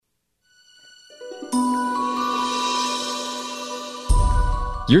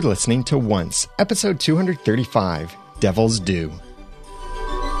You're listening to Once, episode 235, Devil's Due.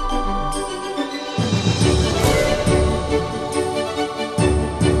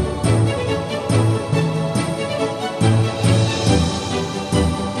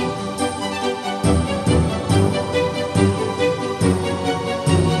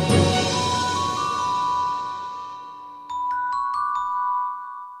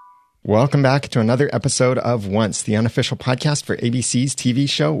 Welcome back to another episode of Once, the unofficial podcast for ABC's TV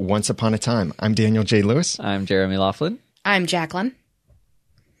show Once Upon a Time. I'm Daniel J. Lewis. I'm Jeremy Laughlin. I'm Jacqueline.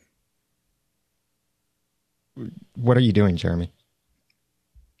 What are you doing, Jeremy?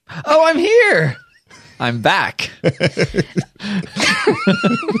 Oh, I'm here! I'm back.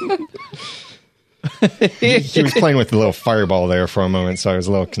 She was playing with the little fireball there for a moment, so I was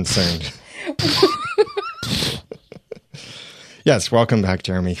a little concerned. Yes, welcome back,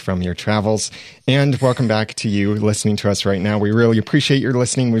 Jeremy, from your travels. And welcome back to you listening to us right now. We really appreciate your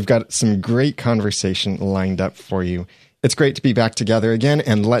listening. We've got some great conversation lined up for you. It's great to be back together again,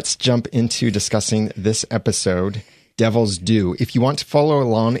 and let's jump into discussing this episode, Devil's Due. If you want to follow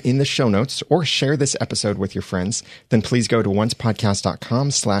along in the show notes or share this episode with your friends, then please go to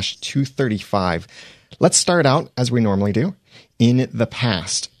oncepodcast.com/235. Let's start out, as we normally do, in the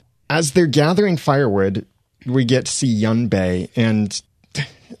past. As they're gathering firewood, we get to see Yun Bei, and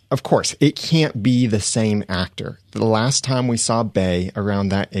of course, it can't be the same actor. The last time we saw Bei around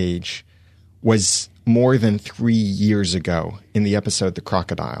that age was more than 3 years ago in the episode The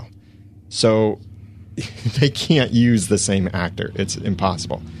Crocodile. So they can't use the same actor. It's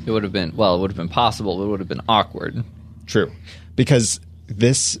impossible. It would have been possible, but it would have been awkward. True. Because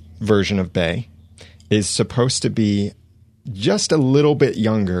this version of Bei is supposed to be just a little bit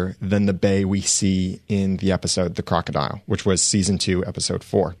younger than the Bei we see in the episode The Crocodile, which was season 2, episode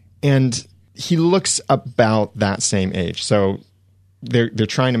 4. And he looks about that same age. So they're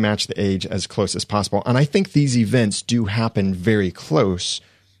trying to match the age as close as possible. And I think these events do happen very close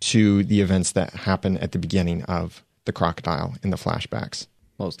to the events that happen at the beginning of The Crocodile in the flashbacks.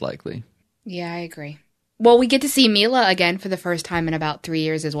 Most likely. Yeah, I agree. Well, we get to see Milah again for the first time in about 3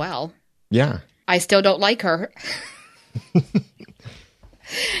 years as well. Yeah. I still don't like her.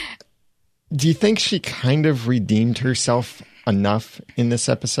 Do you think she kind of redeemed herself enough in this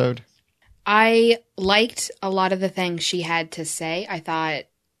episode? I liked a lot of the things she had to say. I thought,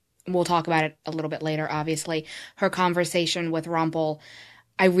 we'll talk about it a little bit later, obviously, her conversation with Rumple.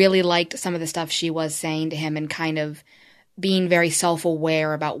 I really liked some of the stuff she was saying to him and kind of being very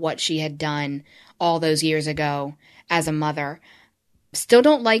self-aware about what she had done all those years ago as a mother. Still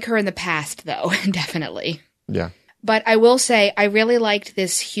don't like her in the past, though, definitely. Yeah. But I will say, I really liked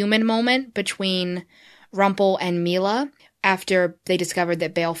this human moment between Rumple and Milah after they discovered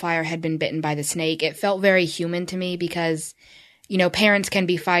that Balefire had been bitten by the snake. It felt very human to me because, you know, parents can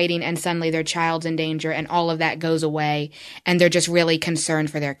be fighting and suddenly their child's in danger and all of that goes away and they're just really concerned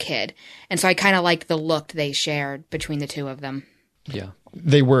for their kid. And so I kind of liked the look they shared between the two of them. Yeah.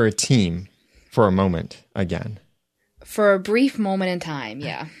 They were a team for a moment again. For a brief moment in time,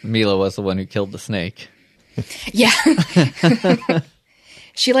 yeah. Milah was the one who killed the snake. Yeah.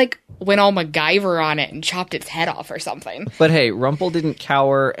 She went all MacGyver on it and chopped its head off or something. But hey, Rumple didn't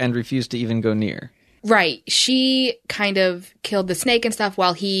cower and refused to even go near. Right. She kind of killed the snake and stuff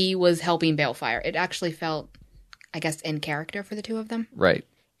while he was helping Balefire. It actually felt, I guess, in character for the two of them. Right.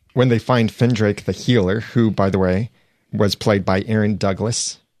 When they find Findrake the healer, who, by the way, was played by Aaron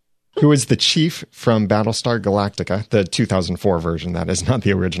Douglas, who is the chief from Battlestar Galactica, the 2004 version, that is, not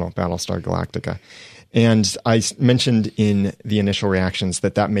the original Battlestar Galactica. And I mentioned in the initial reactions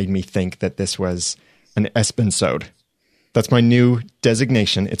that made me think that this was an Espensode. That's my new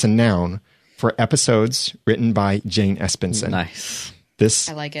designation. It's a noun for episodes written by Jane Espenson. Nice. This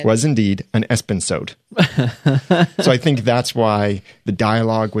I like it. was indeed an Espensode. So I think that's why the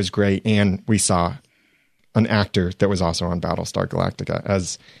dialogue was great, and we saw an actor that was also on Battlestar Galactica,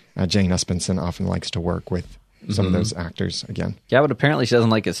 as Jane Espenson often likes to work with some of those actors again. Yeah, but apparently she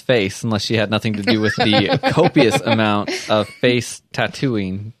doesn't like his face unless she had nothing to do with the copious amount of face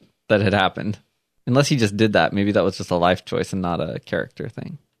tattooing that had happened. Unless he just did that. Maybe that was just a life choice and not a character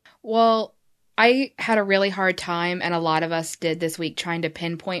thing. Well, I had a really hard time, and a lot of us did this week, trying to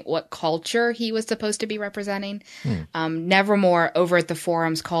pinpoint what culture he was supposed to be representing. Nevermore over at the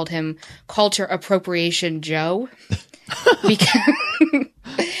forums called him Culture Appropriation Joe.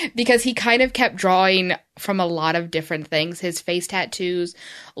 Because he kind of kept drawing from a lot of different things. His face tattoos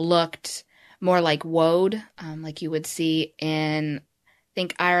looked more like woad, like you would see in, I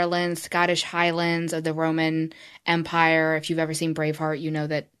think, Ireland, Scottish Highlands of the Roman Empire. If you've ever seen Braveheart, you know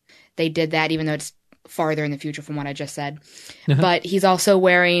that they did that, even though it's farther in the future from what I just said. But he's also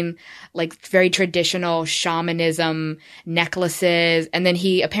wearing like very traditional shamanism necklaces. And then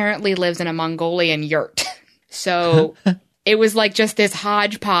he apparently lives in a Mongolian yurt. So it was like just this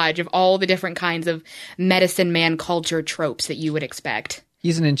hodgepodge of all the different kinds of medicine man culture tropes that you would expect.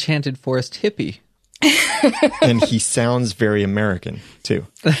 He's an enchanted forest hippie. And he sounds very American, too.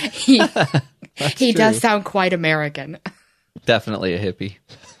 He does sound quite American. Definitely a hippie.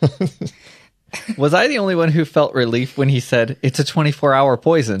 Was I the only one who felt relief when he said, it's a 24-hour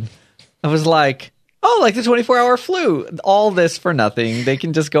poison? I was like, oh, like the 24-hour flu. All this for nothing. They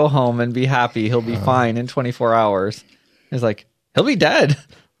can just go home and be happy. He'll be fine in 24 hours. It's like, he'll be dead.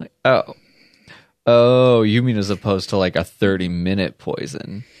 Like, oh, you mean as opposed to like a 30-minute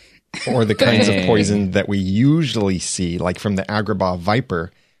poison? Or the kinds of poison that we usually see, like from the Agrabah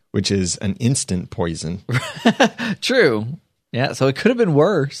viper, which is an instant poison. True. Yeah, so it could have been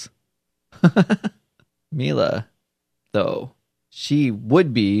worse. Milah, though, she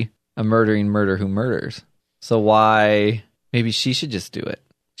would be a murdering murder who murders. So why? Maybe she should just do it.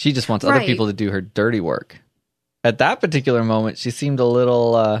 She just wants other people to do her dirty work. At that particular moment, she seemed a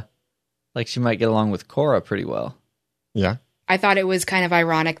little like she might get along with Cora pretty well. Yeah. I thought it was kind of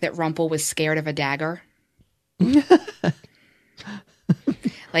ironic that Rumple was scared of a dagger.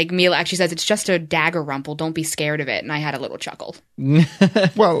 Like Milah actually says, it's just a dagger, Rumple. Don't be scared of it. And I had a little chuckle.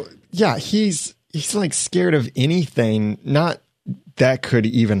 Well, yeah, he's like scared of anything, not that could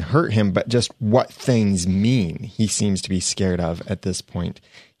even hurt him, but just what things mean he seems to be scared of at this point.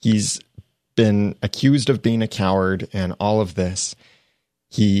 He's been accused of being a coward and all of this.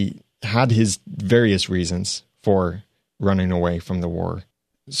 He had his various reasons for running away from the war.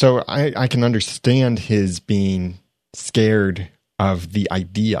 So I can understand his being scared of the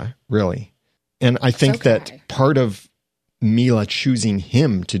idea, really. And I think that part of Milah choosing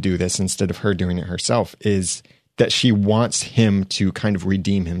him to do this instead of her doing it herself is that she wants him to kind of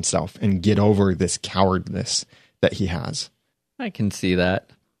redeem himself and get over this cowardness that he has. I can see that.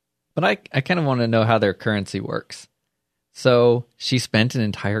 But I kind of want to know how their currency works. So she spent an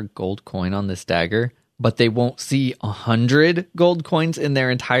entire gold coin on this dagger, but they won't see 100 gold coins in their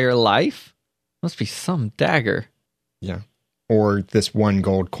entire life? Must be some dagger. Yeah. Or this one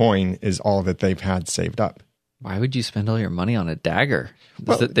gold coin is all that they've had saved up. Why would you spend all your money on a dagger?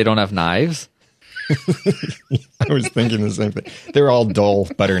 Well, they don't have knives? I was thinking the same thing. They're all dull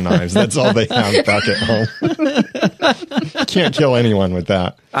butter knives. That's all they have back at home. Can't kill anyone with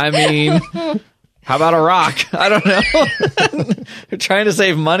that. I mean, how about a rock? I don't know. They're trying to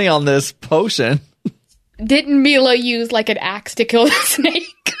save money on this potion. Didn't Milah use like an axe to kill the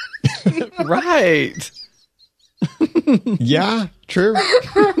snake? Right. Yeah, true.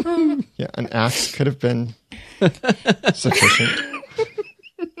 Yeah, an axe could have been sufficient.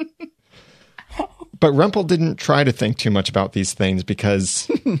 But Rumple didn't try to think too much about these things because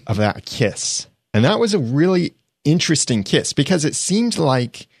of that kiss. And that was a really interesting kiss because it seemed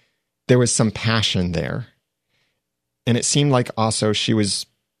like there was some passion there. And it seemed like also she was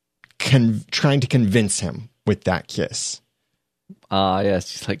trying to convince him with that kiss. Yes.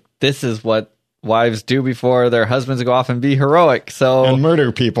 She's like, this is what wives do before their husbands go off and be heroic. So and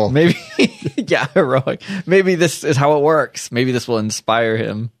murder people. Maybe, yeah, heroic. Maybe this is how it works. Maybe this will inspire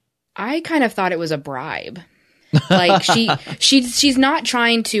him. I kind of thought it was a bribe. Like she's not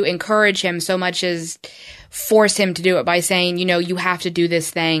trying to encourage him so much as force him to do it by saying, you know, you have to do this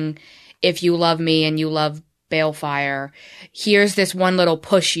thing if you love me and you love Balefire. Here's this one little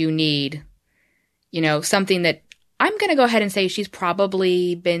push you need. You know, something that I'm going to go ahead and say she's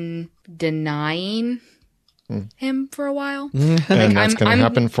probably been denying him for a while. And that's going to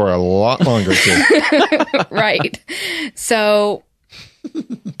happen for a lot longer too. Right. So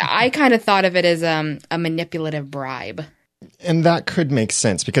I kind of thought of it as a manipulative bribe. And that could make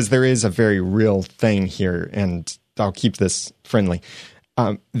sense because there is a very real thing here, and I'll keep this friendly,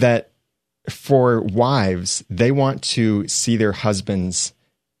 that for wives, they want to see their husbands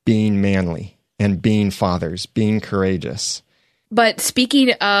being manly and being fathers, being courageous. But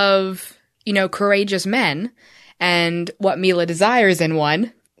speaking of, you know, courageous men and what Milah desires in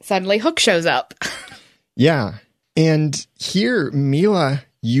one, suddenly Hook shows up. Yeah. And here, Milah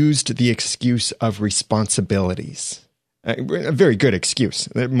used the excuse of responsibilities. A very good excuse.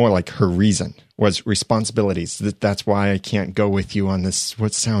 More like her reason was responsibilities. That's why I can't go with you on this,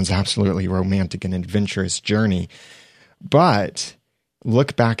 what sounds absolutely romantic and adventurous journey. But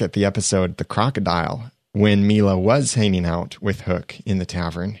look back at the episode, The Crocodile, when Milah was hanging out with Hook in the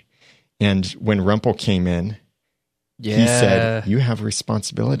tavern. And when Rumple came in, he said, you have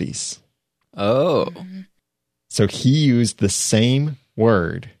responsibilities. Oh. So he used the same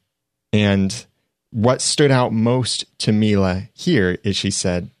word. And what stood out most to Milah here is she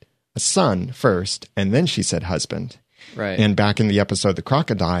said a son first, and then she said husband. Right. And back in the episode The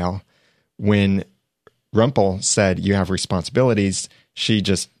Crocodile, when Rumple said, you have responsibilities, she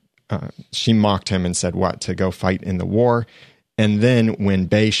just, she mocked him and said, what, to go fight in the war? And then when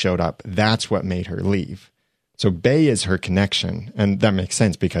Bay showed up, that's what made her leave. So Bay is her connection. And that makes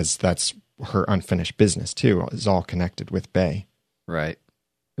sense because that's her unfinished business too, is all connected with Bay. Right.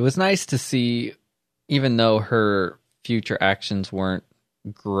 It was nice to see, even though her future actions weren't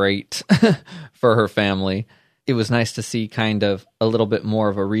great for her family, it was nice to see kind of a little bit more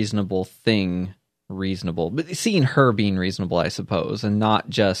of a reasonable thing. But seeing her being reasonable, I suppose, and not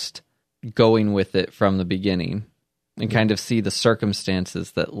just going with it from the beginning, and kind of see the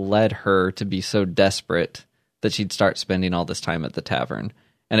circumstances that led her to be so desperate that she'd start spending all this time at the tavern.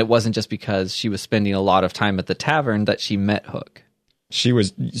 And it wasn't just because she was spending a lot of time at the tavern that she met Hook.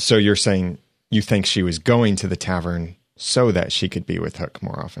 So you're saying you think she was going to the tavern so that she could be with Hook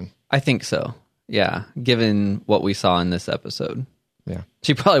more often? I think so. Yeah. Given what we saw in this episode. Yeah.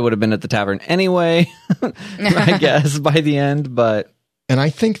 She probably would have been at the tavern anyway, I guess, by the end, but... And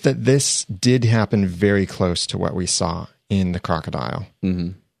I think that this did happen very close to what we saw in The Crocodile.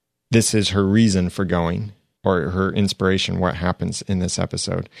 Mm-hmm. This is her reason for going, or her inspiration, what happens in this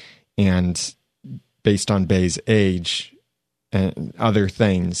episode. And based on Bay's age and other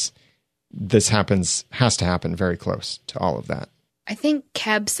things, this has to happen very close to all of that. I think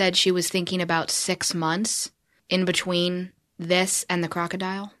Keb said she was thinking about 6 months in between this and The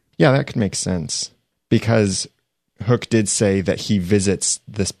Crocodile. Yeah, that could make sense. Because Hook did say that he visits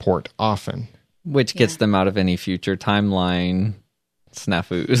this port often. Which gets them out of any future timeline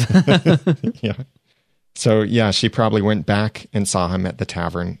snafus. Yeah. So, yeah, she probably went back and saw him at the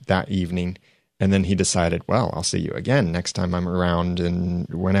tavern that evening. And then he decided, well, I'll see you again next time I'm around in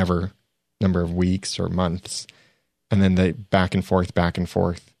whenever number of weeks or months. And then they back and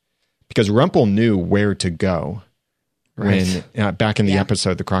forth. Because Rumple knew where to go. Right. When back in the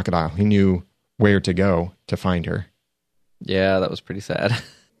episode, The Crocodile, he knew where to go to find her. Yeah, that was pretty sad.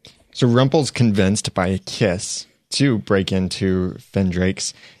 So Rumple's convinced by a kiss to break into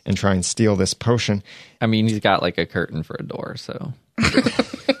Fendrake's and try and steal this potion. I mean, he's got like a curtain for a door, so...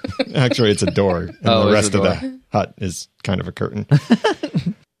 Actually, it's a door. And the rest of the hut is kind of a curtain.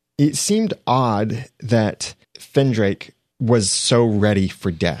 It seemed odd that Fendrake was so ready for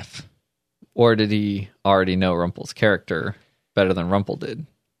death. Or did he already know Rumple's character better than Rumple did?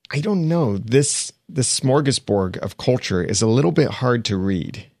 I don't know. This smorgasbord of culture is a little bit hard to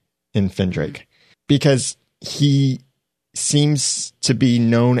read in Fendrake because he seems to be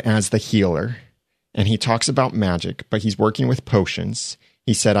known as the healer and he talks about magic, but he's working with potions.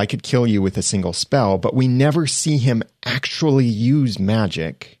 He said, I could kill you with a single spell, but we never see him actually use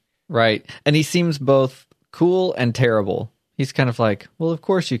magic. Right. And he seems both cool and terrible. He's kind of like, well, of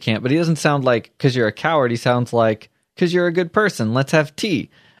course you can't. But he doesn't sound like, because you're a coward. He sounds like, because you're a good person. Let's have tea.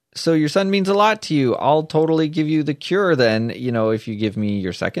 So your son means a lot to you. I'll totally give you the cure then, if you give me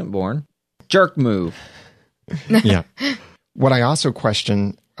your second born. Jerk move. Yeah. What I also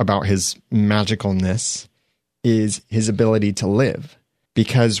question about his magicalness is his ability to live.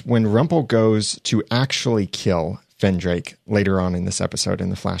 Because when Rumple goes to actually kill Fendrake later on in this episode in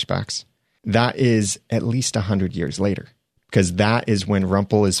the flashbacks, that is at least 100 years later. Because that is when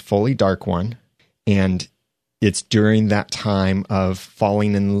Rumple is fully Dark One, and it's during that time of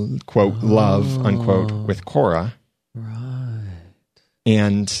falling in, quote, love, unquote, with Korra. Right.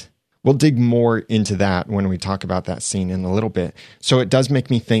 And we'll dig more into that when we talk about that scene in a little bit. So it does make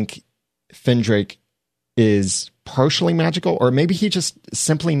me think Fendrake is partially magical, or maybe he just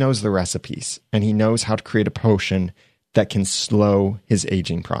simply knows the recipes, and he knows how to create a potion that can slow his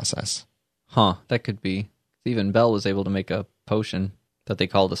aging process. Huh, that could be. Even Belle was able to make a potion that they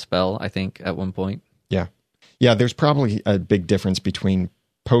called a spell, I think, at one point. Yeah. Yeah, there's probably a big difference between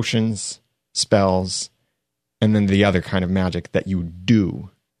potions, spells, and then the other kind of magic that you do.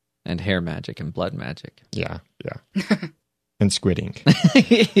 And hair magic and blood magic. Yeah. And squid ink.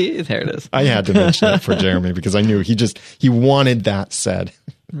 There it is. I had to mention it for Jeremy because I knew he wanted that said.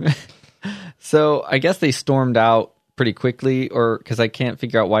 So I guess they stormed out pretty quickly, or because I can't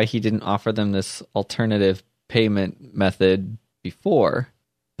figure out why he didn't offer them this alternative payment method before.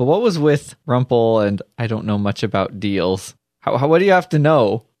 But what was with Rumple and I don't know much about deals? What do you have to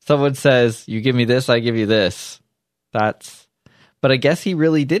know? Someone says, you give me this, I give you this. But I guess he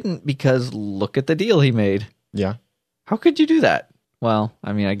really didn't, because look at the deal he made. Yeah. How could you do that? Well,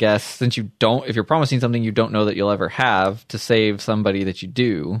 I mean, I guess since if you're promising something you don't know that you'll ever have to save somebody that you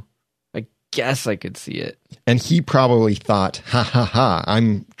do, I guess I could see it. And he probably thought, ha ha ha,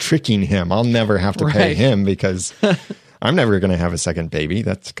 I'm tricking him. I'll never have to pay Right. him because I'm never going to have a second baby.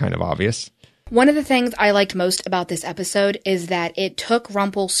 That's kind of obvious. One of the things I liked most about this episode is that it took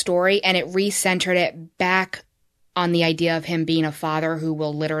Rumple's story and it recentered it back on the idea of him being a father who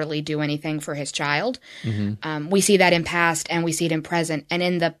will literally do anything for his child. We see that in past and we see it in present. And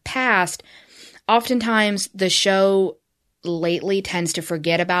in the past, oftentimes the show lately tends to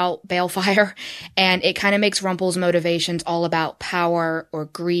forget about Balefire, and it kind of makes Rumple's motivations all about power or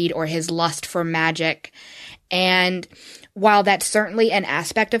greed or his lust for magic. And while that's certainly an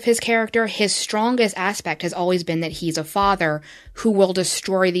aspect of his character, his strongest aspect has always been that he's a father who will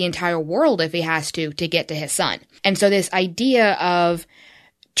destroy the entire world if he has to get to his son. And so this idea of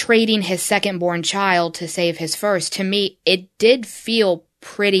trading his second-born child to save his first, to me, it did feel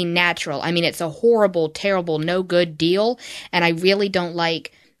pretty natural. I mean, it's a horrible, terrible, no good deal, and I really don't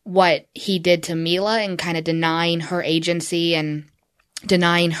like what he did to Milah and kind of denying her agency and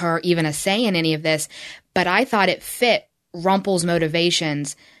denying her even a say in any of this, but I thought it fit Rumple's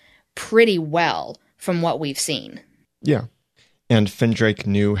motivations pretty well from what we've seen. Yeah. And Fendrake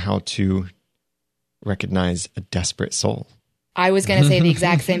knew how to recognize a desperate soul. I was going to say the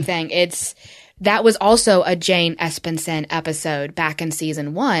exact same thing. That was also a Jane Espenson episode back in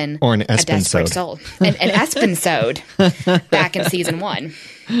season 1. Or an A Desperate Espensode. Soul. An Espensode back in season 1.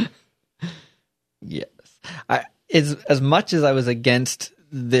 Yes. As much as I was against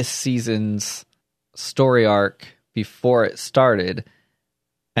this season's story arc before it started,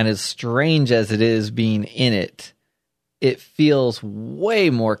 and as strange as it is being in it, it feels way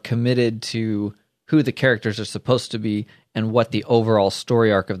more committed to who the characters are supposed to be and what the overall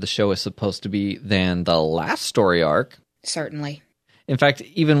story arc of the show is supposed to be than the last story arc. Certainly. In fact,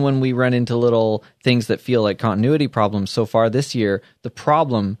 even when we run into little things that feel like continuity problems so far this year, the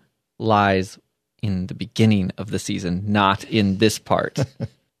problem lies in the beginning of the season, not in this part.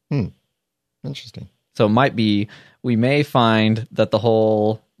 Interesting. So it might be, we may find that the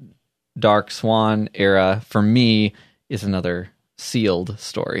whole Dark Swan era, for me, is another sealed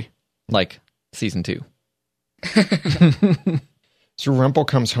story, like season 2. So Rumple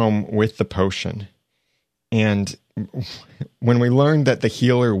comes home with the potion. And when we learned that the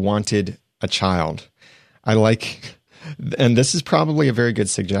healer wanted a child, I like, and this is probably a very good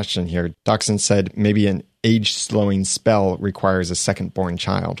suggestion here. Doxson said maybe an age-slowing spell requires a second-born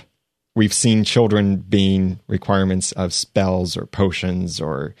child. We've seen children being requirements of spells or potions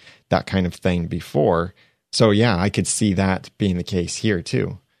or that kind of thing before. So yeah, I could see that being the case here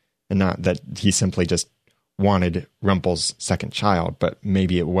too. And not that he simply just wanted Rumple's second child, but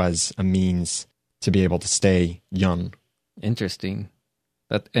maybe it was a means to be able to stay young. Interesting.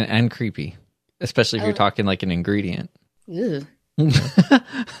 And creepy, especially if you're talking like an ingredient. Ew.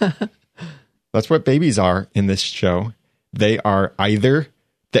 That's what babies are in this show. They are either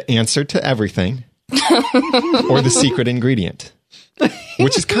the answer to everything or the secret ingredient,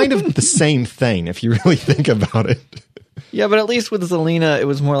 which is kind of the same thing if you really think about it. Yeah, but at least with Zelena, it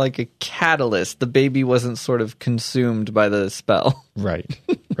was more like a catalyst. The baby wasn't sort of consumed by the spell. Right.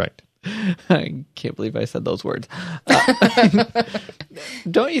 I can't believe I said those words.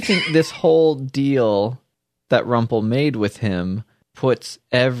 Don't you think this whole deal that Rumple made with him puts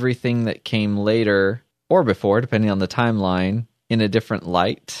everything that came later or before, depending on the timeline, in a different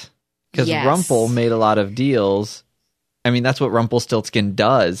light? Because Yes. Rumple made a lot of deals. I mean, that's what Rumpelstiltskin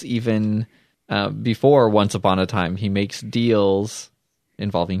does. Even before Once Upon a Time, he makes deals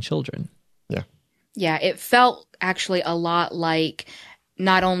involving children. Yeah, it felt actually a lot like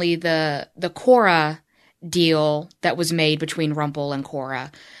not only the Korra deal that was made between Rumple and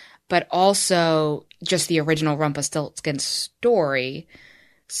Korra, but also just the original Rumpelstiltskin story.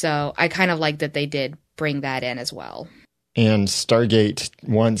 So I kind of like that they did bring that in as well. And Stargate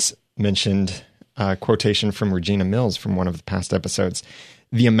once mentioned a quotation from Regina Mills from one of the past episodes.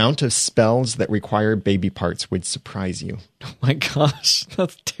 The amount of spells that require baby parts would surprise you. Oh my gosh,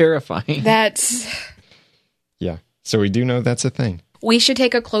 that's terrifying. That's... Yeah. So we do know that's a thing. We should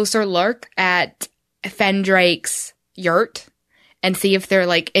take a closer look at Fendrake's yurt and see if there are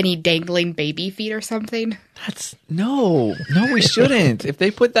like any dangling baby feet or something. That's no, we shouldn't. If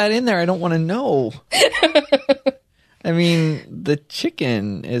they put that in there, I don't want to know. I mean, the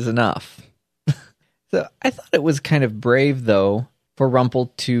chicken is enough. So I thought it was kind of brave, though, for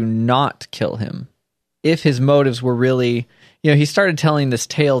Rumple to not kill him. If his motives were really, he started telling this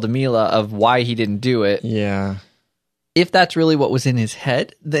tale to Milah of why he didn't do it. Yeah. If that's really what was in his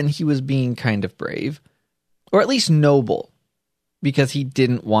head, then he was being kind of brave. Or at least noble. Because he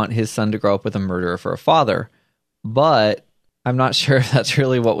didn't want his son to grow up with a murderer for a father. But I'm not sure if that's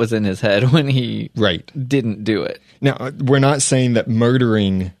really what was in his head when he Right. didn't do it. Now, we're not saying that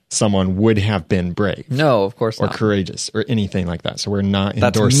murdering someone would have been brave. No, of course or not. courageous or anything like that. So we're not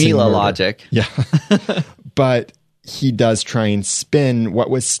That's endorsing Milah murder. logic. Yeah. But he does try and spin what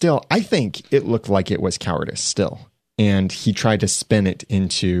was still, I think it looked like it was cowardice still. And he tried to spin it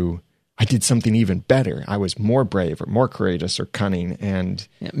into, I did something even better. I was more brave or more courageous or cunning. And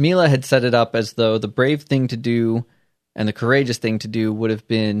Yeah, Milah had set it up as though the brave thing to do and the courageous thing to do would have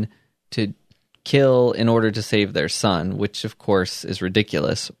been to kill in order to save their son, which of course is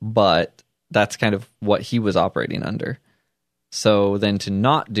ridiculous, but that's kind of what he was operating under. So then to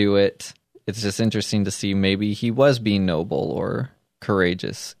not do it, it's just interesting to see maybe he was being noble or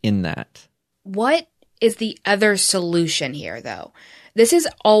courageous in that. What is the other solution here, though? This is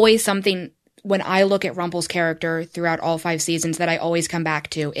always something when I look at Rumple's character throughout all 5 seasons that I always come back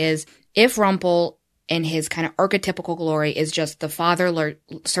to is if Rumple in his kind of archetypical glory is just the father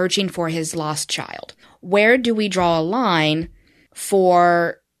searching for his lost child, where do we draw a line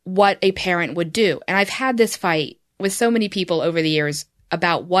for what a parent would do? And I've had this fight with so many people over the years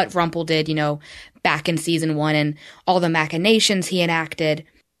about what Rumple did, back in season 1 and all the machinations he enacted.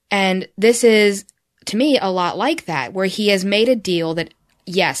 And this is, to me, a lot like that, where he has made a deal that,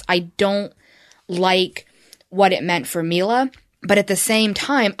 yes, I don't like what it meant for Milah, but at the same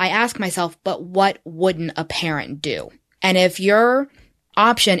time, I ask myself, but what wouldn't a parent do? And if your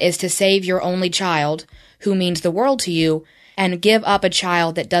option is to save your only child, who means the world to you, and give up a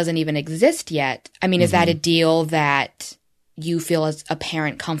child that doesn't even exist yet, I mean, is that a deal that you feel as a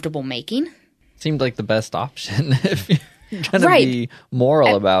parent comfortable making? Seemed like the best option if you're going Right. to be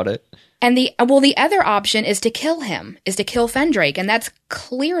moral about it. And the other option is to kill him, is to kill Fendrake, and that's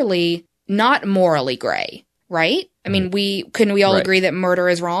clearly not morally gray, right? I mean, couldn't we all Right. agree that murder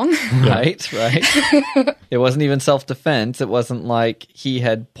is wrong? Right. It wasn't even self-defense. It wasn't like he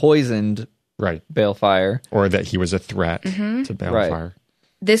had poisoned right. Balefire. Or that he was a threat to Balefire.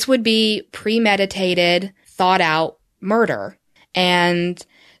 This would be premeditated, thought out murder. And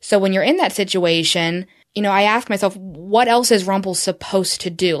so when you're in that situation, I ask myself, what else is Rumple supposed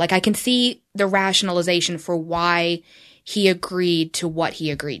to do? Like, I can see the rationalization for why he agreed to what he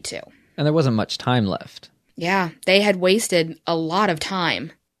agreed to. And there wasn't much time left. Yeah, they had wasted a lot of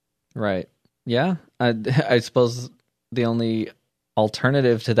time. Right. Yeah. I suppose the only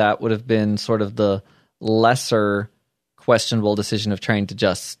alternative to that would have been sort of the lesser questionable decision of trying to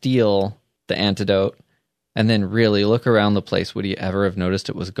just steal the antidote and then really look around the place. Would he ever have noticed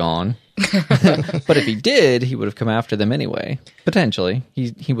it was gone? But if he did, he would have come after them anyway. Potentially.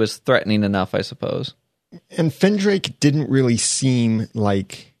 He was threatening enough, I suppose. And Fendrake didn't really seem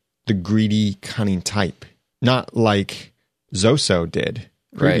like the greedy, cunning type. Not like Zoso did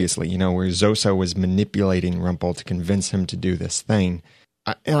previously, where Zoso was manipulating Rumple to convince him to do this thing.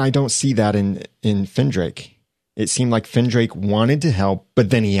 And I don't see that in Fendrake. It seemed like Fendrake wanted to help, but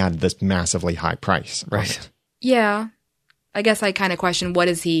then he had this massively high price. Right. Yeah. I guess I kind of question, what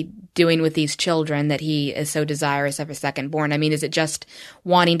is he doing with these children that he is so desirous of a second born? I mean, is it just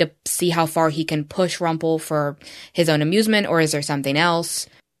wanting to see how far he can push Rumple for his own amusement, or is there something else?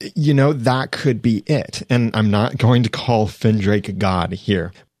 That could be it. And I'm not going to call Fendrake God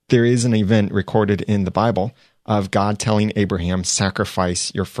here. There is an event recorded in the Bible of God telling Abraham,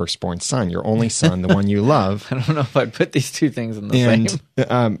 sacrifice your firstborn son, your only son, the one you love. I don't know if I'd put these two things in the same.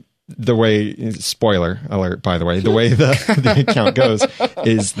 And the way, spoiler alert, by the way, the way the account goes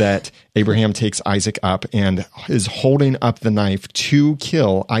is that Abraham takes Isaac up and is holding up the knife to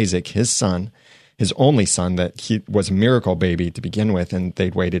kill Isaac, his son, his only son, that he was a miracle baby to begin with, and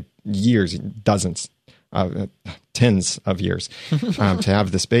they'd waited years, tens of years to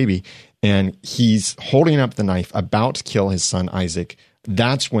have this baby. And he's holding up the knife, about to kill his son Isaac.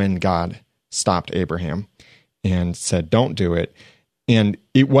 That's when God stopped Abraham and said, don't do it. And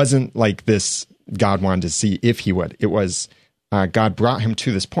it wasn't like this, God wanted to see if he would. It was God brought him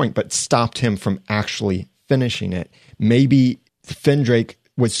to this point, but stopped him from actually finishing it. Maybe Fendrake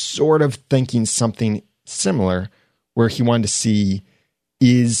was sort of thinking something similar, where he wanted to see,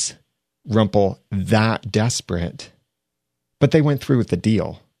 is Rumple that desperate? But they went through with the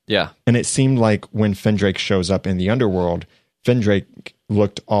deal. Yeah. And it seemed like when Fendrake shows up in the underworld, Fendrake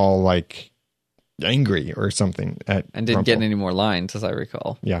looked all like angry or something at And didn't Rumple. get any more lines, as I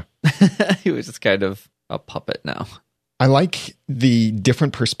recall. Yeah. He was just kind of a puppet now. I like the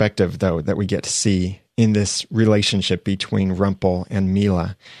different perspective, though, that we get to see in this relationship between Rumple and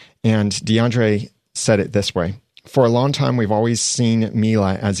Milah. And DeAndre said it this way. For a long time, we've always seen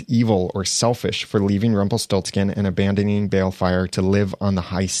Milah as evil or selfish for leaving Rumpelstiltskin and abandoning Balefire to live on the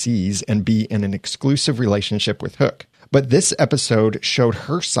high seas and be in an exclusive relationship with Hook. But this episode showed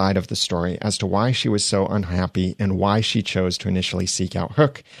her side of the story as to why she was so unhappy and why she chose to initially seek out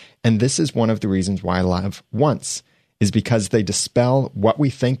Hook. And this is one of the reasons why I love Once, is because they dispel what we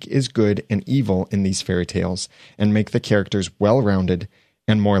think is good and evil in these fairy tales and make the characters well-rounded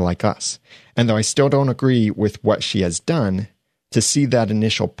and more like us. And though I still don't agree with what she has done, to see that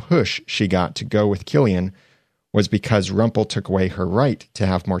initial push she got to go with Killian was because Rumple took away her right to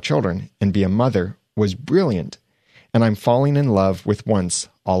have more children and be a mother was brilliant. And I'm falling in love with Once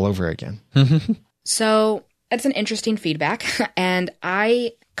all over again. So that's an interesting feedback, and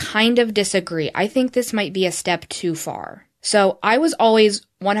I kind of disagree. I think this might be a step too far. So I was always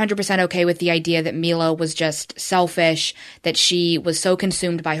 100% okay with the idea that Milah was just selfish, that she was so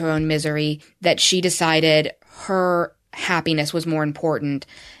consumed by her own misery that she decided her happiness was more important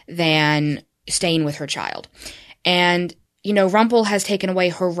than staying with her child. And, you know, Rumple has taken away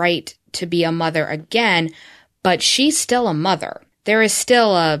her right to be a mother again, but she's still a mother. There is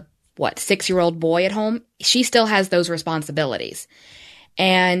still a, 6-year-old boy at home? She still has those responsibilities.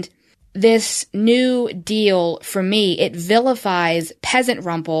 And this new deal, for me, it vilifies peasant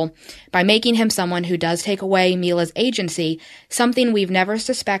Rumple by making him someone who does take away Milah's agency, something we've never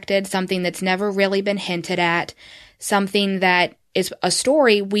suspected, something that's never really been hinted at, something that is a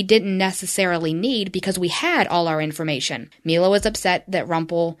story we didn't necessarily need because we had all our information. Milah was upset that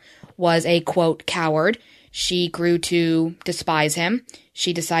Rumple was a, quote, coward. She grew to despise him.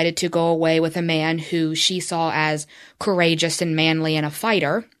 She decided to go away with a man who she saw as courageous and manly and a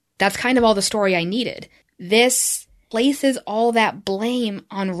fighter. That's kind of all the story I needed. This places all that blame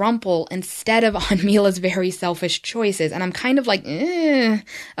on Rumple instead of on Milah's very selfish choices. And I'm kind of like,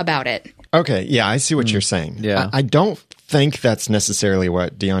 about it. Okay, yeah, I see what you're saying. Yeah. I don't think that's necessarily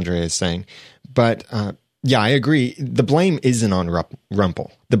what DeAndre is saying. But yeah, I agree. The blame isn't on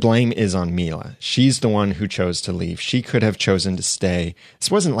Rumple. The blame is on Milah. She's the one who chose to leave. She could have chosen to stay. This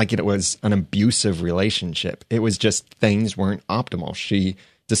wasn't like it was an abusive relationship. It was just things weren't optimal. She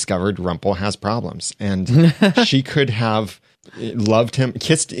discovered Rumple has problems, and she could have loved him,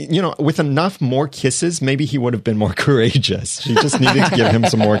 kissed, with enough more kisses, maybe he would have been more courageous. She just needed to give him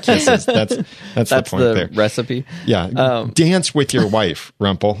some more kisses. That's the point there. Recipe. Yeah. Dance with your wife,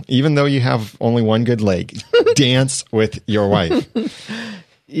 Rumple. Even though you have only one good leg, dance with your wife.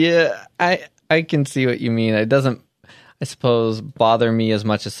 Yeah, I can see what you mean. It doesn't, I suppose, bother me as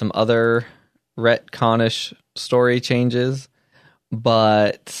much as some other retconish story changes.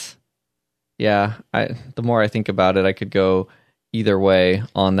 But yeah, the more I think about it, I could go either way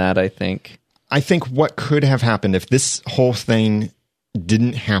on that, I think. I think what could have happened if this whole thing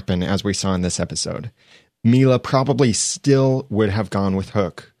didn't happen as we saw in this episode, Milah probably still would have gone with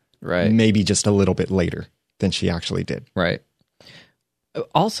Hook. Right. Maybe just a little bit later than she actually did. Right.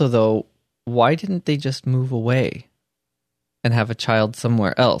 Also, though, why didn't they just move away and have a child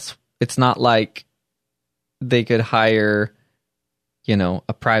somewhere else? It's not like they could hire,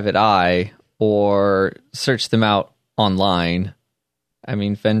 a private eye or search them out online. I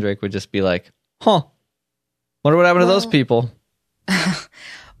mean, Fendrake would just be like, wonder what happened to those people.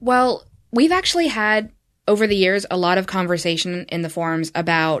 Well, we've actually had, over the years, a lot of conversation in the forums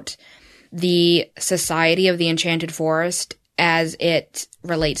about the Society of the Enchanted Forest as it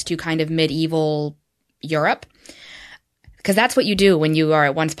relates to kind of medieval Europe. Because that's what you do when you are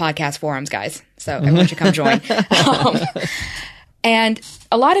at Once Podcast forums, guys. So everyone should come join. And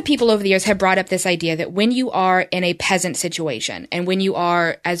a lot of people over the years have brought up this idea that when you are in a peasant situation and when you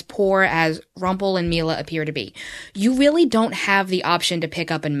are as poor as Rumple and Milah appear to be, you really don't have the option to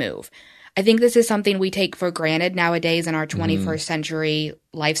pick up and move. I think this is something we take for granted nowadays in our 21st century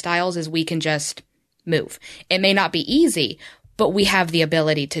lifestyles, is we can just move. It may not be easy, but we have the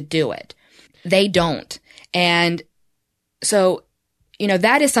ability to do it. They don't. And so,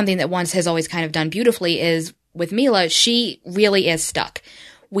 that is something that Once has always kind of done beautifully, is with Milah, she really is stuck.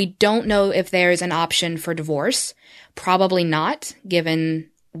 We don't know if there's an option for divorce. Probably not, given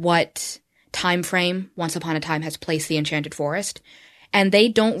what time frame Once Upon a Time has placed the Enchanted Forest. And they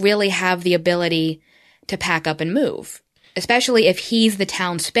don't really have the ability to pack up and move. Especially if he's the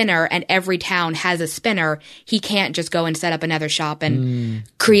town spinner and every town has a spinner, he can't just go and set up another shop and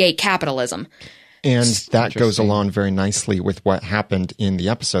create capitalism. And that goes along very nicely with what happened in the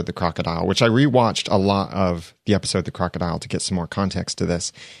episode The Crocodile, which I rewatched a lot of the episode The Crocodile to get some more context to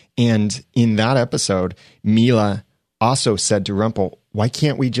this. And in that episode, Milah also said to Rumple, why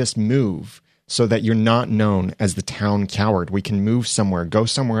can't we just move so that you're not known as the town coward? We can move somewhere, go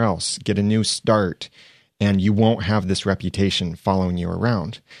somewhere else, get a new start, and you won't have this reputation following you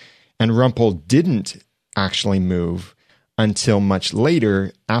around. And Rumple didn't actually move until much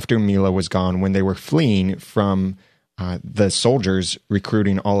later, after Milah was gone, when they were fleeing from the soldiers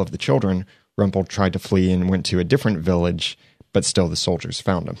recruiting all of the children, Rumple tried to flee and went to a different village, but still the soldiers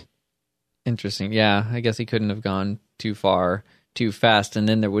found him. Interesting. Yeah, I guess he couldn't have gone too far too fast. And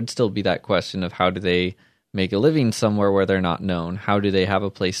then there would still be that question of how do they make a living somewhere where they're not known? How do they have a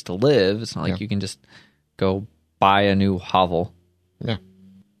place to live? It's not like you can just go buy a new hovel. Yeah.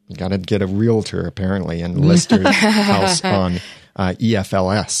 You got to get a realtor, apparently, and list your house on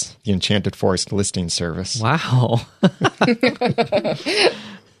EFLS, the Enchanted Forest Listing Service. Wow.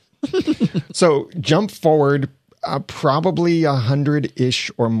 So jump forward probably 100-ish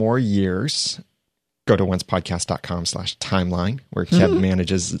or more years. Go to oncepodcast.com/timeline, where Kev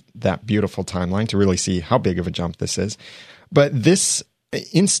manages that beautiful timeline to really see how big of a jump this is. But this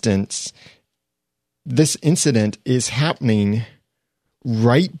incident is happening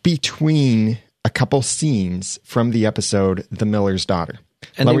right between a couple scenes from the episode The Miller's Daughter.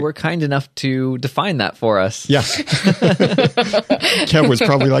 And they were kind enough to define that for us. Yeah. Kev was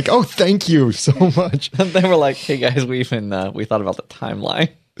probably like, oh, thank you so much. And they were like, hey guys, we thought about the timeline.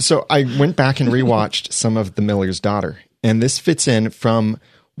 So I went back and rewatched some of The Miller's Daughter. And this fits in from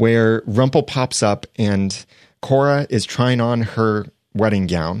where Rumple pops up and Cora is trying on her wedding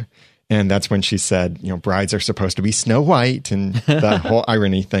gown. And that's when she said, brides are supposed to be Snow White and the whole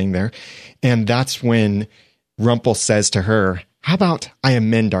irony thing there. And that's when Rumple says to her, how about I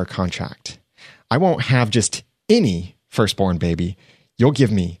amend our contract? I won't have just any firstborn baby. You'll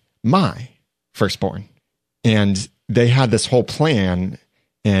give me my firstborn. And they had this whole plan.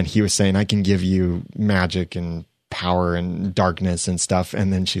 And he was saying, I can give you magic and power and darkness and stuff.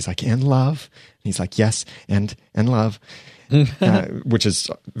 And then she's like, and love. And he's like, yes, and love. Which is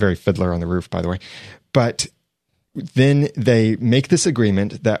very Fiddler on the Roof, by the way. But then they make this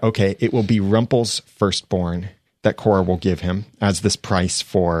agreement that, okay, it will be Rumple's firstborn that Cora will give him as this price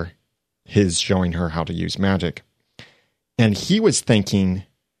for his showing her how to use magic. And he was thinking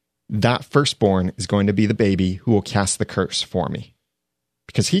that firstborn is going to be the baby who will cast the curse for me.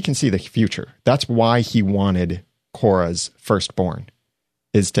 Because he can see the future. That's why he wanted Cora's firstborn,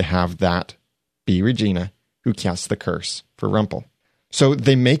 is to have that be Regina who casts the curse for Rumple. So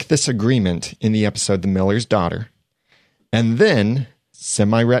they make this agreement in the episode The Miller's Daughter. And then,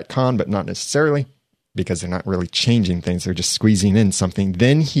 semi-retcon, but not necessarily, because they're not really changing things, they're just squeezing in something.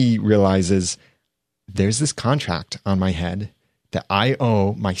 Then he realizes there's this contract on my head that I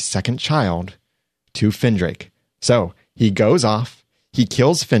owe my second child to Findrake. So he goes off, he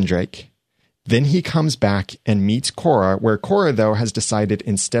kills Findrake, then he comes back and meets Cora, where Cora, though, has decided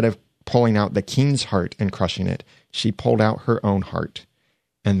instead of pulling out the king's heart and crushing it, she pulled out her own heart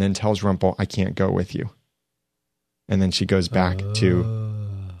and then tells Rumple, I can't go with you. And then she goes back to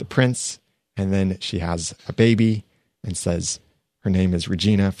the prince, and then she has a baby and says her name is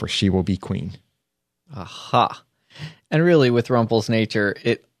Regina, for she will be queen. Aha. And really, with Rumple's nature,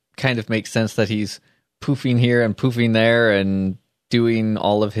 it kind of makes sense that he's poofing here and poofing there and doing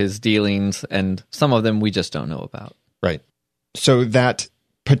all of his dealings, and some of them we just don't know about. Right. So that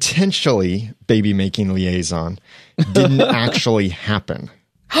potentially baby-making liaison didn't actually happen.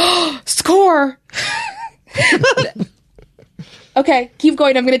 Score! Okay, keep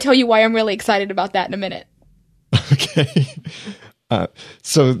going. I'm going to tell you why I'm really excited about that in a minute. Okay.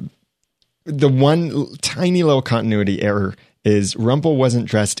 So the one tiny little continuity error is Rumple wasn't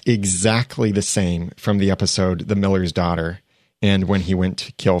dressed exactly the same from the episode The Miller's Daughter and when he went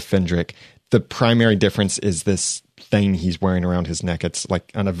to kill Findrake. The primary difference is this thing he's wearing around his neck. It's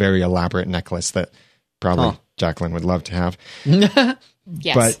like on a very elaborate necklace that probably Jacqueline would love to have.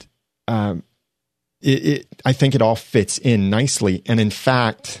 Yes. But I think it all fits in nicely. And in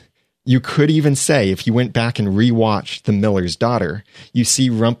fact, you could even say, if you went back and rewatched The Miller's Daughter, you see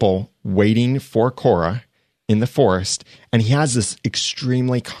Rumple waiting for Cora in the forest, and he has this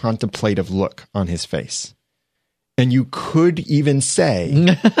extremely contemplative look on his face. And you could even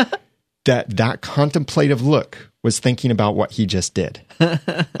say that contemplative look was thinking about what he just did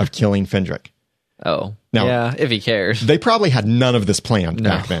of killing Findrake. Oh, now, yeah, if he cares. They probably had none of this planned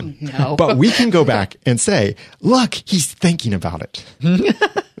back then. No. But we can go back and say, look, he's thinking about it.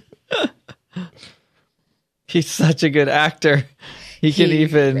 He's such a good actor. He can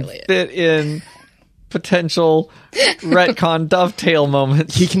even really fit in potential retcon dovetail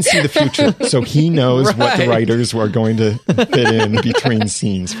moments. He can see the future, so he knows what the writers were going to fit in between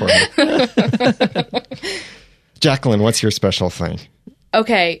scenes for him. Jacqueline, what's your special thing?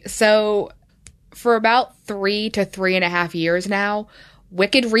 Okay, so for about 3 to 3.5 years now,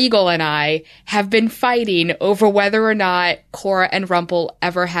 Wicked Regal and I have been fighting over whether or not Cora and Rumple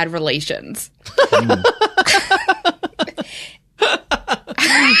ever had relations.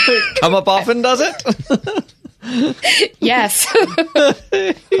 Come up often, does it? Yes.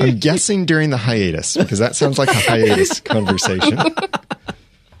 I'm guessing during the hiatus, because that sounds like a hiatus conversation.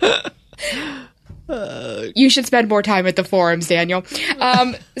 You should spend more time at the forums, Daniel.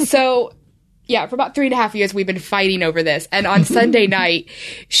 So, yeah, for about 3.5 years, we've been fighting over this. And on Sunday night,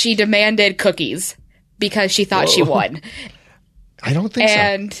 she demanded cookies because she thought she won. I don't think so.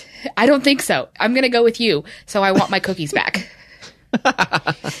 And I don't think so. I'm going to go with you. So I want my cookies back.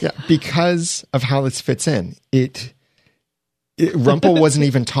 Yeah, because of how this fits in. Rumple wasn't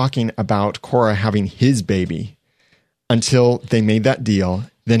even talking about Korra having his baby until they made that deal.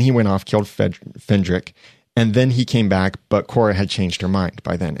 Then he went off, killed Fendrick, and then he came back, but Korra had changed her mind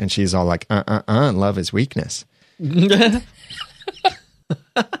by then. And she's all like, love is weakness.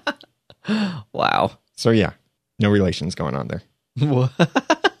 Wow. So yeah, no relations going on there.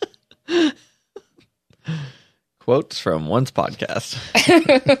 Quotes from Once Podcast.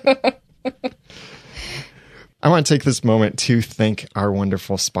 I want to take this moment to thank our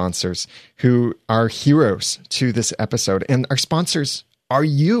wonderful sponsors who are heroes to this episode. And our sponsors are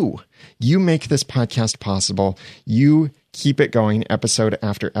you. You make this podcast possible. You keep it going episode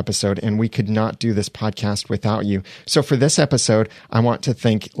after episode, and we could not do this podcast without you. So for this episode, I want to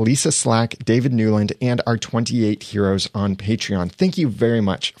thank Lisa Slack, David Newland, and our 28 heroes on Patreon. Thank you very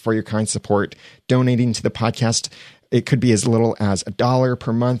much for your kind support, donating to the podcast. It could be as little as $1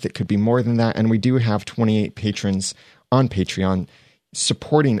 per month. It could be more than that. And we do have 28 patrons on Patreon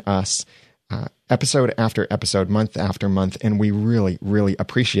supporting us episode after episode, month after month. And we really, really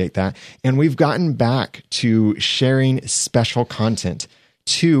appreciate that. And we've gotten back to sharing special content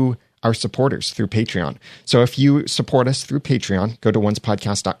to our supporters through Patreon. So if you support us through Patreon, go to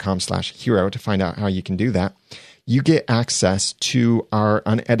oncepodcast.com/hero to find out how you can do that. You get access to our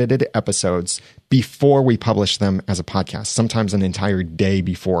unedited episodes before we publish them as a podcast, sometimes an entire day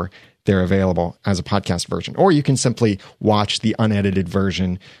before they're available as a podcast version. Or you can simply watch the unedited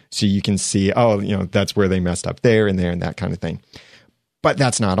version so you can see, that's where they messed up there and there and that kind of thing. But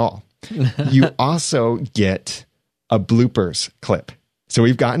that's not all. You also get a bloopers clip. So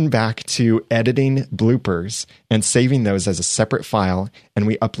we've gotten back to editing bloopers and saving those as a separate file, and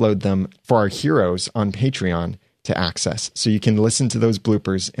we upload them for our heroes on Patreon to access. So you can listen to those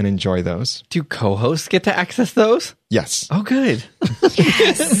bloopers and enjoy those. Do co-hosts get to access those? Yes. Oh, good.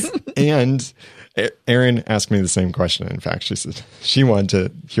 Yes. And Erin asked me the same question. In fact, she said she wanted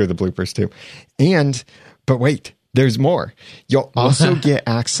to hear the bloopers too. But wait, there's more. You'll also get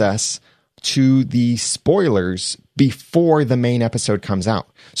access to the spoilers before the main episode comes out.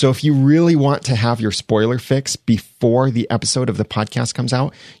 So if you really want to have your spoiler fix before the episode of the podcast comes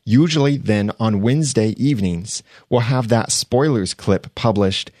out, usually then on Wednesday evenings, we'll have that spoilers clip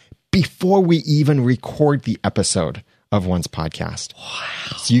published before we even record the episode of Once Podcast.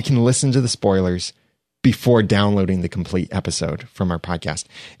 Wow. So you can listen to the spoilers before downloading the complete episode from our podcast.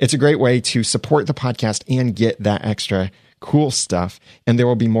 It's a great way to support the podcast and get that extra cool stuff. And there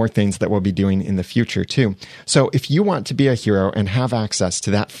will be more things that we'll be doing in the future too. So if you want to be a hero and have access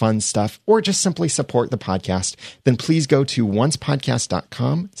to that fun stuff, or just simply support the podcast, then please go to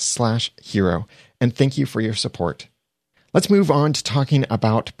oncepodcast.com/hero. And thank you for your support. Let's move on to talking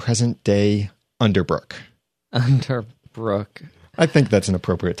about present day Underbrook. Underbrook. I think that's an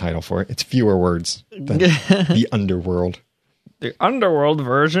appropriate title for it. It's fewer words than the underworld. The underworld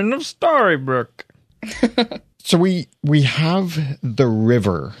version of Storybrooke. So we have the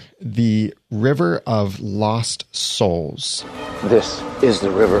river of lost souls. This is the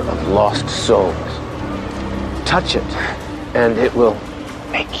river of lost souls. Touch it, and it will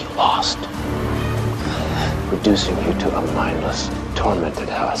make you lost, reducing you to a mindless, tormented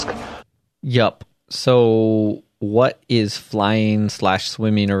husk. Yup. So what is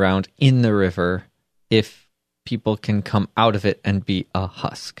flying/swimming around in the river if people can come out of it and be a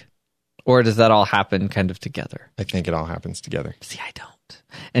husk? Or does that all happen kind of together? I think it all happens together. See, I don't.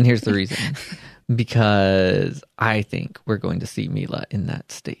 And here's the reason. Because I think we're going to see Milah in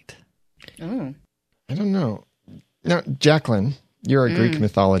that state. Oh. I don't know. Now, Jacqueline, you're a Greek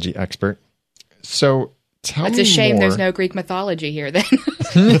mythology expert. So tell me It's a shame more. there's no Greek mythology here then.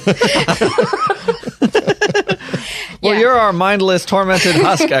 Well, you're our mindless, tormented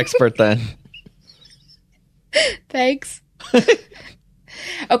husk expert then. Thanks.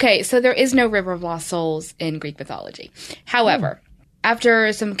 Okay, so there is no River of Lost Souls in Greek mythology. However,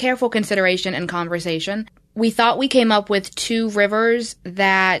 after some careful consideration and conversation, we thought we came up with two rivers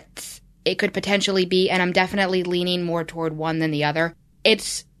that it could potentially be, and I'm definitely leaning more toward one than the other.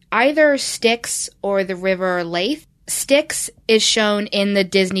 It's either Styx or the River Leith. Styx is shown in the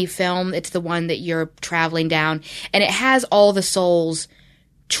Disney film. It's the one that you're traveling down, and it has all the souls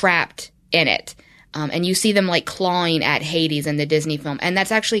trapped in it. And you see them like clawing at Hades in the Disney film. And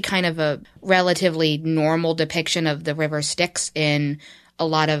that's actually kind of a relatively normal depiction of the river Styx in a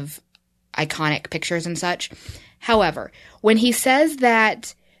lot of iconic pictures and such. However, when he says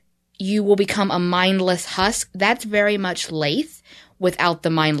that you will become a mindless husk, that's very much Leith without the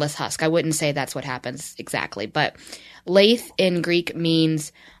mindless husk. I wouldn't say that's what happens exactly, but Leith in Greek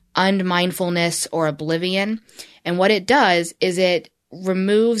means unmindfulness or oblivion. And what it does is it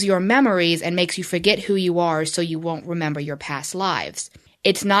removes your memories and makes you forget who you are so you won't remember your past lives.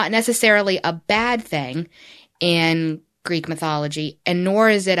 It's not necessarily a bad thing in Greek mythology, and nor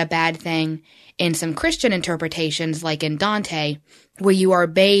is it a bad thing in some Christian interpretations like in Dante, where you are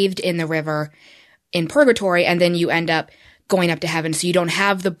bathed in the river in purgatory and then you end up going up to heaven so you don't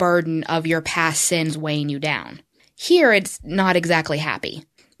have the burden of your past sins weighing you down. Here it's not exactly happy,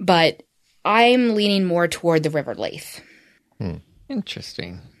 but I'm leaning more toward the river Leith.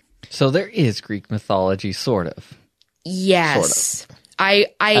 Interesting. So there is Greek mythology, sort of. Yes. Sort of. I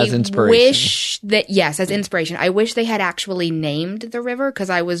as inspiration. wish that, yes, as inspiration. I wish they had actually named the river, because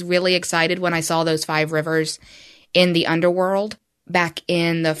I was really excited when I saw those 5 rivers in the underworld back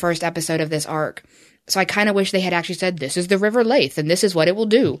in the first episode of this arc. So I kind of wish they had actually said, this is the river Leith and this is what it will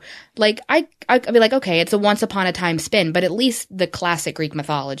do. Like, I'd be like, okay, it's a once upon a time spin, but at least the classic Greek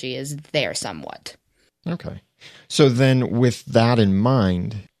mythology is there somewhat. Okay. So then with that in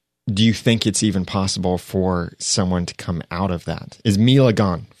mind, do you think it's even possible for someone to come out of that? Is Milah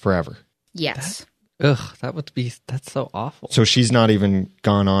gone forever? Yes. That's so awful. So she's not even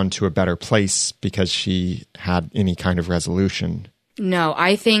gone on to a better place because she had any kind of resolution? No,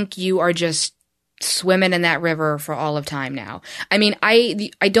 I think you are just swimming in that river for all of time now. I mean,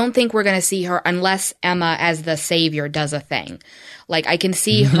 I don't think we're going to see her unless Emma as the savior does a thing. Like, I can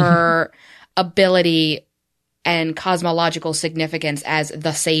see her ability and cosmological significance as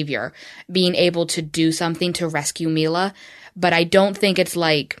the savior, being able to do something to rescue Milah, but I don't think it's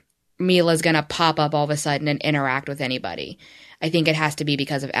like Milah's going to pop up all of a sudden and interact with anybody. I think it has to be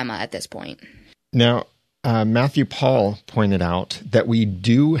because of Emma at this point. Now, Matthew Paul pointed out that we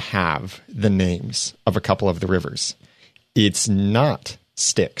do have the names of a couple of the rivers. It's not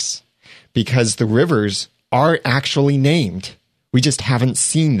Styx, because the rivers are actually named. We just haven't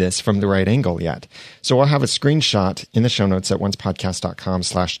seen this from the right angle yet. So I'll have a screenshot in the show notes at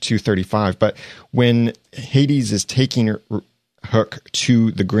oncepodcast.com/235. But when Hades is taking Hook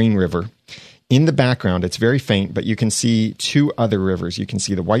to the Green River, in the background, it's very faint, but you can see 2 other rivers. You can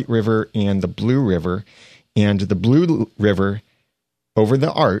see the White River and the Blue River. And the Blue River, over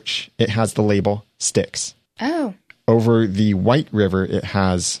the arch, it has the label Styx. Oh. Over the White River, it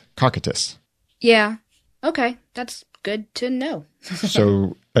has Cocytus. Yeah. Okay. That's good to know.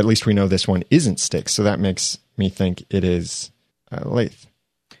 So at least we know this one isn't Styx. So that makes me think it is Leith.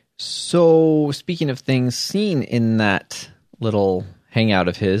 So speaking of things seen in that little hangout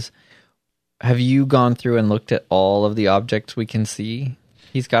of his, have you gone through and looked at all of the objects we can see?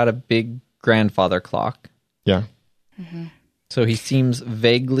 He's got a big grandfather clock. Yeah. Mm-hmm. So he seems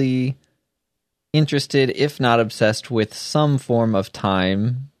vaguely interested, if not obsessed, with some form of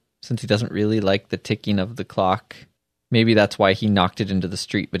time, since he doesn't really like the ticking of the clock. Maybe that's why he knocked it into the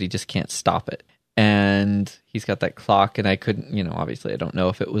street, but he just can't stop it. And he's got that clock, and I couldn't, obviously I don't know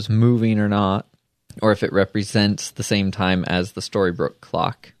if it was moving or not, or if it represents the same time as the Storybrooke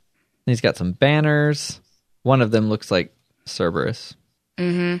clock. And he's got some banners. One of them looks like Cerberus.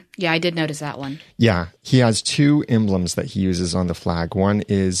 Mm-hmm. Yeah, I did notice that one. Yeah, he has 2 emblems that he uses on the flag. One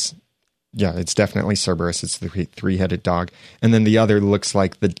is, it's definitely Cerberus. It's the 3-headed dog. And then the other looks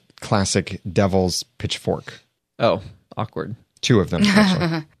like the classic devil's pitchfork. Oh, awkward. 2 of them,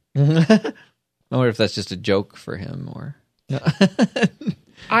 actually. I wonder if that's just a joke for him or...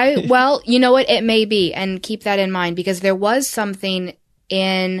 Well, you know what? It may be. And keep that in mind, because there was something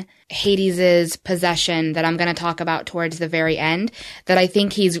in Hades's possession that I'm going to talk about towards the very end that I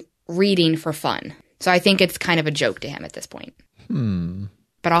think he's reading for fun. So I think it's kind of a joke to him at this point.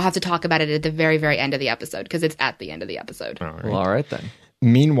 But I'll have to talk about it at the very, very end of the episode, because it's at the end of the episode. All right. Well, all right then.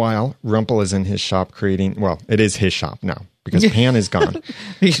 Meanwhile, Rumple is in his shop creating... Well, it is his shop now, because Pan is gone.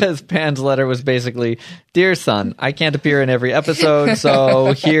 Because Pan's letter was basically, Dear son, I can't appear in every episode,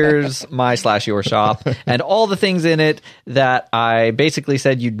 so here's my/your shop and all the things in it that I basically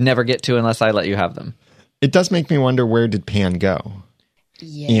said you'd never get to unless I let you have them. It does make me wonder, where did Pan go?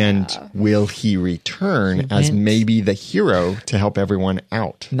 Yeah. And will he return as maybe the hero to help everyone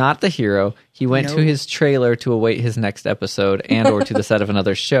out? Not the hero. He went to his trailer to await his next episode and or to the set of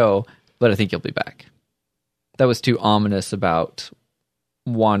another show, but I think he'll be back. That was too ominous about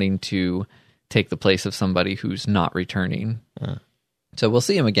wanting to take the place of somebody who's not returning. So we'll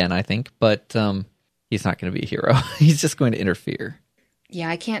see him again, I think. But he's not going to be a hero. He's just going to interfere. Yeah,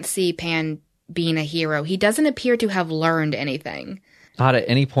 I can't see Pan being a hero. He doesn't appear to have learned anything. Not at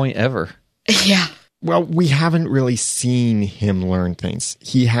any point ever. Yeah. Well, we haven't really seen him learn things.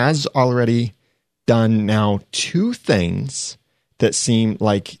 He has already done now 2 things that seem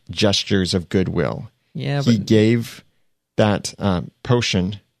like gestures of goodwill. Yeah, He but gave that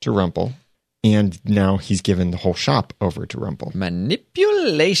potion to Rumple, and now he's given the whole shop over to Rumple.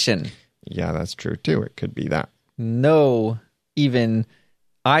 manipulation. Yeah, that's true too. It could be that. No, even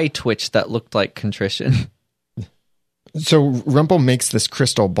eye twitch that looked like contrition. So Rumple makes this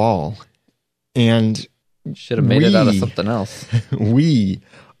crystal ball, and Should have made it out of something else. we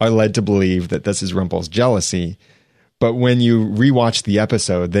are led to believe that this is Rumple's jealousy. But when you rewatch the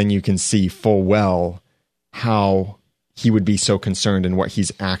episode, then you can see full well how he would be so concerned and what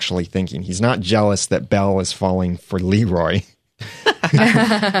he's actually thinking. He's not jealous that Belle is falling for Leroy.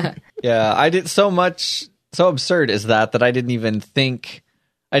 Yeah, I did so absurd is that I didn't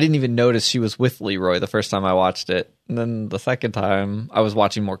even notice she was with Leroy the first time I watched it. And then the second time I was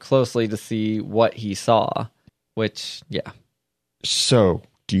watching more closely to see what he saw, which, yeah. So,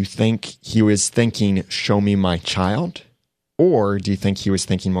 do you think he was thinking, show me my child? Or do you think he was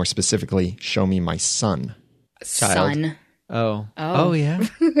thinking more specifically, show me my son? Son. Oh yeah,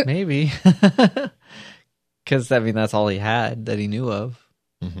 maybe. Because, that's all he had that he knew of.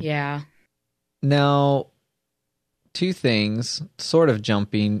 Mm-hmm. Yeah. Now, 2 things, sort of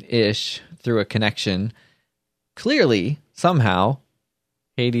jumping-ish through a connection. Clearly, somehow,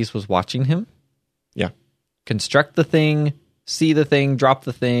 Hades was watching him. Yeah. Construct the thing, see the thing, drop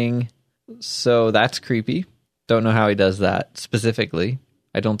the thing. So that's creepy. Don't know how he does that specifically.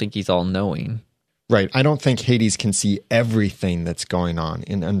 I don't think he's all-knowing. Right. I don't think Hades can see everything that's going on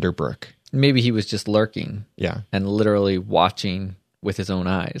in Underbrook. Maybe he was just lurking. Yeah. And literally watching with his own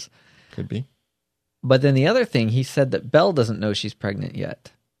eyes. Could be. But then the other thing, he said that Belle doesn't know she's pregnant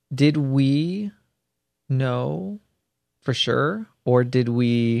yet. Did we know for sure? Or did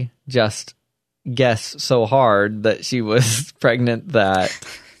we just guess so hard that she was pregnant that...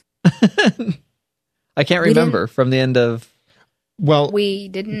 I can't remember from the end of... Well, We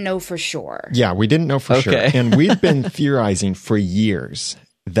didn't know for sure. yeah, we didn't know for sure. Okay. And we've been theorizing for years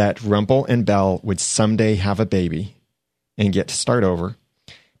that Rumple and Belle would someday have a baby and get to start over.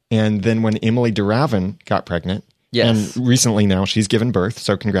 And then when Emily DeRavin got pregnant, Yes. and recently now she's given birth,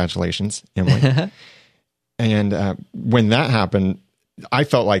 so congratulations, Emily. And when that happened, I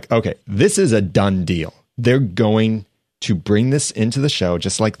felt like, okay, this is a done deal. They're going to bring this into the show,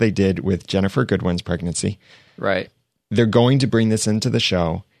 just like they did with Jennifer Goodwin's pregnancy. Right. They're going to bring this into the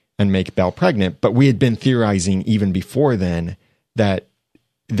show and make Belle pregnant. But we had been theorizing even before then that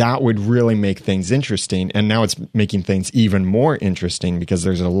would really make things interesting. And now it's making things even more interesting because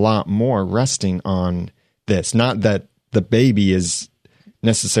there's a lot more resting on this. Not that the baby is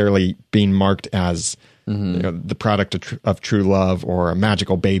necessarily being marked as the product of true love or a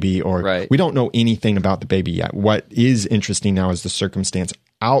magical baby, or Right. we don't know anything about the baby yet. What is interesting now is the circumstance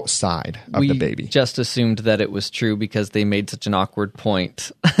outside of the baby. We just assumed that it was true because they made such an awkward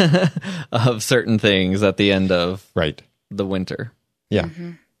point of certain things at the end of Right. the winter. Yeah.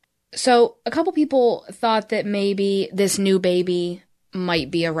 So a couple people thought that maybe this new baby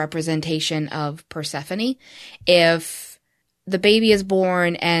might be a representation of Persephone. If the baby is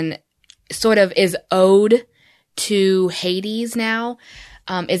born and sort of is owed to Hades now,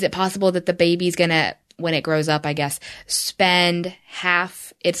 is it possible that the baby's gonna, when it grows up, I guess, spend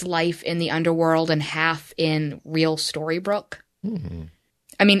half its life in the underworld and half in real Storybrooke?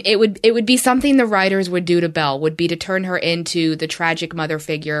 I mean, it would be something the writers would do to Belle, would be to turn her into the tragic mother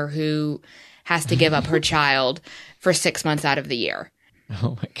figure who has to give up her child for 6 months out of the year.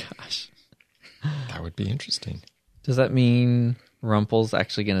 Oh my gosh. That would be interesting. Does that mean Rumple's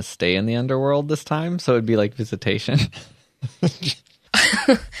actually going to stay in the underworld this time? So it'd be like visitation?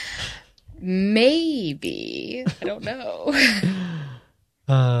 Maybe. I don't know.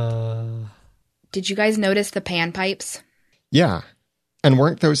 Did you guys notice the panpipes? Yeah. And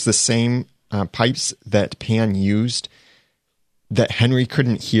weren't those the same pipes that Pan used that Henry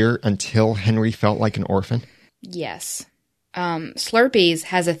couldn't hear until Henry felt like an orphan? Yes. Slurpees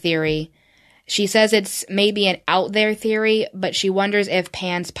has a theory. She says it's maybe an out there theory, but she wonders if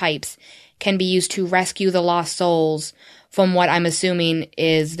Pan's pipes can be used to rescue the lost souls from what I'm assuming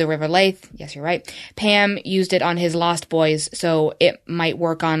is the River Lathe. Yes, you're right. Pam used it on his lost boys, so it might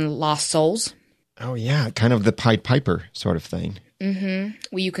work on lost souls. Oh, yeah. Kind of the Pied Piper sort of thing. Mm-hmm.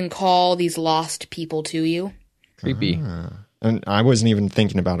 Well, you can call these lost people to you. Creepy. And I wasn't even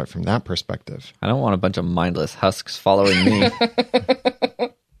thinking about it from that perspective. I don't want a bunch of mindless husks following me.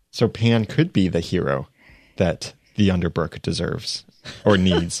 So Pan could be the hero that the Underbrook deserves or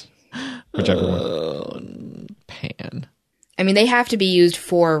needs, whichever one. Pan. I mean, they have to be used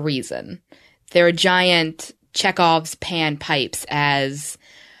for a reason. They're giant Chekhov's pan pipes, as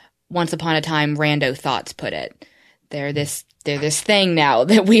Once Upon a Time Rando Thoughts put it. They're this thing now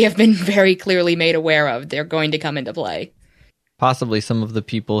that we have been very clearly made aware of. They're going to come into play. Possibly some of the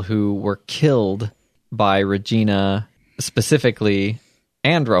people who were killed by Regina specifically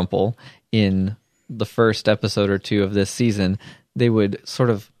and Rumple in the first episode or two of this season, they would sort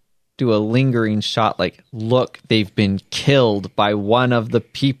of do a lingering shot like, look, they've been killed by one of the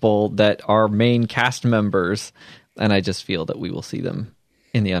people that are main cast members. And I just feel that we will see them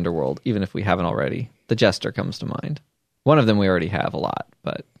in the underworld, even if we haven't already. The Jester comes to mind. One of them we already have a lot,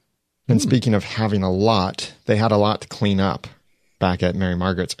 but... And speaking of having a lot, they had a lot to clean up back at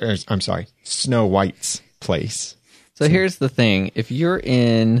Snow White's place. So here's the thing. If you're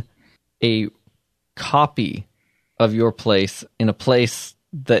in a copy of your place, in a place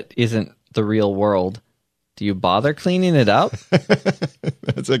that isn't the real world, do you bother cleaning it up?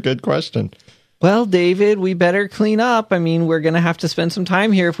 That's a good question. Well, David, we better clean up. I mean, we're going to have to spend some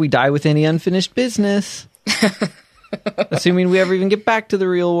time here if we die with any unfinished business. Assuming we ever even get back to the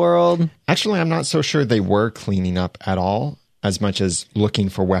real world. Actually, I'm not so sure they were cleaning up at all, as much as looking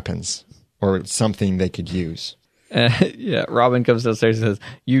for weapons or something they could use. Yeah, Robin comes downstairs and says,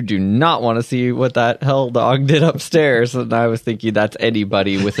 you do not want to see what that hell dog did upstairs. And I was thinking that's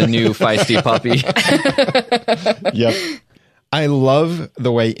anybody with a new feisty puppy. Yep. I love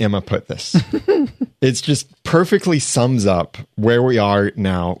the way Emma put this. It's just perfectly sums up where we are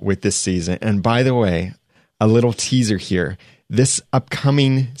now with this season. And by the way, a little teaser here. This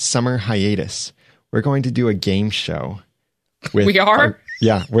upcoming summer hiatus, we're going to do a game show. We are?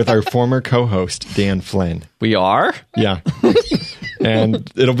 With our former co-host, Dan Flynn. We are? Yeah.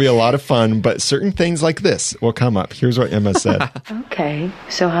 And it'll be a lot of fun, but certain things like this will come up. Here's what Emma said. Okay,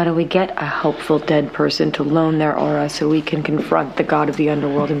 so how do we get a helpful dead person to loan their aura so we can confront the god of the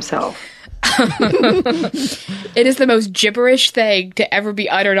underworld himself? It is the most gibberish thing to ever be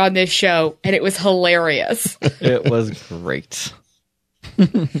uttered on this show, and it was hilarious. It was great.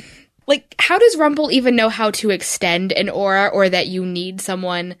 Like, how does Rumple even know how to extend an aura, or that you need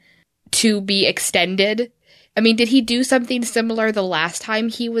someone to be extended? I mean, did he do something similar the last time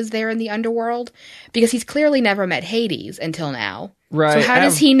he was there in the underworld? Because he's clearly never met Hades until now. Right. So how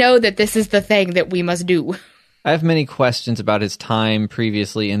does he know that this is the thing that we must do? I have many questions about his time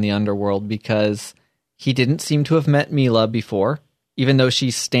previously in the underworld, because he didn't seem to have met Milah before, even though she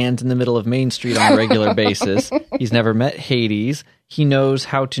stands in the middle of Main Street on a regular basis. He's never met Hades. He knows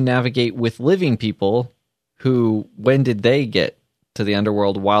how to navigate with living people who, when did they get to the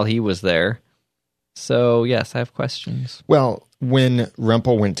underworld while he was there? So, yes, I have questions. Well, when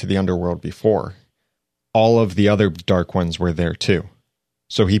Rumple went to the underworld before, all of the other Dark Ones were there too.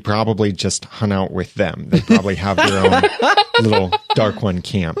 So he probably just hung out with them. They probably have their own little Dark One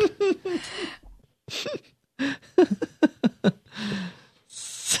camp.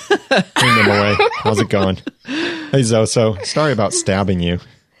 Bring them away. How's it going? Hey, Zoso. Sorry about stabbing you.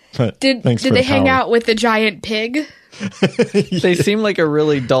 But Did they hang out with the giant pig? They seem like a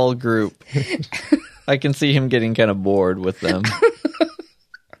really dull group. I can see him getting kind of bored with them.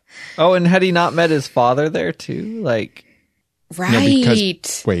 Oh, and had he not met his father there too? Like, right. No,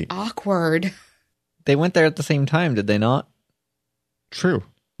 wait. Awkward. They went there at the same time, did they not? True.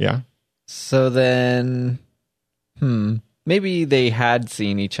 Yeah. So then, maybe they had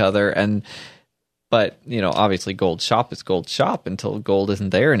seen each other, but, you know, obviously Gold Shop is Gold Shop until Gold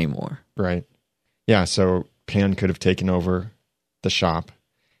isn't there anymore. Right. Yeah, so Pan could have taken over the shop.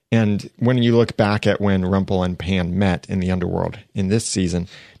 And when you look back at when Rumple and Pan met in the underworld in this season,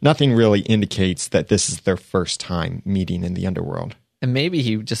 nothing really indicates that this is their first time meeting in the underworld. And maybe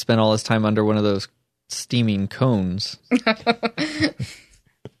he just spent all his time under one of those steaming cones.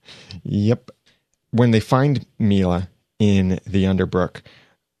 Yep. When they find Milah in the Underbrook,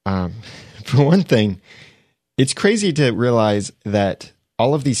 for one thing, it's crazy to realize that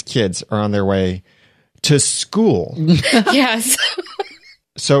all of these kids are on their way to school. Yes.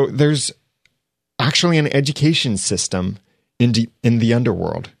 So there's actually an education system in the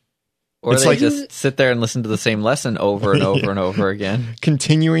underworld. Or it's they like, just sit there and listen to the same lesson over and over and over again.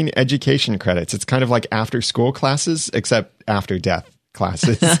 Continuing education credits. It's kind of like after school classes, except after death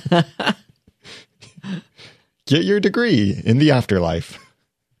classes. Get your degree in the afterlife.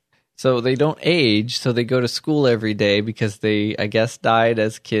 So they don't age, so they go to school every day because they, I guess, died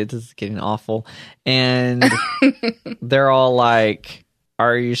as kids. It's getting awful. And they're all like,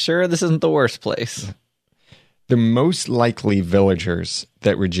 are you sure this isn't the worst place? the most likely villagers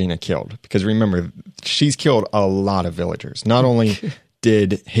that Regina killed. Because remember, she's killed a lot of villagers. Not only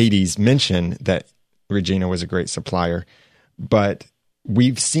did Hades mention that Regina was a great supplier, but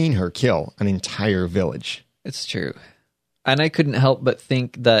we've seen her kill an entire village. It's true. And I couldn't help but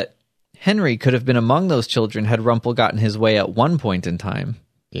think that Henry could have been among those children had Rumple gotten his way at one point in time.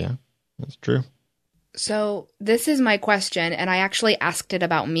 Yeah, that's true. So this is my question, and I actually asked it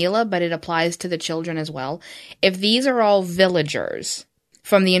about Milah, but it applies to the children as well. If these are all villagers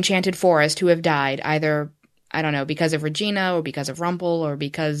from the Enchanted Forest who have died, either, I don't know, because of Regina or because of Rumple or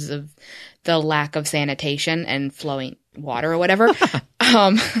because of the lack of sanitation and flowing water or whatever.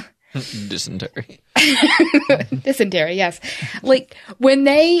 Dysentery. Dysentery, yes. Like, when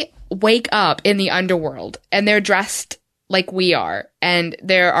they wake up in the underworld and they're dressed like we are, and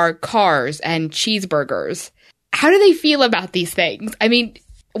there are cars and cheeseburgers, how do they feel about these things? I mean,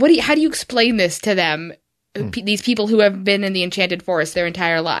 how do you explain this to them, these people who have been in the Enchanted Forest their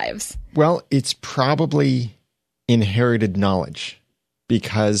entire lives? Well, it's probably inherited knowledge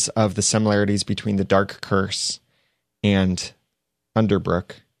because of the similarities between the Dark Curse and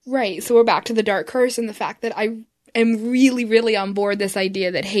Underbrook. Right, so we're back to the Dark Curse and the fact that I am really, really on board this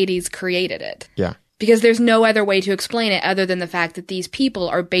idea that Hades created it. Yeah. Because there's no other way to explain it other than the fact that these people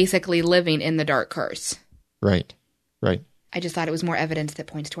are basically living in the Dark Curse. Right, right. I just thought it was more evidence that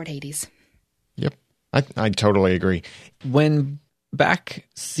points toward Hades. Yep, I totally agree. When back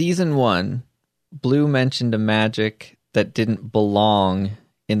season 1, Blue mentioned a magic that didn't belong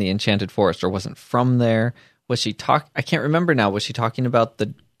in the Enchanted Forest or wasn't from there. Was she I can't remember now. Was she talking about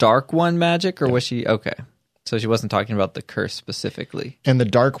the Dark One magic or was she... Okay. So she wasn't talking about the curse specifically. And the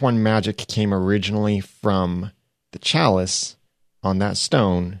Dark One magic came originally from the chalice on that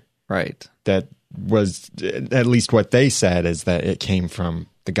stone. Right. That was, at least what they said, is that it came from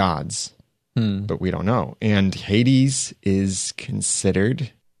the gods. But we don't know. And Hades is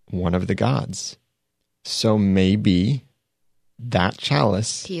considered one of the gods. So maybe that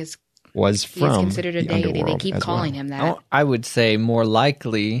chalice was from he is considered a the deity. They underworld keep as calling well. him that. I would say more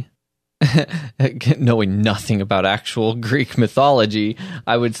likely... knowing nothing about actual Greek mythology,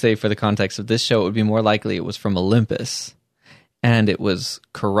 I would say for the context of this show, it would be more likely it was from Olympus and it was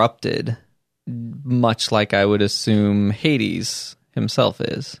corrupted, much like I would assume Hades himself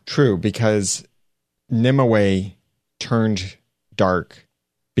is. True, because Nimue turned dark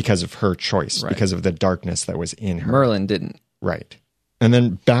because of her choice, because of the darkness that was in her. Merlin didn't. Right. And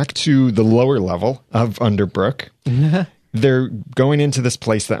then back to the lower level of Underbrook. They're going into this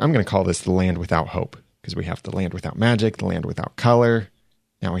place that I'm going to call this the land without hope, because we have the land without magic, the land without color.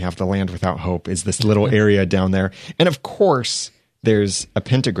 Now we have the land without hope is this little area down there. And of course, there's a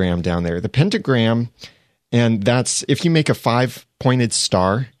pentagram down there. The pentagram, and that's if you make a 5-pointed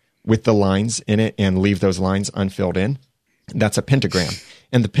star with the lines in it and leave those lines unfilled in, that's a pentagram.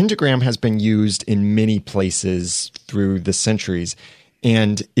 And the pentagram has been used in many places through the centuries.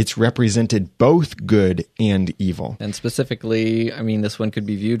 And it's represented both good and evil. And specifically, I mean, this one could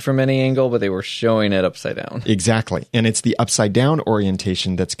be viewed from any angle, but they were showing it upside down. Exactly. And it's the upside down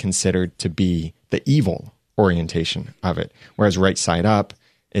orientation that's considered to be the evil orientation of it. Whereas right side up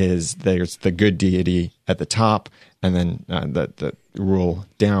is there's the good deity at the top and then the rule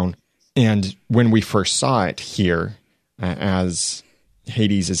down. And when we first saw it here, as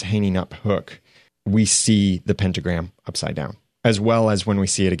Hades is hanging up Hook, we see the pentagram upside down. As well as when we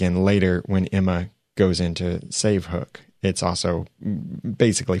see it again later when Emma goes in to save Hook. It's also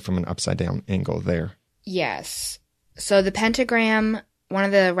basically from an upside down angle there. Yes. So the pentagram, one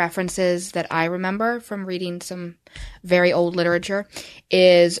of the references that I remember from reading some very old literature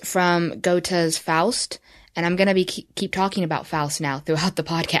is from Goethe's Faust. And I'm going to keep talking about Faust now throughout the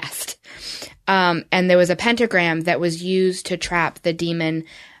podcast. And there was a pentagram that was used to trap the demon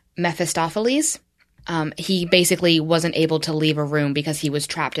Mephistopheles. He basically wasn't able to leave a room because he was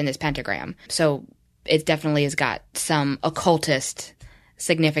trapped in this pentagram. So it definitely has got some occultist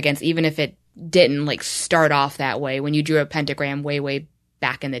significance, even if it didn't start off that way. When you drew a pentagram way, way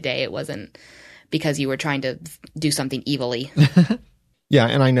back in the day, it wasn't because you were trying to do something evilly. Yeah,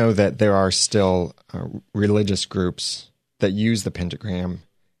 and I know that there are still religious groups that use the pentagram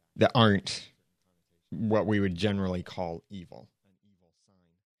that aren't what we would generally call evil.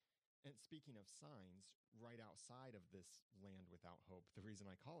 Speaking of signs, right outside of this land without hope, the reason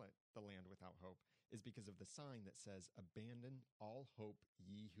I call it the land without hope is because of the sign that says, "Abandon all hope,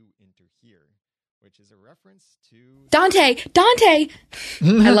 ye who enter here," which is a reference to... Dante!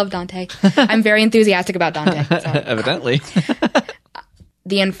 I love Dante. I'm very enthusiastic about Dante. So. Evidently.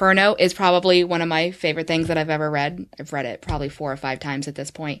 The Inferno is probably one of my favorite things that I've ever read. I've read it probably 4 or 5 times at this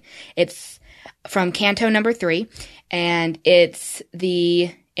point. It's from Canto number 3, and it's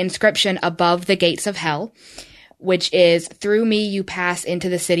the inscription above the gates of hell, which is, "Through me you pass into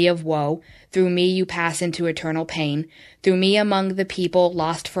the city of woe. Through me you pass into eternal pain. Through me among the people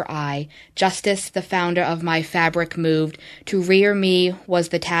lost for aye. Justice, the founder of my fabric, moved. To rear me was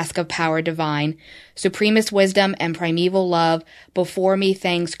the task of power divine. Supremest wisdom and primeval love. Before me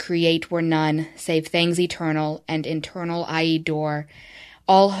things create were none, save things eternal, and eternal I adore.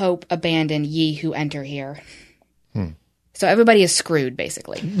 All hope abandon ye who enter here." So everybody is screwed,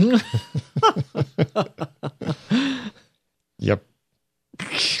 basically. Yep.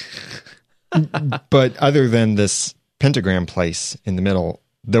 But other than this pentagram place in the middle,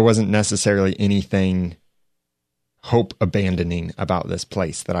 there wasn't necessarily anything hope abandoning about this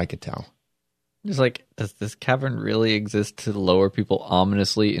place that I could tell. It's like, does this cavern really exist to lower people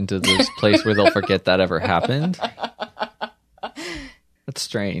ominously into this place where they'll forget that ever happened? That's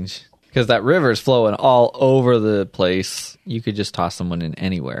strange. Because that river is flowing all over the place. You could just toss someone in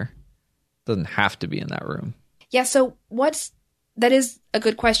anywhere. Doesn't have to be in that room. Yeah, so that is a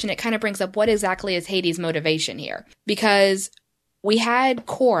good question. It kind of brings up, what exactly is Hades' motivation here? Because we had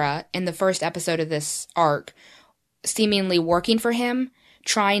Korra in the first episode of this arc seemingly working for him,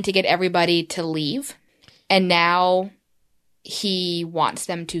 trying to get everybody to leave, and now he wants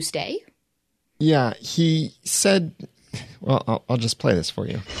them to stay? Yeah, he said... Well, I'll just play this for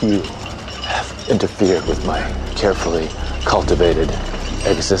you. You have interfered with my carefully cultivated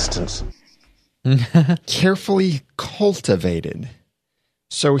existence. Carefully cultivated.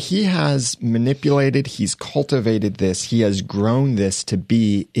 So he has manipulated, he's cultivated this, he has grown this to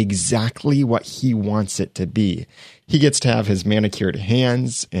be exactly what he wants it to be. He gets to have his manicured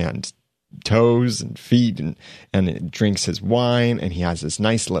hands and toes and feet, and it drinks his wine, and he has this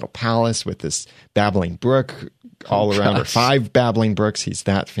nice little palace with this babbling brook all around her. 5 babbling brooks. He's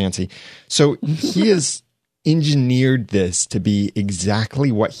that fancy. So he has engineered this to be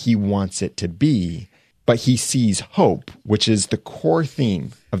exactly what he wants it to be, but he sees hope, which is the core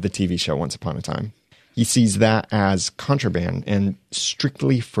theme of the TV show Once Upon a Time. He sees that as contraband and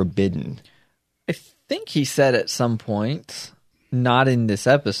strictly forbidden. I think he said at some point, not in this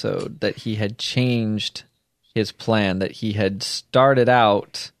episode, that he had changed his plan, that he had started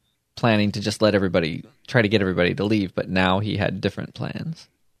out planning to just try to get everybody to leave, but now he had different plans.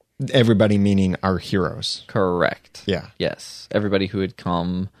 Everybody meaning our heroes. Correct. Yeah. Yes. Everybody who had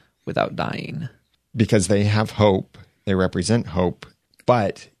come without dying. Because they have hope, they represent hope,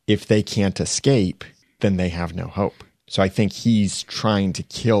 but if they can't escape, then they have no hope. So I think he's trying to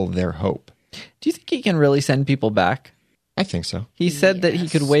kill their hope. Do you think he can really send people back? I think so. He said that he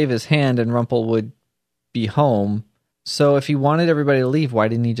could wave his hand and Rumple would be home. So if he wanted everybody to leave, why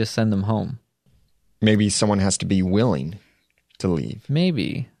didn't he just send them home? Maybe someone has to be willing to leave.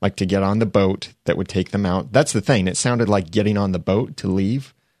 Maybe. Like to get on the boat that would take them out. That's the thing. It sounded like getting on the boat to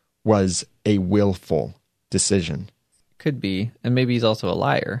leave was a willful decision. Could be. And maybe he's also a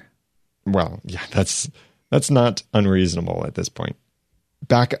liar. Well, yeah, that's not unreasonable at this point.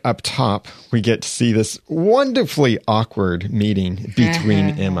 Back up top, we get to see this wonderfully awkward meeting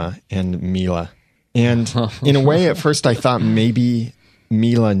between Emma and Milah. And in a way, at first I thought maybe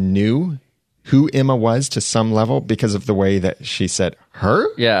Milah knew who Emma was to some level because of the way that she said her.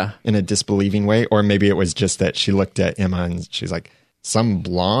 Yeah. In a disbelieving way. Or maybe it was just that she looked at Emma and she's like, some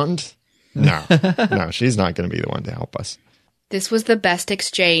blonde? No, she's not going to be the one to help us. This was the best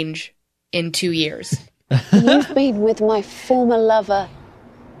exchange in 2 years. You've been with my former lover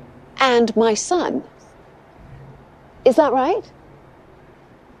and my son. Is that right?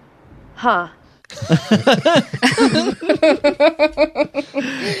 Huh.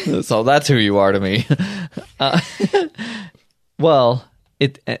 So that's who you are to me. Well,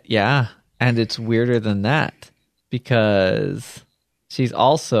 yeah, and it's weirder than that because she's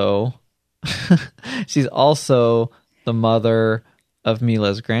also the mother of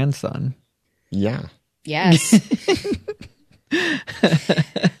Milah's grandson. Yeah. Yes.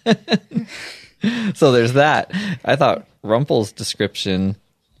 So there's that. I thought Rumple's description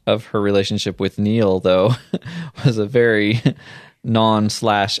of her relationship with Neil, though, was a very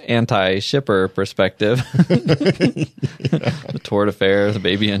non/anti-shipper perspective. The tort affair, the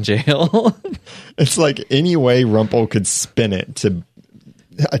baby in jail. It's like any way Rumple could spin it to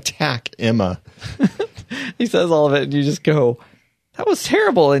attack Emma. He says all of it, and you just go, that was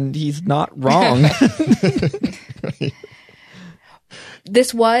terrible, and he's not wrong. Right.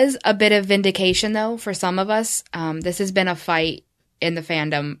 This was a bit of vindication, though, for some of us. This has been a fight in the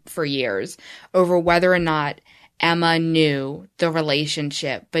fandom for years over whether or not Emma knew the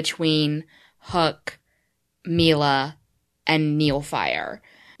relationship between Hook, Milah, and Neilfire.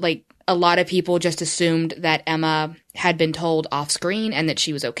 Like, a lot of people just assumed that Emma had been told off screen and that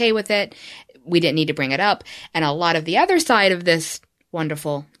she was okay with it. We didn't need to bring it up. And a lot of the other side of this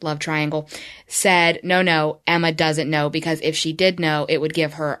wonderful love triangle said, no, Emma doesn't know, because if she did know, it would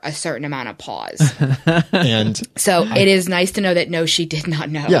give her a certain amount of pause. And so it is nice to know that no, she did not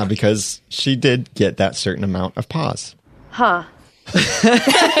know. yeah, because she did get that certain amount of pause. Huh.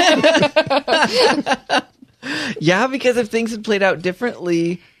 Yeah, because if things had played out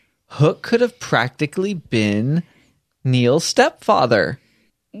differently, Hook could have practically been Neil's stepfather.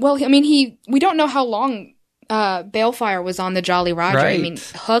 Well, I mean, we don't know how long Balefire was on the Jolly Roger. Right. I mean,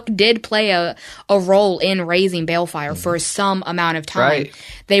 Hook did play a role in raising Balefire for some amount of time. Right.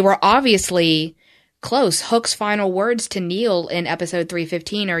 They were obviously close. Hook's final words to Neil in episode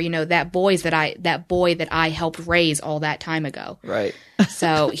 315 are, that boy that I helped raise all that time ago. Right.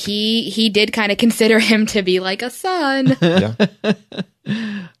 So he did kind of consider him to be like a son. Yeah.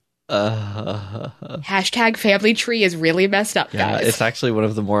 Hashtag family tree is really messed up, Yeah, guys. it's actually one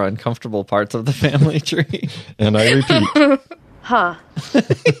of the more uncomfortable parts of the family tree. And I repeat. Huh.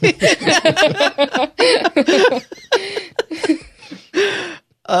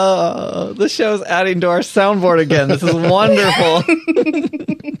 Oh, the show's adding to our soundboard again. This is wonderful.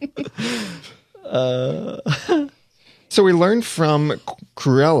 So we learned from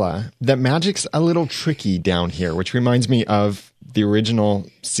Cruella that magic's a little tricky down here, which reminds me of the original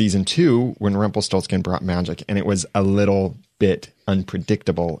season 2 when Rumpelstiltskin brought magic, and it was a little bit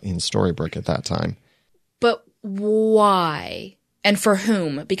unpredictable in Storybrooke at that time. But why? And for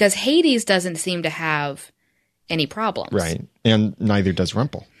whom? Because Hades doesn't seem to have any problems. Right. And neither does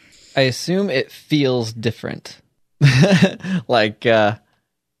Rumple. I assume it feels different. Like, because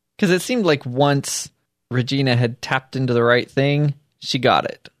it seemed like once Regina had tapped into the right thing, she got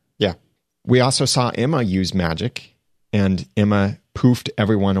it. Yeah. We also saw Emma use magic, and Emma poofed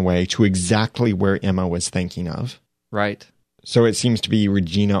everyone away to exactly where Emma was thinking of. Right. So it seems to be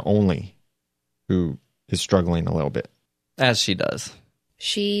Regina only who is struggling a little bit. As she does.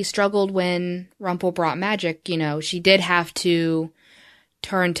 She struggled when Rumple brought magic. She did have to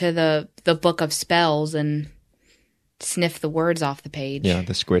turn to the book of spells and sniff the words off the page. Yeah,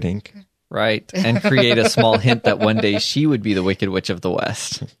 the squid ink. Right. And create a small hint that one day she would be the Wicked Witch of the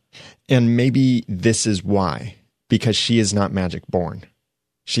West. And maybe this is why. Because she is not magic born.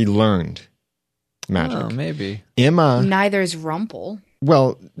 She learned magic. Oh, maybe. Emma... Neither is Rumple.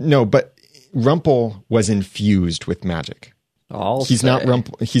 Well, no, but Rumple was infused with magic. He's not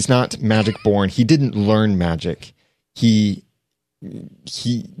Rumple. He's not magic born. He didn't learn magic. He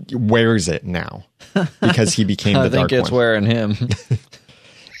wears it now because he became the Dark One. I think it's wearing him.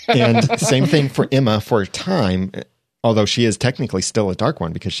 And same thing for Emma for a time, although she is technically still a Dark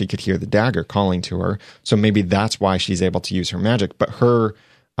One because she could hear the dagger calling to her. So maybe that's why she's able to use her magic. But her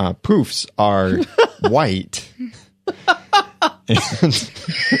poofs are white.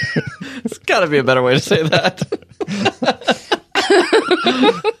 It's got to be a better way to say that.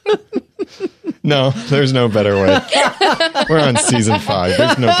 No, there's no better way. We're on season 5.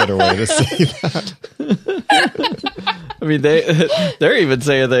 There's no better way to say that. I mean, they're even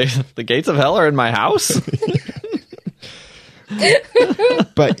saying the gates of hell are in my house.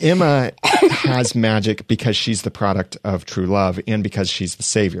 But Emma has magic because she's the product of true love and because she's the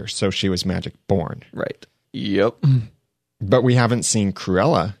savior. So she was magic born. Right. Yep. But we haven't seen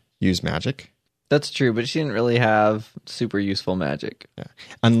Cruella use magic. That's true, but she didn't really have super useful magic. Yeah.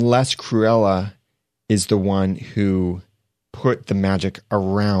 Unless Cruella is the one who put the magic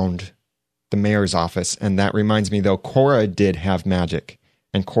around the mayor's office. And that reminds me, though, Cora did have magic,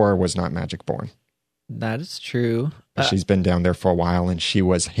 and Cora was not magic born. That is true. She's been down there for a while, and she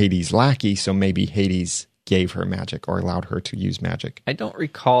was Hades' lackey, so maybe Hades gave her magic or allowed her to use magic. I don't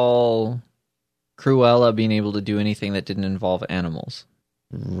recall Cruella being able to do anything that didn't involve animals.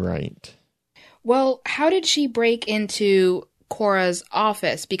 Right. Well, how did she break into Cora's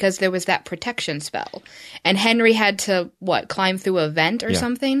office? Because there was that protection spell. And Henry had to, climb through a vent or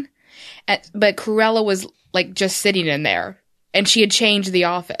something? But Cruella was, just sitting in there. And she had changed the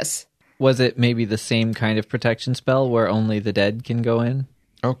office. Was it maybe the same kind of protection spell where only the dead can go in?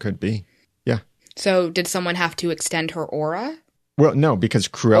 Oh, could be. Yeah. So did someone have to extend her aura? Well, no, because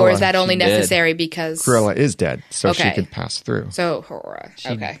Cruella... Or is that only necessary because... Cruella is dead, so she could pass through. So her aura.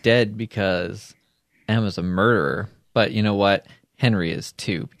 She's dead because Emma's a murderer. But you know what? Henry is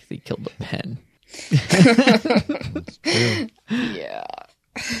too, because he killed the pen. Yeah.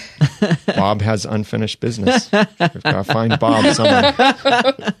 Bob has unfinished business. We've got to find Bob somewhere.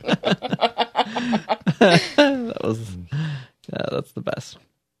 That That's the best.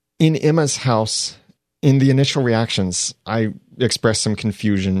 In Emma's house, in the initial reactions, I expressed some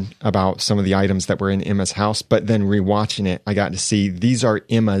confusion about some of the items that were in Emma's house, but then rewatching it, I got to see these are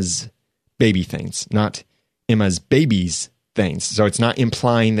Emma's baby things, not Emma's baby's things. So it's not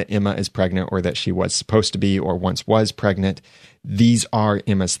implying that Emma is pregnant or that she was supposed to be or once was pregnant. These are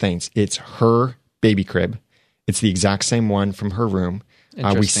Emma's things. It's her baby crib. It's the exact same one from her room.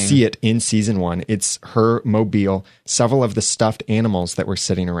 We see it in season 1. It's her mobile, several of the stuffed animals that were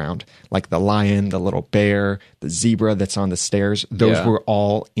sitting around, like the lion, the little bear, the zebra that's on the stairs. Those were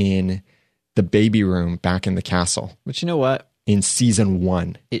all in the baby room back in the castle. But you know what? In season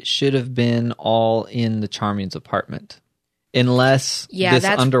 1. It should have been all in the Charming's apartment. Unless this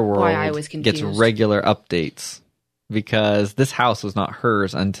that's underworld why I was gets confused. regular updates. Because this house was not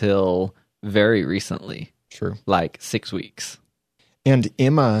hers until very recently. True. Like 6 weeks. And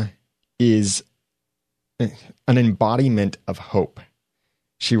Emma is an embodiment of hope.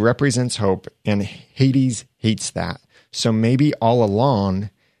 She represents hope, and Hades hates that. So maybe all along,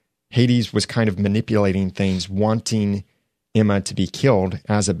 Hades was kind of manipulating things, wanting Emma to be killed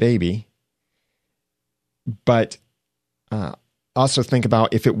as a baby. But also think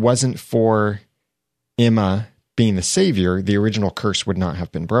about if it wasn't for Emma being the savior, the original curse would not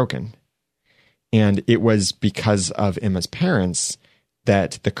have been broken. And it was because of Emma's parents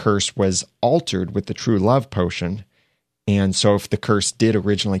that the curse was altered with the true love potion. And so if the curse did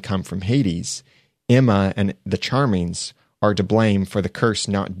originally come from Hades, Emma and the Charmings are to blame for the curse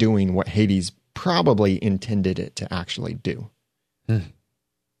not doing what Hades probably intended it to actually do.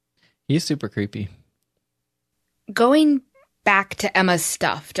 He's super creepy. Going back to Emma's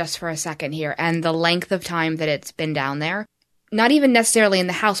stuff just for a second here and the length of time that it's been down there, not even necessarily in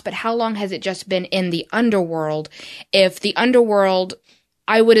the house, but how long has it just been in the underworld? If the underworld,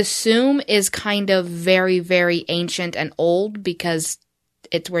 I would assume, is kind of very, very ancient and old because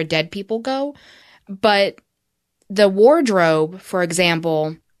it's where dead people go. But the wardrobe, for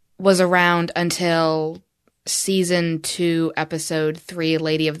example, was around until season 2, episode 3,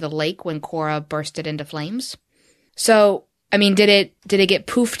 Lady of the Lake, when Cora bursted into flames. So, I mean, did it get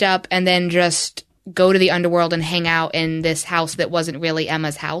poofed up and then just go to the underworld and hang out in this house that wasn't really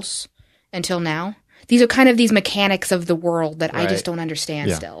Emma's house until now? These are kind of these mechanics of the world that I just don't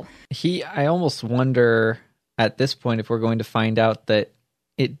understand still. I almost wonder at this point if we're going to find out that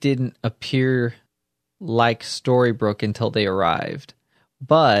it didn't appear like Storybrooke until they arrived.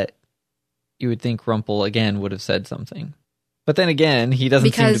 But you would think Rumple, again, would have said something. But then again, he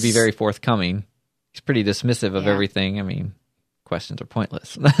doesn't seem to be very forthcoming. He's pretty dismissive of everything. I mean, questions are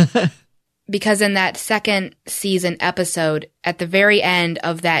pointless. Because in that second season episode, at the very end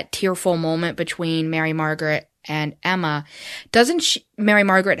of that tearful moment between Mary Margaret and Emma, doesn't Mary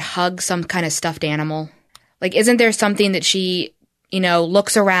Margaret hug some kind of stuffed animal? Like, isn't there something that she,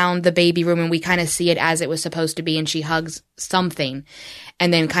 looks around the baby room and we kind of see it as it was supposed to be and she hugs something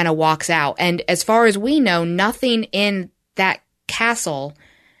and then kind of walks out? And as far as we know, nothing in that castle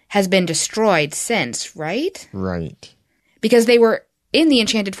has been destroyed since, right? Right. Because they were in the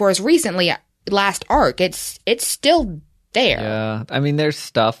Enchanted Forest recently, last arc. It's still there. Yeah. I mean, there's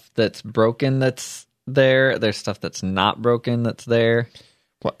stuff that's broken that's there. There's stuff that's not broken that's there.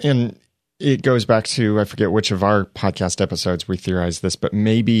 Well, and it goes back to, I forget which of our podcast episodes we theorized this, but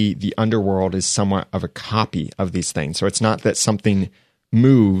maybe the underworld is somewhat of a copy of these things. So it's not that something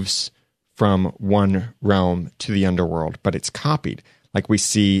moves from one realm to the underworld, but it's copied. Like we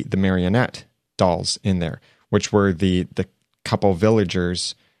see the marionette dolls in there, which were the couple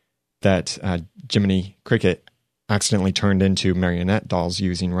villagers that Jiminy Cricket accidentally turned into marionette dolls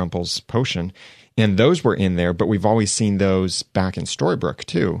using Rumple's potion. And those were in there, but we've always seen those back in Storybrooke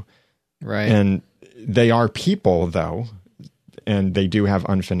too. Right. And they are people, though, and they do have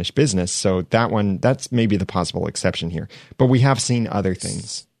unfinished business. So that's maybe the possible exception here. But we have seen other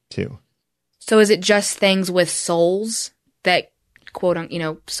things too. So is it just things with souls that, quote,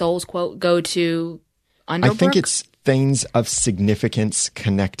 souls, quote, go to Underbrook? I think it's things of significance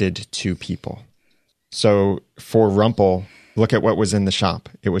connected to people. So for Rumple, look at what was in the shop.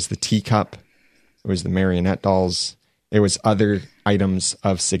 It was the teacup. It was the marionette dolls. It was other items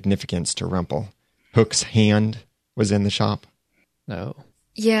of significance to Rumple. Hook's hand was in the shop. No.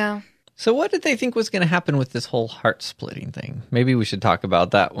 Yeah. So what did they think was going to happen with this whole heart splitting thing? Maybe we should talk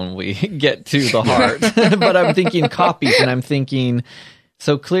about that when we get to the heart. But I'm thinking copies, and I'm thinking,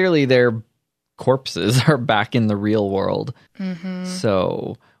 so clearly their corpses are back in the real world. Mm-hmm.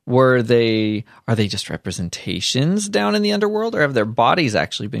 So are they just representations down in the underworld, or have their bodies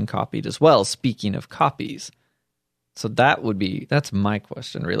actually been copied as well? Speaking of copies. So that's my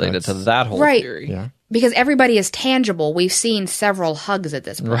question related to that whole Right. theory. Yeah. Because everybody is tangible. We've seen several hugs at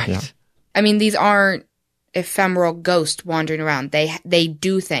this point. Right. Yeah. I mean, these aren't ephemeral ghosts wandering around. They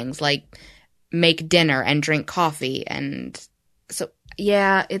do things like make dinner and drink coffee. And so,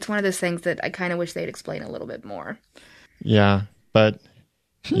 yeah, it's one of those things that I kind of wish they'd explain a little bit more. Yeah. But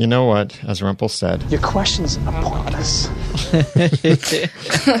you know what? As Rumple said, Your questions are pointless.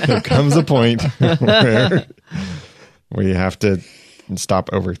 there comes a point where we have to stop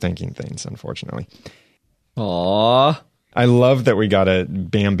overthinking things, unfortunately. Aww. I love that we got a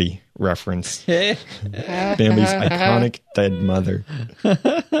Bambi reference. Bambi's iconic dead mother.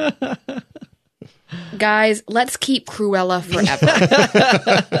 Guys, let's keep Cruella forever.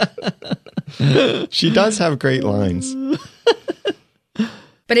 She does have great lines.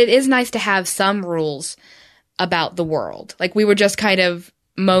 But it is nice to have some rules about the world. Like, we were just kind of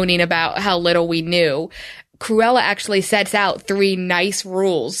moaning about how little we knew. Cruella actually sets out 3 nice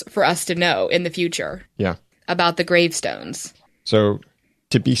rules for us to know in the future Yeah. about the gravestones. So,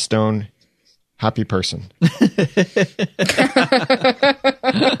 Tippy Stone, happy person.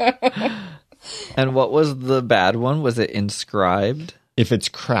 And what was the bad one? Was it inscribed? If it's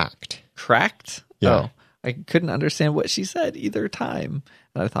cracked. Cracked? Yeah. Oh, I couldn't understand what she said either time.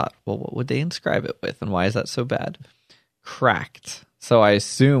 And I thought, well, what would they inscribe it with? And why is that so bad? Cracked. So I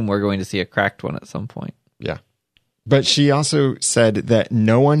assume we're going to see a cracked one at some point. Yeah. But she also said that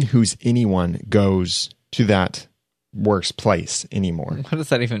no one who's anyone goes to that worst place anymore. What does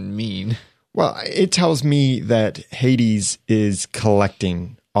that even mean? Well, it tells me that Hades is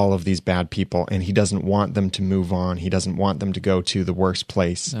collecting all of these bad people and he doesn't want them to move on. He doesn't want them to go to the worst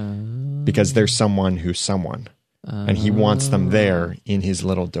place because there's someone who's someone. And he wants them there in his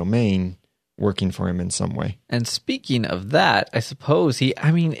little domain working for him in some way. And speaking of that, I suppose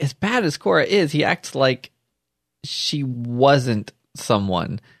as bad as Cora is, he acts like she wasn't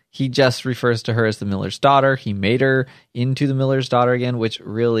someone. He just refers to her as the miller's daughter. He made her into the miller's daughter again, which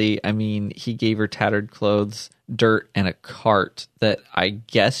really, he gave her tattered clothes, dirt, and a cart that I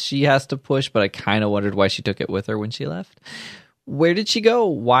guess she has to push, but I kind of wondered why she took it with her when she left. Where did she go?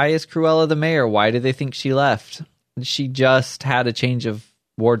 Why is Cruella the mayor? Why do they think she left? She just had a change of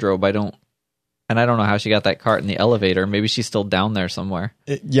wardrobe. I don't know how she got that cart in the elevator. Maybe she's still down there somewhere.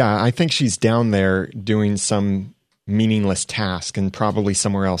 Yeah, I think she's down there doing some meaningless task, and probably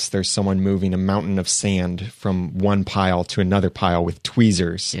somewhere else there's someone moving a mountain of sand from one pile to another pile with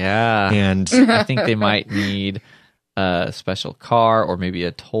tweezers. Yeah. And I think they might need a special car or maybe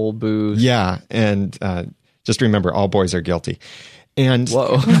a toll booth. yeah, and just remember, all boys are guilty. And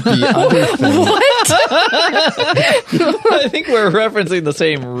Whoa. the other thing... I think we're referencing the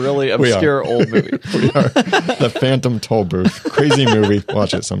same really obscure old movie. We are. The Phantom Toll Booth. Crazy movie.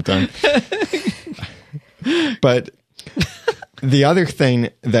 Watch it sometime. But the other thing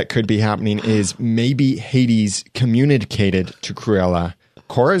that could be happening is maybe Hades communicated to Cruella,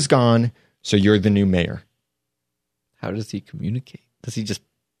 Cora's gone, so you're the new mayor. How does he communicate? Does he just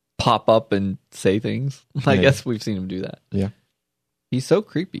pop up and say things? I guess we've seen him do that. Yeah. He's so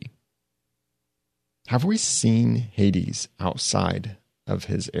creepy. Have we seen Hades outside of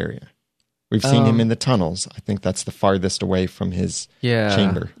his area? We've seen him in the tunnels. I think that's the farthest away from his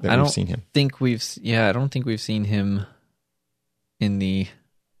chamber that we've seen him. I don't think we've seen him in the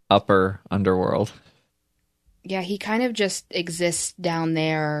upper underworld. Yeah, he kind of just exists down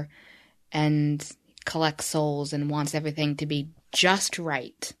there and collects souls and wants everything to be just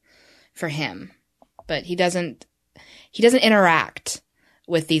right for him. But he doesn't interact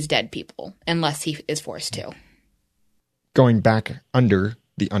with these dead people unless he is forced to. Going back under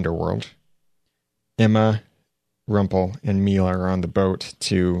the underworld, Emma, Rumple, and Milah are on the boat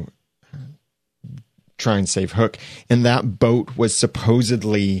to try and save Hook. And that boat was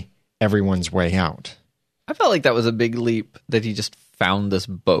supposedly everyone's way out. I felt like that was a big leap that he just found this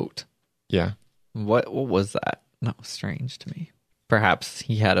boat. Yeah. What was that? That was strange to me. Perhaps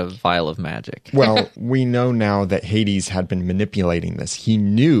he had a vial of magic. Well, we know now that Hades had been manipulating this. He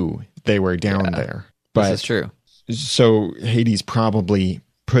knew they were down there. But this is true. So Hades probably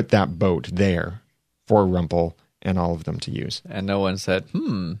put that boat there for Rumple and all of them to use. And no one said,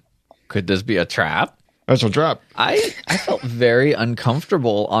 could this be a trap? That's a trap. I felt very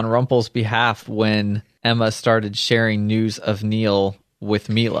uncomfortable on Rumple's behalf when Emma started sharing news of Neil with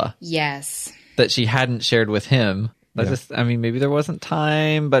Milah Yes. that she hadn't shared with him. Maybe there wasn't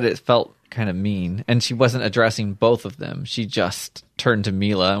time, but it felt kind of mean. And she wasn't addressing both of them. She just turned to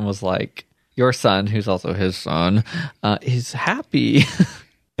Milah and was like, your son, who's also his son, is happy.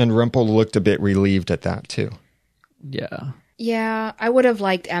 And Rumple looked a bit relieved at that too. Yeah. Yeah, I would have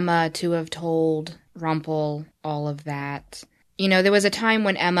liked Emma to have told Rumple, all of that. You know, there was a time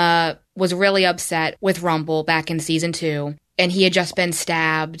when Emma was really upset with Rumple back in season 2, and he had just been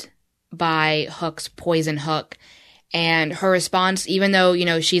stabbed by Hook's poison hook. And her response, even though, you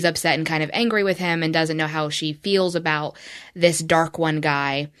know, she's upset and kind of angry with him and doesn't know how she feels about this Dark One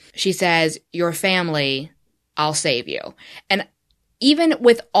guy, she says, "Your family, I'll save you." And even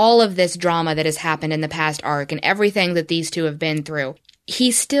with all of this drama that has happened in the past arc and everything that these two have been through,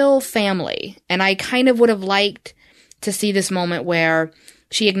 he's still family. And I kind of would have liked to see this moment where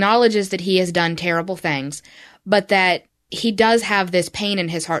she acknowledges that he has done terrible things, but that he does have this pain in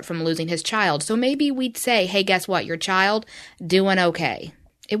his heart from losing his child. So maybe we'd say, hey, guess what? Your child doing okay.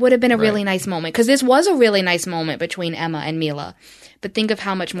 It would have been a really nice moment, because this was a really nice moment between Emma and Milah. But think of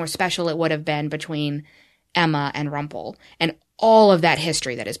how much more special it would have been between Emma and Rumple and all of that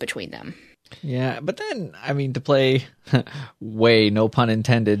history that is between them. Yeah, but then, I mean, to play way, no pun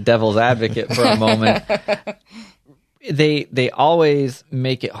intended, devil's advocate for a moment, they always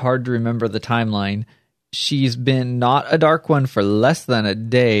make it hard to remember the timeline. She's been not a Dark One for less than a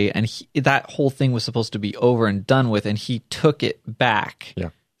day, and that whole thing was supposed to be over and done with, and he took it back.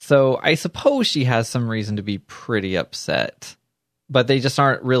 Yeah. So I suppose she has some reason to be pretty upset, but they just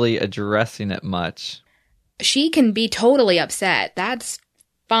aren't really addressing it much. She can be totally upset. That's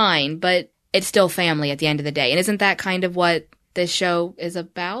fine, but it's still family at the end of the day. And isn't that kind of what this show is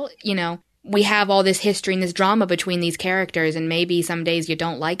about? You know, we have all this history and this drama between these characters, and maybe some days you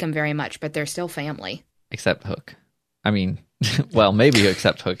don't like them very much, but they're still family. Except Hook. I mean, well, maybe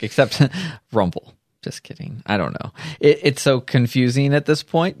except Hook, except Rumple. Just kidding. I don't know. It's so confusing at this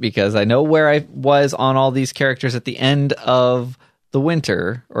point, because I know where I was on all these characters at the end of the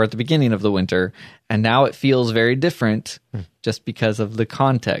winter, or at the beginning of the winter, and now it feels very different just because of the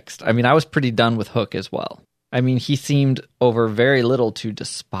context. I mean, I was pretty done with Hook as well. I mean, he seemed over very little to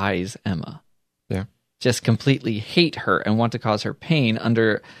despise Emma. Yeah. Just completely hate her and want to cause her pain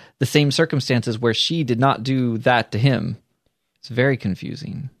under the same circumstances where she did not do that to him. It's very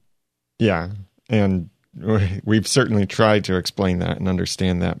confusing. Yeah. And we've certainly tried to explain that and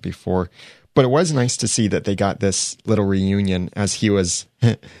understand that before. But it was nice to see that they got this little reunion as he was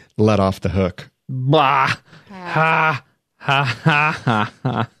let off the hook. Blah! Ha! Ha! Ha!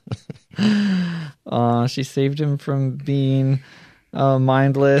 Ha! Ha! She saved him from being a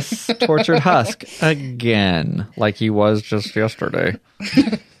mindless, tortured husk again, like he was just yesterday.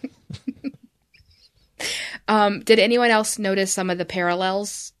 Did anyone else notice some of the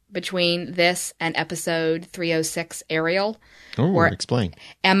parallels between this and episode 306 Ariel? Oh, explain.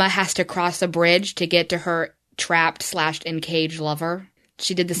 Emma has to cross a bridge to get to her trapped/encaged lover.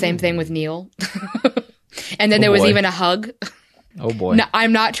 She did the same thing with Neil. And then there was even a hug. Oh boy. No,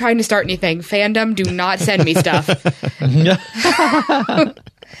 I'm not trying to start anything. Fandom, do not send me stuff.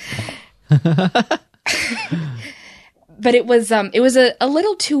 But it was a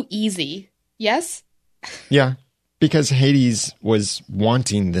little too easy. Yes? Yeah, because Hades was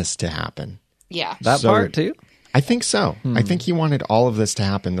wanting this to happen. Yeah. That part too? I think so. I think he wanted all of this to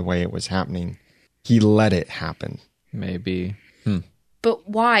happen the way it was happening. He let it happen. Maybe. But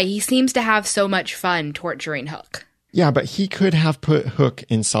why? He seems to have so much fun torturing Hook. Yeah, but he could have put Hook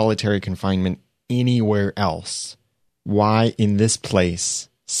in solitary confinement anywhere else. Why in this place,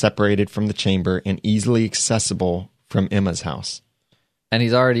 separated from the chamber and easily accessible from Emma's house? And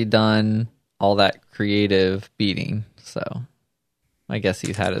he's already done all that creative beating, so I guess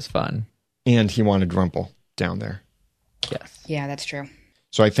he's had his fun. And he wanted Rumple down there. Yes. Yeah, that's true.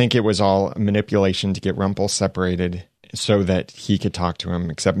 So I think it was all manipulation to get Rumple separated so that he could talk to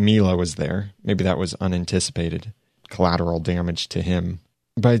him, except Milah was there. Maybe that was unanticipated collateral damage to him.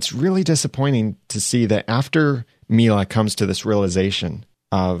 But it's really disappointing to see that after Milah comes to this realization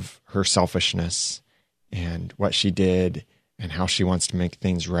of her selfishness and what she did and how she wants to make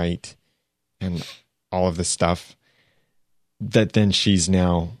things right and all of this stuff, that then she's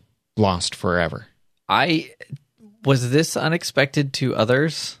now lost forever. Was this unexpected to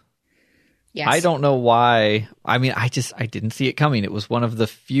others? Yes. I don't know why. I mean, I didn't see it coming. It was one of the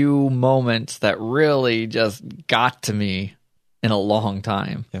few moments that really just got to me in a long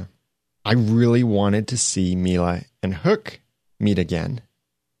time. Yeah. I really wanted to see Milah and Hook meet again.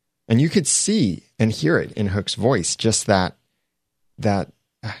 And you could see and hear it in Hook's voice, just that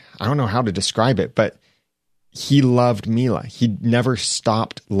I don't know how to describe it, but he loved Milah. He never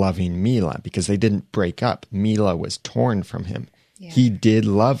stopped loving Milah because they didn't break up. Milah was torn from him. Yeah. He did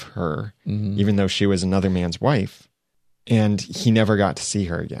love her, even though she was another man's wife, and he never got to see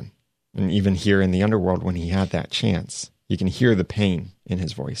her again. And even here in the underworld, when he had that chance, you can hear the pain in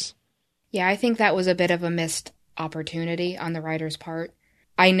his voice. Yeah, I think that was a bit of a missed opportunity on the writer's part.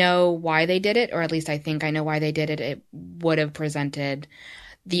 I know why they did it, or at least I think I know why they did it. It would have presented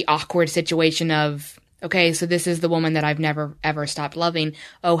the awkward situation of, okay, so this is the woman that I've never, ever stopped loving.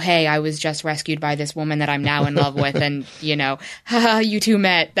 Oh, hey, I was just rescued by this woman that I'm now in love with. And, haha, you two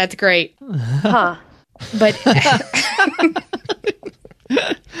met. That's great. Huh. But,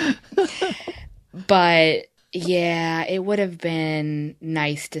 but yeah, it would have been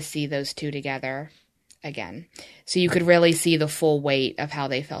nice to see those two together again. So you could really see the full weight of how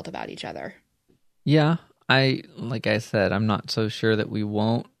they felt about each other. Yeah, like I said, I'm not so sure that we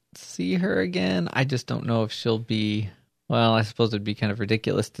won't see her again. I just don't know if she'll be, well, I suppose it'd be kind of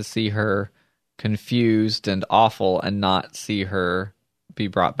ridiculous to see her confused and awful and not see her be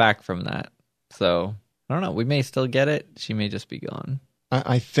brought back from that. So, I don't know. We may still get it. She may just be gone.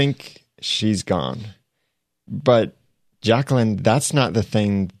 I think she's gone. But, Jacqueline, that's not the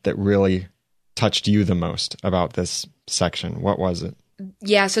thing that really touched you the most about this section. What was it?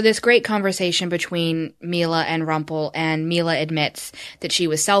 Yeah, so this great conversation between Milah and Rumple, and Milah admits that she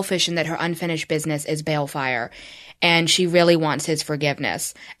was selfish and that her unfinished business is Balefire, and she really wants his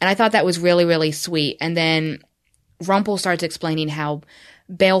forgiveness. And I thought that was really, really sweet. And then Rumple starts explaining how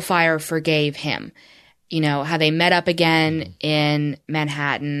Balefire forgave him. How they met up again in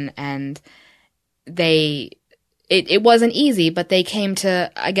Manhattan, and it wasn't easy, but they came to,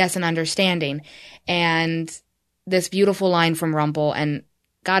 I guess, an understanding. And this beautiful line from Rumple, and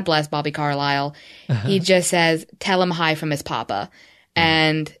God bless Bobby Carlyle. He just says, tell him hi from his papa.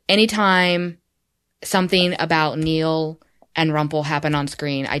 And anytime something about Neil and Rumple happen on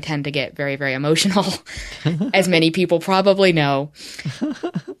screen, I tend to get very, very emotional, as many people probably know.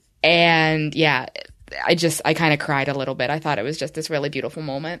 And yeah, I kind of cried a little bit. I thought it was just this really beautiful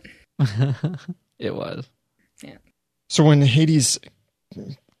moment. It was. Yeah. So when Hades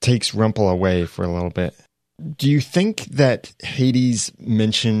takes Rumple away for a little bit, do you think that Hades'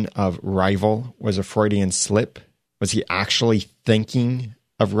 mention of rival was a Freudian slip? Was he actually thinking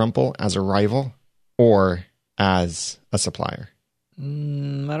of Rumple as a rival or as a supplier? I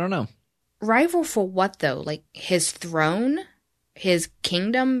don't know. Rival for what, though? Like his throne? His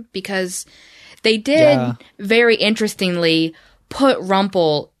kingdom? Because they did, very interestingly, put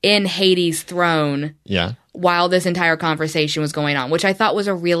Rumple in Hades' throne while this entire conversation was going on, which I thought was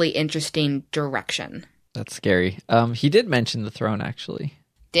a really interesting direction. That's scary. He did mention the throne, actually.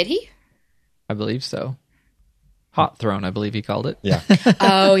 Did he? I believe so. Hot throne, I believe he called it. Yeah.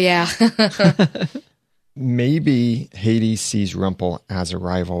 Oh, yeah. Maybe Hades sees Rumple as a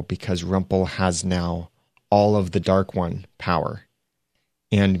rival because Rumple has now all of the Dark One power.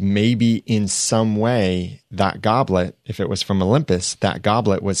 And maybe in some way, that goblet, if it was from Olympus, that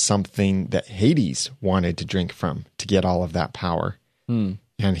goblet was something that Hades wanted to drink from to get all of that power. And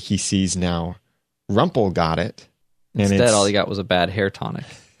he sees now Rumple got it. And instead, all he got was a bad hair tonic.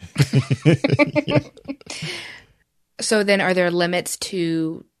 So then are there limits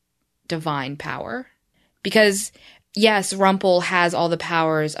to divine power? Because, yes, Rumple has all the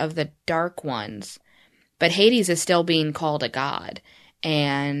powers of the Dark Ones, but Hades is still being called a god.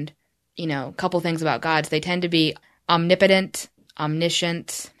 And, a couple things about gods. They tend to be omnipotent,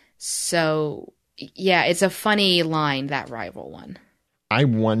 omniscient. So, yeah, it's a funny line, that rival one. I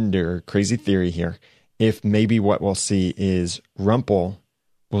wonder, crazy theory here, if maybe what we'll see is Rumple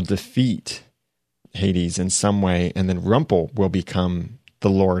will defeat Hades in some way, and then Rumple will become the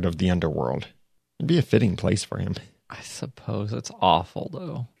lord of the underworld. It'd be a fitting place for him. I suppose. It's awful,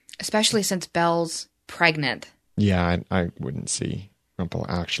 though. Especially since Belle's pregnant. Yeah, I wouldn't see Rumple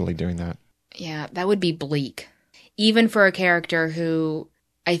actually doing that. Yeah, that would be bleak. Even for a character who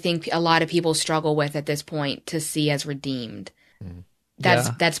I think a lot of people struggle with at this point to see as redeemed.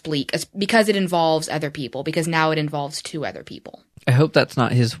 That's bleak. Because it involves other people. Because now it involves two other people. I hope that's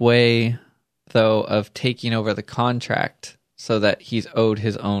not his way, though, of taking over the contract so that he's owed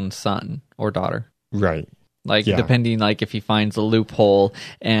his own son or daughter. Right. Depending, if he finds a loophole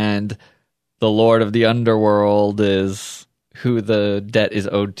and the Lord of the Underworld is who the debt is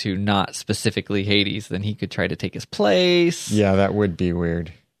owed to, not specifically Hades, then he could try to take his place. Yeah, that would be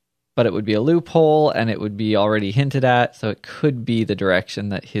weird. But it would be a loophole, and it would be already hinted at, so it could be the direction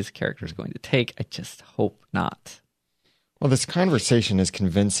that his character is going to take. I just hope not. Well, this conversation is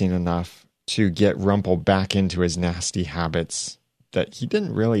convincing enough to get Rumple back into his nasty habits that he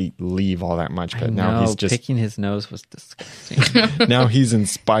didn't really leave all that much, but now he's just... picking his nose was disgusting. Now he's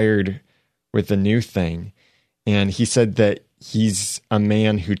inspired with a new thing, and he said that he's a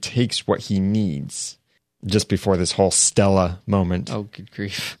man who takes what he needs. Just before this whole Stella moment. Oh, good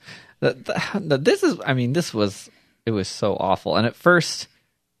grief. It was so awful. And at first,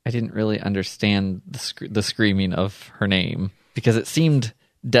 I didn't really understand the screaming of her name because it seemed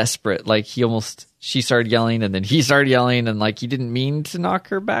desperate. Like she started yelling and then he started yelling and like he didn't mean to knock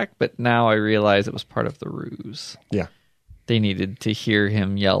her back, but now I realize it was part of the ruse. Yeah. They needed to hear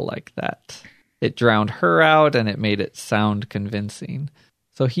him yell like that. It drowned her out and it made it sound convincing.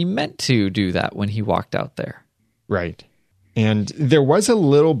 So he meant to do that when he walked out there. Right. And there was a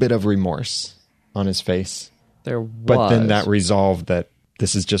little bit of remorse on his face. There was. But then that resolved that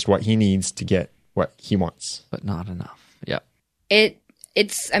this is just what he needs to get what he wants. But not enough. Yeah.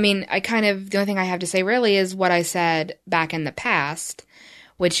 It's, I mean, the only thing I have to say really is what I said back in the past,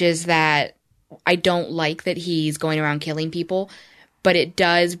 which is that I don't like that he's going around killing people, but it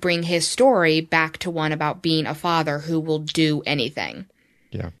does bring his story back to one about being a father who will do anything.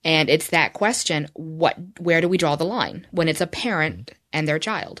 Yeah. And it's that question, where do we draw the line when it's a parent and their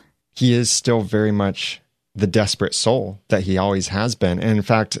child? He is still very much the desperate soul that he always has been. And in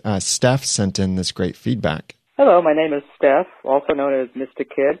fact, Steph sent in this great feedback. Hello, my name is Steph, also known as Mr.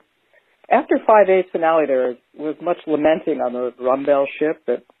 Kid. After 5A's finale, there was much lamenting on the Rumble ship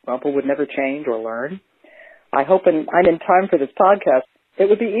that Rumple would never change or learn. I hope I'm in time for this podcast. It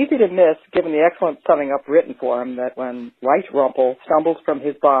would be easy to miss, given the excellent summing up written for him, that when White Rumple stumbles from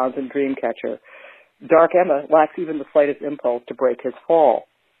his bonds in Dreamcatcher, Dark Emma lacks even the slightest impulse to break his fall.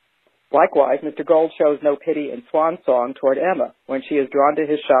 Likewise, Mr. Gold shows no pity in Swan Song toward Emma when she is drawn to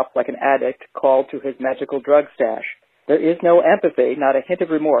his shop like an addict called to his magical drug stash. There is no empathy, not a hint of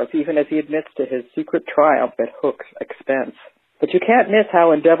remorse, even as he admits to his secret triumph at Hook's expense. But you can't miss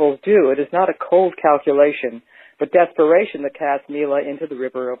how in Devils Do, it is not a cold calculation, but desperation that casts Milah into the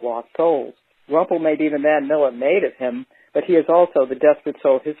river of lost souls. Rumple may be the man Milah made of him, but he is also the desperate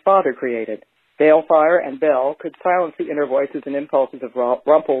soul his father created. Balefire and Belle could silence the inner voices and impulses of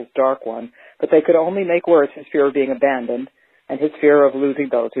Rumple's Dark One, but they could only make worse his fear of being abandoned and his fear of losing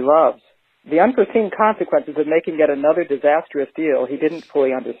those he loves. The unforeseen consequences of making yet another disastrous deal he didn't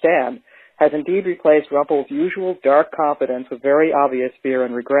fully understand has indeed replaced Rumple's usual dark confidence with very obvious fear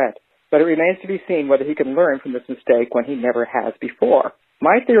and regret. But it remains to be seen whether he can learn from this mistake when he never has before.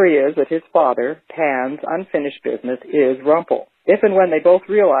 My theory is that his father, Pan's unfinished business is Rumple. If and when they both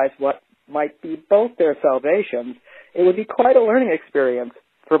realize what might be both their salvations, it would be quite a learning experience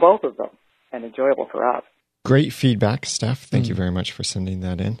for both of them and enjoyable for us. Great feedback, Steph. Thank you very much for sending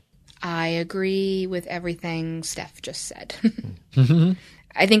that in. I agree with everything Steph just said.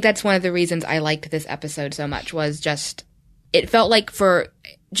 I think that's one of the reasons I liked this episode so much, was just, it felt like for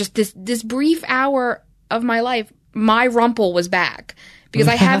just this brief hour of my life, my Rumple was back. Because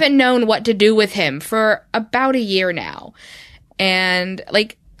I haven't known what to do with him for about a year now. And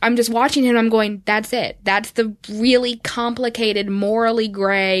like, I'm just watching him, I'm going, that's it. That's the really complicated, morally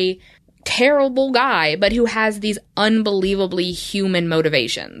gray, terrible guy, but who has these unbelievably human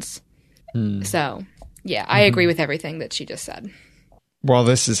motivations. So, yeah, I agree with everything that she just said. While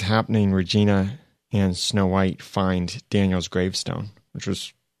this is happening, Regina and Snow White find Daniel's gravestone, which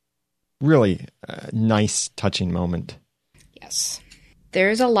was really a nice, touching moment. Yes.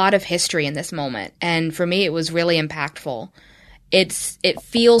 There's a lot of history in this moment, and for me, it was really impactful. It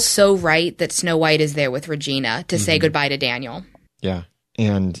feels so right that Snow White is there with Regina to say goodbye to Daniel. Yeah,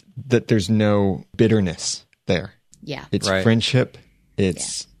 and that there's no bitterness there. Yeah. It's friendship.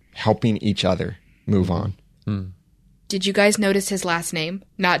 It's helping each other move on. Did you guys notice his last name?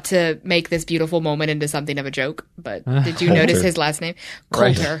 Not to make this beautiful moment into something of a joke, but did you notice his last name?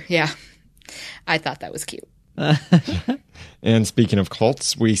 Coulter, yeah. I thought that was cute. And speaking of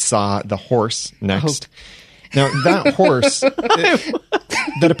cults, we saw the horse next. Now, that horse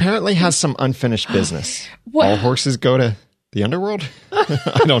that apparently has some unfinished business. What? All horses go to the underworld?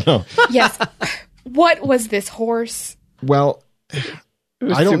 I don't know. Yes. What was this horse? Well,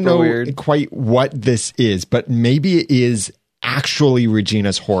 I don't know quite what this is, but maybe it is actually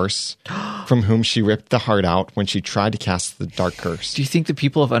Regina's horse from whom she ripped the heart out when she tried to cast the dark curse. Do you think the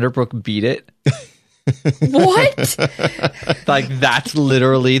people of Underbrook beat it? What? Like, that's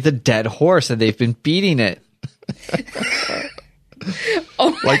literally the dead horse and they've been beating it.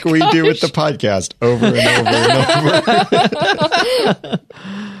 Oh like we do with the podcast over and over and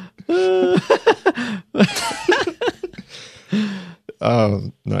over.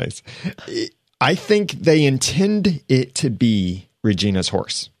 Oh, nice. I think they intend it to be Regina's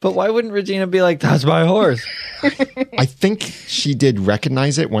horse. But why wouldn't Regina be like, that's my horse? I think she did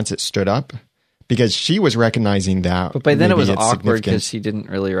recognize it once it stood up, because she was recognizing that. But by then it was awkward because she didn't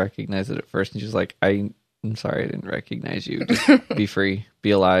really recognize it at first. And she was like, I'm sorry, I didn't recognize you. Just be free, be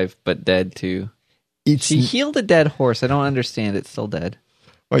alive, but dead too. She healed a dead horse. I don't understand. It's still dead.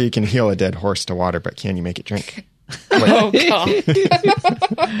 Well, you can heal a dead horse to water, but can you make it drink? Oh, God.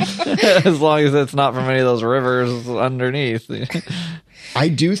 As long as it's not from any of those rivers underneath. I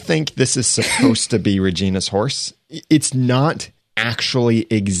do think this is supposed to be Regina's horse. It's not actually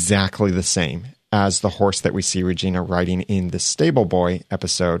exactly the same as the horse that we see Regina riding in the Stable Boy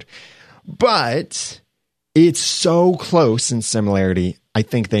episode, but it's so close in similarity. I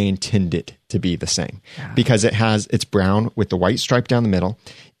think they intend it to be the same because it's brown with the white stripe down the middle.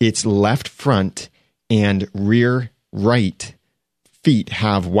 Its left front and rear right feet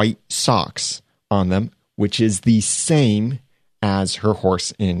have white socks on them, which is the same as her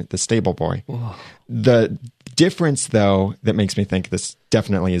horse in the Stable Boy. Whoa. The difference, though, that makes me think this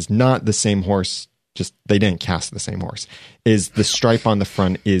definitely is not the same horse, just they didn't cast the same horse, is the stripe on the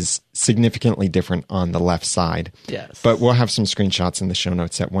front is significantly different on the left side. Yes. But we'll have some screenshots in the show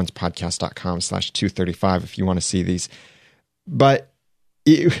notes at oncepodcast.com/235 if you want to see these. But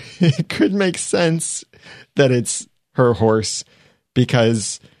it could make sense that it's her horse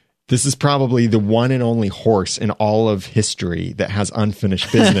because this is probably the one and only horse in all of history that has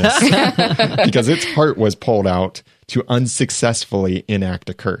unfinished business because its heart was pulled out to unsuccessfully enact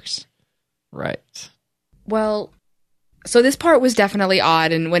a curse. Right. Well, so this part was definitely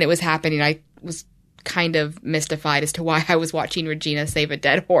odd, and when it was happening, I was kind of mystified as to why I was watching Regina save a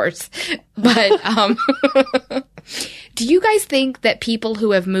dead horse. But do you guys think that people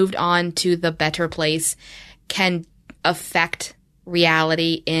who have moved on to the better place can affect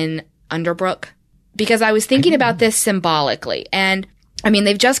reality in Underbrook? Because I was thinking about this symbolically, and I mean,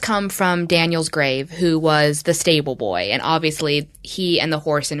 they've just come from Daniel's grave, who was the stable boy, and obviously he and the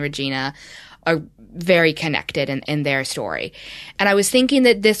horse and Regina are very connected in their story. And I was thinking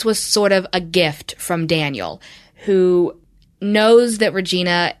that this was sort of a gift from Daniel, who knows that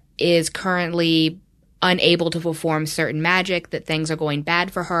Regina is currently unable to perform certain magic, that things are going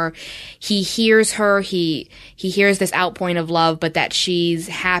bad for her. He hears her, he hears this outpouring of love, but that she's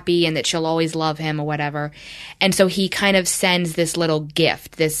happy and that she'll always love him or whatever. And so he kind of sends this little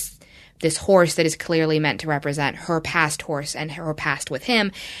gift, this horse that is clearly meant to represent her past horse and her past with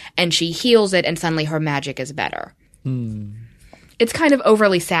him, and she heals it and suddenly her magic is better. It's kind of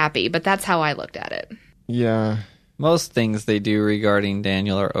overly sappy, but that's how I looked at it. Yeah. Most things they do regarding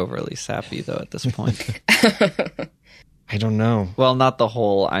Daniel are overly sappy, though, at this point. I don't know. Well, not the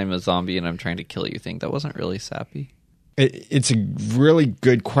whole I'm a zombie and I'm trying to kill you thing. That wasn't really sappy. It's a really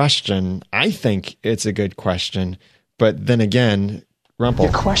good question. I think it's a good question. But then again, Rumple...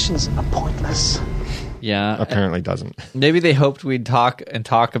 Your questions are pointless. Yeah. Apparently doesn't. Maybe they hoped we'd talk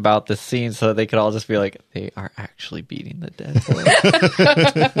about the scene so that they could all just be like, they are actually beating the dead horse.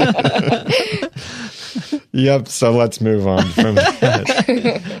 Yep, so let's move on from that.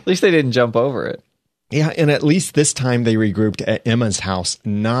 At least they didn't jump over it. Yeah, and at least this time they regrouped at Emma's house,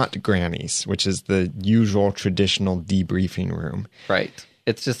 not Granny's, which is the usual traditional debriefing room. Right.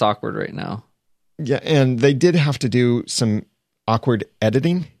 It's just awkward right now. Yeah, and they did have to do some awkward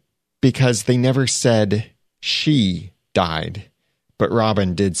editing because they never said she died, but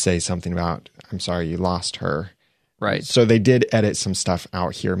Robin did say something about, I'm sorry you lost her. Right. So they did edit some stuff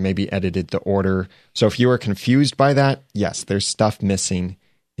out here, maybe edited the order. So if you were confused by that, yes, there's stuff missing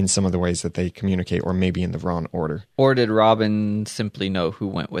in some of the ways that they communicate, or maybe in the wrong order. Or did Robin simply know who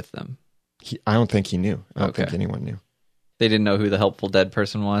went with them? I don't think he knew. I don't think anyone knew. They didn't know who the helpful dead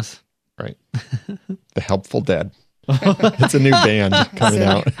person was? Right. The Helpful Dead. It's a new band coming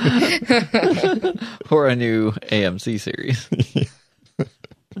out. Or a new AMC series.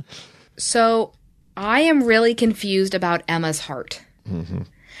 So I am really confused about Emma's heart. Mm-hmm.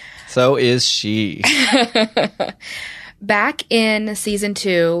 So is she. Back in season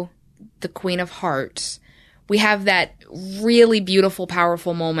 2, The Queen of Hearts, we have that really beautiful,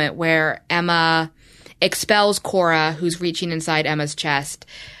 powerful moment where Emma expels Cora, who's reaching inside Emma's chest,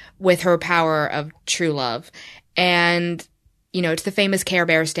 with her power of true love. And, you know, it's the famous Care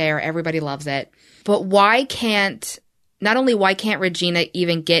Bear stare. Everybody loves it. But why can't Regina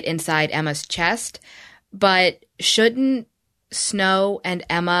even get inside Emma's chest? But shouldn't Snow and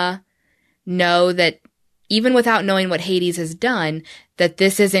Emma know that even without knowing what Hades has done, that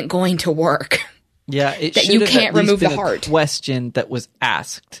this isn't going to work? Yeah, it that should you have can't at least remove been the heart. A question that was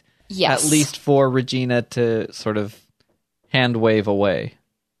asked. Yes. At least for Regina to sort of hand wave away.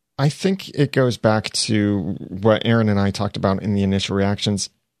 I think it goes back to what Aaron and I talked about in the initial reactions.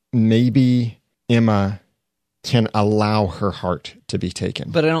 Maybe Emma can allow her heart to be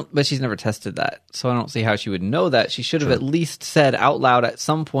taken. But she's never tested that. So I don't see how she would know that. She should have at least said out loud at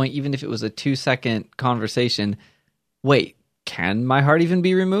some point, even if it was a 2-second conversation, wait, can my heart even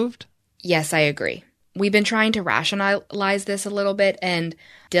be removed? Yes, I agree. We've been trying to rationalize this a little bit, and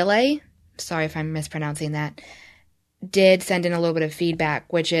Dile, sorry if I'm mispronouncing that, did send in a little bit of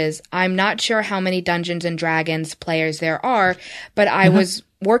feedback, which is, I'm not sure how many Dungeons and Dragons players there are, but I was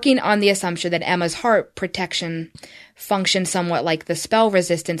working on the assumption that Emma's heart protection functions somewhat like the spell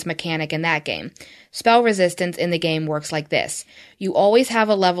resistance mechanic in that game. Spell resistance in the game works like this. You always have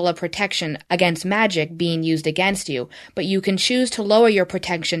a level of protection against magic being used against you, but you can choose to lower your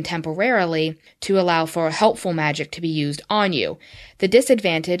protection temporarily to allow for helpful magic to be used on you. The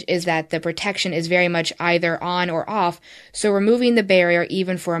disadvantage is that the protection is very much either on or off, so removing the barrier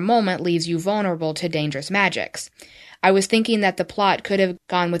even for a moment leaves you vulnerable to dangerous magics. I was thinking that the plot could have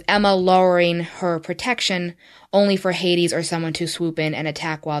gone with Emma lowering her protection only for Hades or someone to swoop in and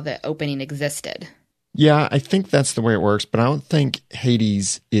attack while the opening existed. Yeah, I think that's the way it works, but I don't think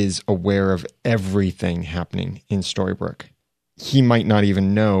Hades is aware of everything happening in Storybrooke. He might not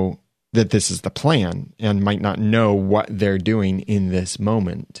even know that this is the plan and might not know what they're doing in this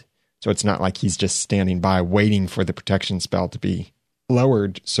moment. So it's not like he's just standing by waiting for the protection spell to be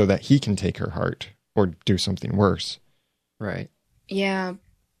lowered so that he can take her heart or do something worse. Right. Yeah,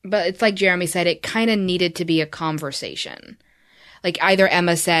 but it's like Jeremy said, it kind of needed to be a conversation. Like either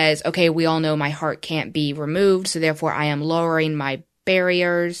Emma says, okay, we all know my heart can't be removed, so therefore I am lowering my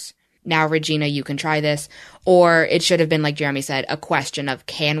barriers. Now, Regina, you can try this. Or it should have been, like Jeremy said, a question of,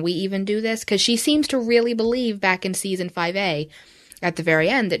 can we even do this? Because she seems to really believe back in season 5A at the very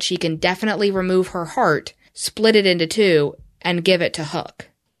end that she can definitely remove her heart, split it into two, and give it to Hook.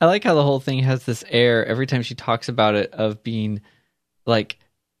 I like how the whole thing has this air every time she talks about it of being like,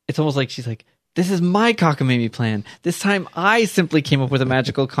 it's almost like she's like, this is my cockamamie plan. This time I simply came up with a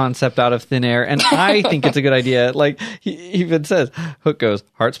magical concept out of thin air and I think it's a good idea. Like he even says, Hook goes,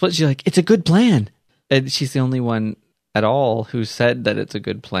 heart split. She's like, it's a good plan. And she's the only one at all who said that it's a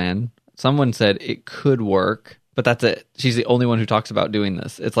good plan. Someone said it could work, but that's it. She's the only one who talks about doing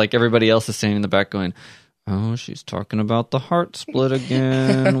this. It's like everybody else is standing in the back going, oh, she's talking about the heart split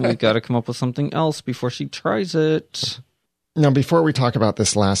again. We got to come up with something else before she tries it. Now, before we talk about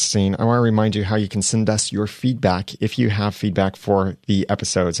this last scene, I want to remind you how you can send us your feedback if you have feedback for the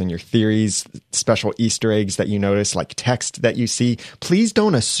episodes and your theories, special Easter eggs that you notice, like text that you see. Please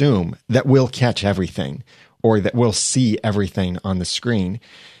don't assume that we'll catch everything or that we'll see everything on the screen.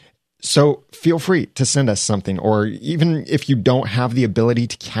 So feel free to send us something, or even if you don't have the ability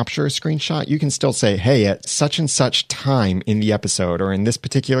to capture a screenshot, you can still say, hey, at such and such time in the episode or in this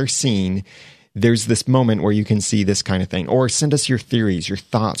particular scene, there's this moment where you can see this kind of thing. Or send us your theories, your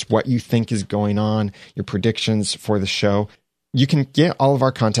thoughts, what you think is going on, your predictions for the show. You can get all of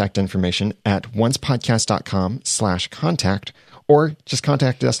our contact information at oncepodcast.com/contact, or just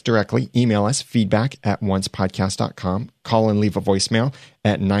contact us directly. Email us feedback@oncepodcast.com. Call and leave a voicemail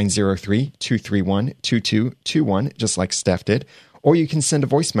at 903-231-2221, just like Steph did. Or you can send a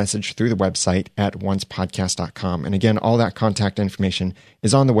voice message through the website at oncepodcast.com. And again, all that contact information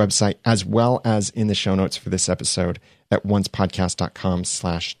is on the website as well as in the show notes for this episode at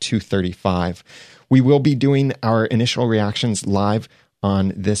oncepodcast.com/235. We will be doing our initial reactions live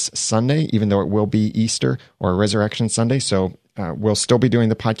on this Sunday, even though it will be Easter or Resurrection Sunday. So we'll still be doing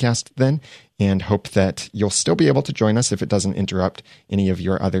the podcast then, and hope that you'll still be able to join us if it doesn't interrupt any of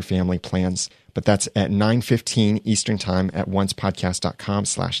your other family plans. But that's at 9:15 Eastern Time at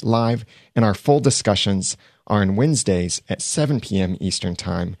oncepodcast.com/live. And our full discussions are on Wednesdays at 7 p.m. Eastern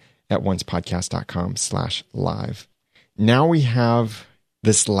Time at oncepodcast.com/live. Now we have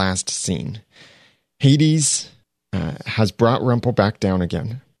this last scene. Hades has brought Rumple back down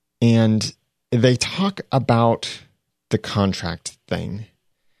again, and they talk about the contract thing.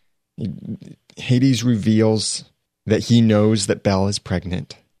 Hades reveals that he knows that Belle is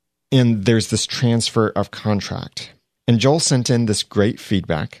pregnant, and there's this transfer of contract. And Joel sent in this great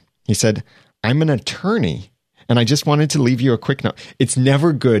feedback. He said, I'm an attorney, and I just wanted to leave you a quick note. It's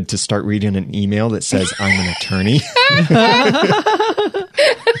never good to start reading an email that says, I'm an attorney.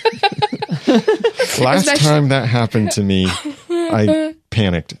 Last time that happened to me, I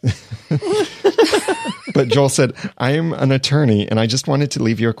panicked. But Joel said, I am an attorney, and I just wanted to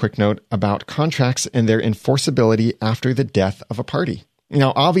leave you a quick note about contracts and their enforceability after the death of a party.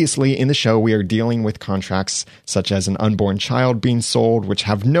 Now, obviously, in the show, we are dealing with contracts such as an unborn child being sold, which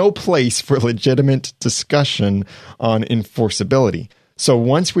have no place for legitimate discussion on enforceability. So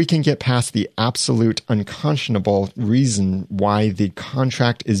once we can get past the absolute unconscionable reason why the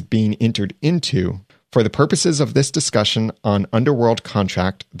contract is being entered into, for the purposes of this discussion on Underworld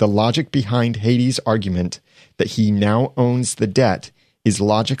contract, the logic behind Hades' argument that he now owns the debt is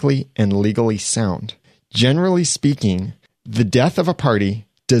logically and legally sound. Generally speaking, the death of a party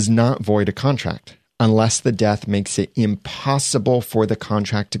does not void a contract unless the death makes it impossible for the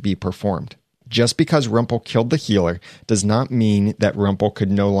contract to be performed. Just because Rumple killed the healer does not mean that Rumple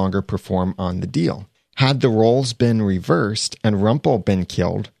could no longer perform on the deal. Had the roles been reversed and Rumple been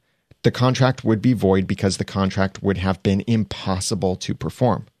killed, the contract would be void because the contract would have been impossible to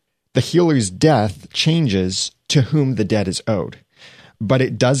perform. The healer's death changes to whom the debt is owed, but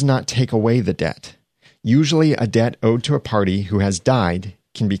it does not take away the debt. Usually a debt owed to a party who has died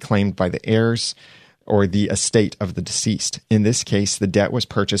can be claimed by the heirs or the estate of the deceased. In this case, the debt was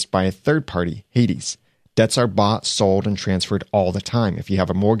purchased by a third party, Hades. Debts are bought, sold, and transferred all the time. If you have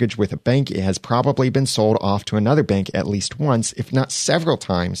a mortgage with a bank, it has probably been sold off to another bank at least once, if not several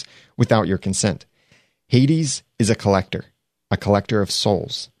times, without your consent. Hades is a collector of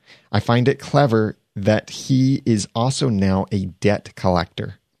souls. I find it clever that he is also now a debt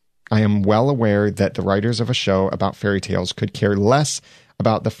collector. I am well aware that the writers of a show about fairy tales could care less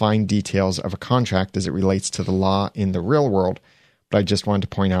about the fine details of a contract as it relates to the law in the real world, but I just wanted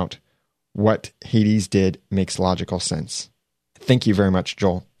to point out what Hades did makes logical sense. Thank you very much,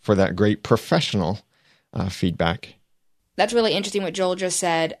 Joel, for that great professional feedback. That's really interesting what Joel just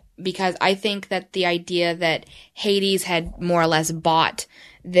said, because I think that the idea that Hades had more or less bought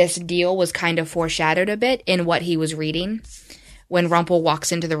this deal was kind of foreshadowed a bit in what he was reading when Rumple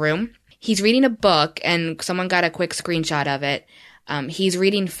walks into the room. He's reading a book, and someone got a quick screenshot of it. He's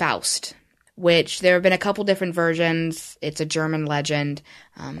reading Faust, which there have been a couple different versions. It's a German legend.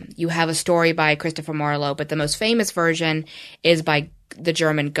 You have a story by Christopher Marlowe, but the most famous version is by the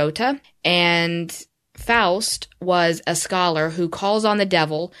German Goethe. And Faust was a scholar who calls on the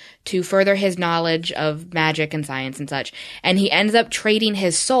devil to further his knowledge of magic and science and such. And he ends up trading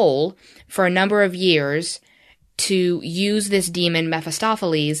his soul for a number of years to use this demon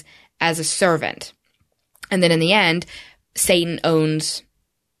Mephistopheles as a servant. And then in the end, Satan owns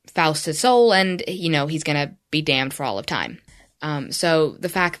Faust's soul, and, he's going to be damned for all of time. So the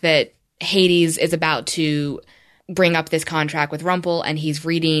fact that Hades is about to bring up this contract with Rumple and he's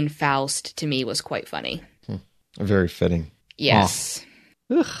reading Faust, to me, was quite funny. Very fitting. Yes.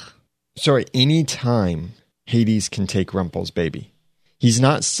 Ugh. So at any time, Hades can take Rumple's baby. He's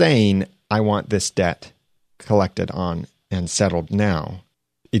not saying, I want this debt collected on and settled now.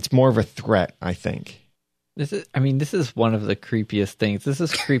 It's more of a threat, I think. This is one of the creepiest things. This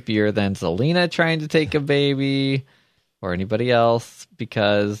is creepier than Zelina trying to take a baby or anybody else,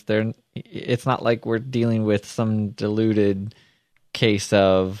 because it's not like we're dealing with some diluted case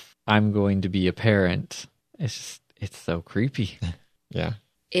of I'm going to be a parent. It's so creepy. Yeah.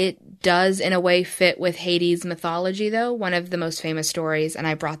 It does, in a way, fit with Hades' mythology, though. One of the most famous stories, and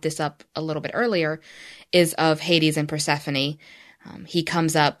I brought this up a little bit earlier, is of Hades and Persephone. He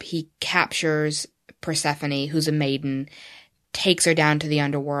comes up, he captures Persephone, who's a maiden, takes her down to the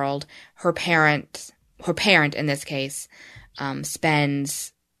underworld. Her parent in this case,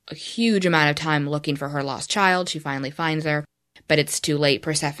 spends a huge amount of time looking for her lost child. She finally finds her, but it's too late.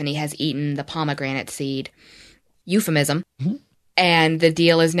 Persephone has eaten the pomegranate seed. Euphemism. Mm-hmm. And the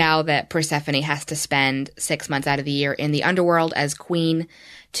deal is now that Persephone has to spend 6 months out of the year in the underworld as queen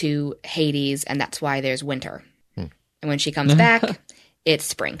to Hades, and that's why there's winter. And when she comes back, it's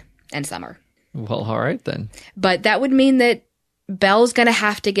spring and summer. Well, all right then. But that would mean that Belle's going to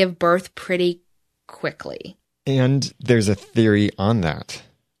have to give birth pretty quickly. And there's a theory on that.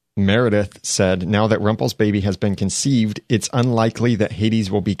 Meredith said, now that Rumple's baby has been conceived, it's unlikely that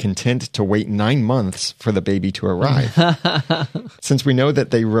Hades will be content to wait 9 months for the baby to arrive. Since we know that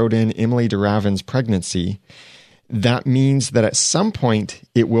they wrote in Emily de Raven's pregnancy, that means that at some point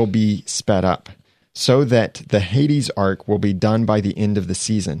it will be sped up, so that the Hades arc will be done by the end of the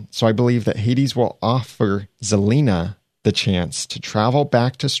season. So I believe that Hades will offer Zelina the chance to travel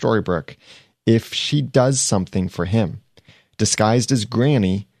back to Storybrooke if she does something for him. Disguised as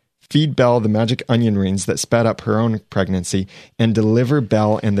Granny, feed Belle the magic onion rings that sped up her own pregnancy, and deliver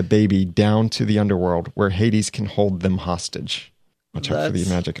Belle and the baby down to the underworld where Hades can hold them hostage. Watch out for the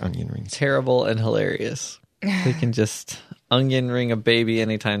magic onion rings. Terrible and hilarious. They can just onion ring a baby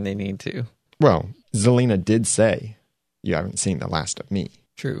anytime they need to. Well, Zelina did say, you haven't seen the last of me.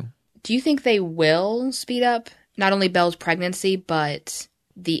 True. Do you think they will speed up not only Belle's pregnancy, but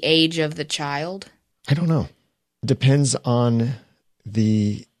the age of the child? I don't know. Depends on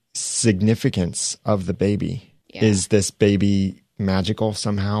the significance of the baby. Yeah. Is this baby magical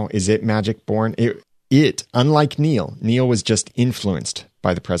somehow? Is it magic born? It unlike Neil was just influenced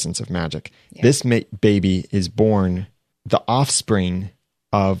by the presence of magic. Yeah. This baby is born the offspring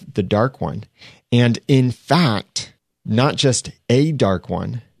of the Dark One. And in fact, not just a Dark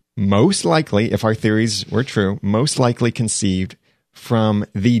One, most likely, if our theories were true, most likely conceived from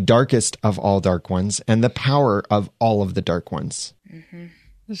the darkest of all Dark Ones and the power of all of the Dark Ones. Mm-hmm.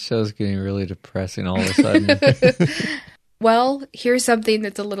 This show's getting really depressing all of a sudden. Well, here's something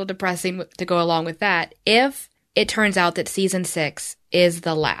that's a little depressing to go along with that. If it turns out that season 6 is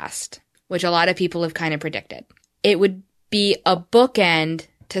the last, which a lot of people have kind of predicted, it would be a bookend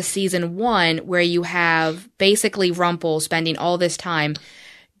to season 1 where you have basically Rumple spending all this time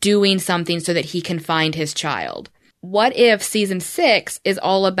doing something so that he can find his child. What if season 6 is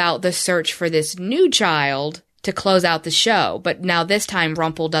all about the search for this new child to close out the show, but now this time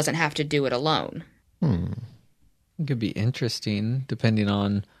Rumple doesn't have to do it alone? It could be interesting depending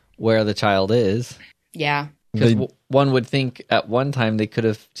on where the child is. Yeah. Because one would think at one time they could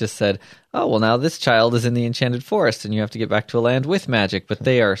have just said, oh, well, now this child is in the Enchanted Forest and you have to get back to a land with magic. But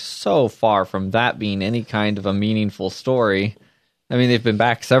they are so far from that being any kind of a meaningful story. I mean, they've been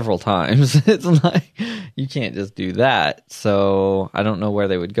back several times. It's like, you can't just do that. So I don't know where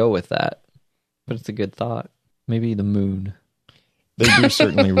they would go with that. But it's a good thought. Maybe the moon. They do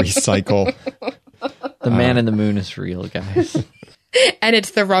certainly recycle. The man in the moon is real, guys. And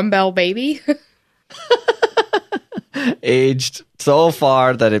it's the Rumble baby. Aged so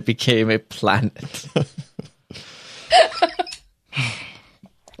far that it became a planet.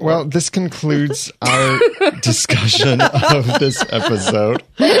 Well, this concludes our discussion of this episode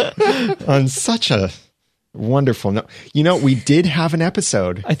on such a wonderful note. You know, we did have an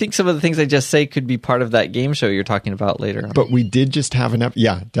episode. I think some of the things I just say could be part of that game show you're talking about later. But we did just have an episode.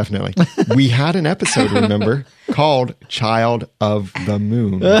 Yeah, definitely. We had an episode, remember, called Child of the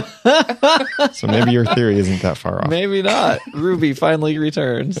Moon. So maybe your theory isn't that far off. Maybe not. Ruby finally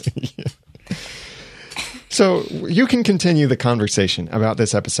returns. Yeah. So you can continue the conversation about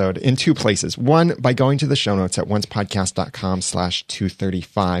this episode in 2 places. One, by going to the show notes at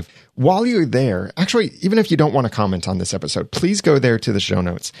oncepodcast.com/235. While you're there, actually, even if you don't want to comment on this episode, please go there to the show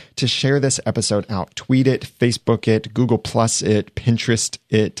notes to share this episode out. Tweet it, Facebook it, Google Plus it, Pinterest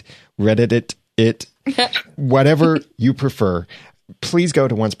it, Reddit it, whatever you prefer. Please go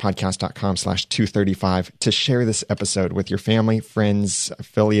to oncepodcast.com/235 to share this episode with your family, friends,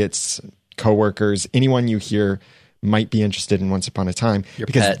 affiliates, coworkers, anyone you hear might be interested in Once Upon a Time. Your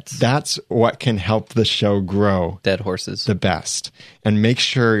because pets. That's what can help the show grow Dead horses. the best. And make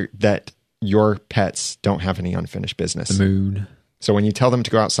sure that your pets don't have any unfinished business. The moon. So when you tell them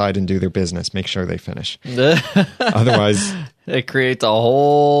to go outside and do their business, make sure they finish. Otherwise... It creates a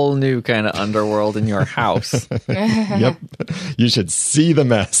whole new kind of underworld in your house. Yep. You should see the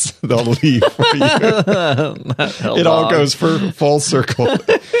mess they'll leave for you. It all goes for full circle.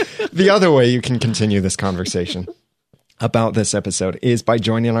 The other way you can continue this conversation about this episode is by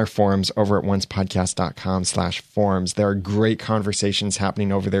joining our forums over at oncepodcast.com/forums. There are great conversations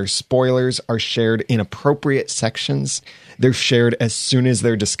happening over there. Spoilers are shared in appropriate sections. They're shared as soon as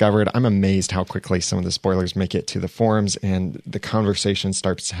they're discovered. I'm amazed how quickly some of the spoilers make it to the forums, and the conversation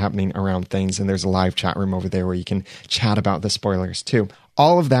starts happening around things. And there's a live chat room over there where you can chat about the spoilers too.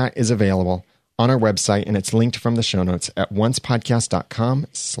 All of that is available on our website, and it's linked from the show notes at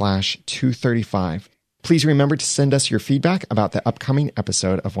oncepodcast.com/235. Please remember to send us your feedback about the upcoming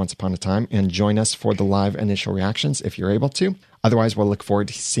episode of Once Upon a Time and join us for the live initial reactions if you're able to. Otherwise, we'll look forward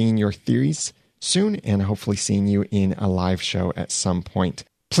to seeing your theories soon and hopefully seeing you in a live show at some point.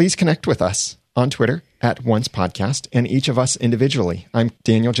 Please connect with us on Twitter at Once Podcast and each of us individually. I'm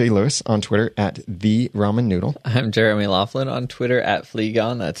Daniel J. Lewis on Twitter at The Ramen Noodle. I'm Jeremy Laughlin on Twitter at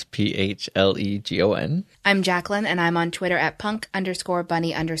Phlegon. That's PHLEGON. I'm Jacqueline, and I'm on Twitter at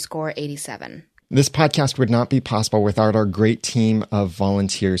punk_bunny_87. This podcast would not be possible without our great team of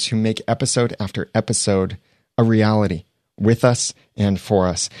volunteers who make episode after episode a reality with us and for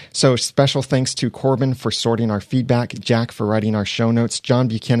us. So special thanks to Corbin for sorting our feedback, Jack for writing our show notes, John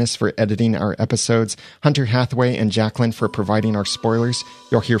Buchanan for editing our episodes, Hunter Hathaway and Jacqueline for providing our spoilers.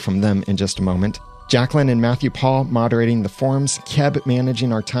 You'll hear from them in just a moment. Jacqueline and Matthew Paul moderating the forums, Keb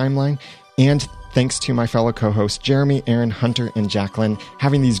managing our timeline, and thanks to my fellow co-hosts, Jeremy, Aaron, Hunter, and Jacqueline,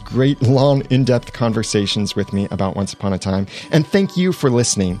 having these great, long, in-depth conversations with me about Once Upon a Time. And thank you for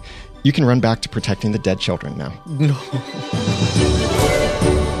listening. You can run back to protecting the dead children now. No.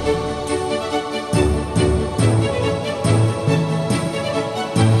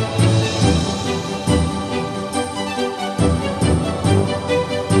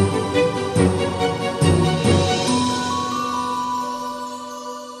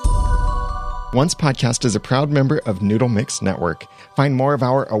 Once Podcast is a proud member of Noodle Mix Network. Find more of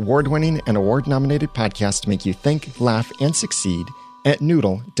our award-winning and award-nominated podcasts to make you think, laugh, and succeed at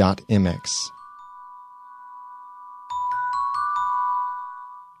noodle.mx.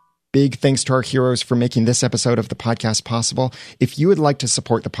 Big thanks to our heroes for making this episode of the podcast possible. If you would like to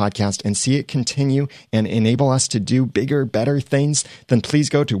support the podcast and see it continue and enable us to do bigger, better things, then please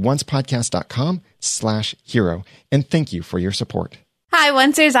go to oncepodcast.com/hero. And thank you for your support. Hi,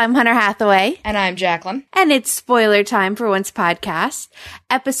 Oncers. I'm Hunter Hathaway. And I'm Jacqueline. And it's spoiler time for Once Podcast.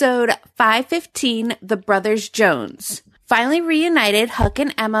 Episode 515, The Brothers Jones. Finally reunited, Hook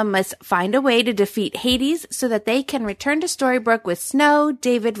and Emma must find a way to defeat Hades so that they can return to Storybrooke with Snow,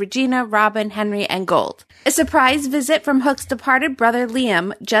 David, Regina, Robin, Henry, and Gold. A surprise visit from Hook's departed brother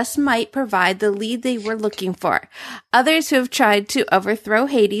Liam just might provide the lead they were looking for. Others who have tried to overthrow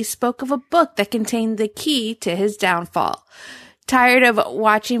Hades spoke of a book that contained the key to his downfall. Tired of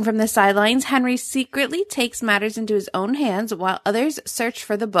watching from the sidelines, Henry secretly takes matters into his own hands while others search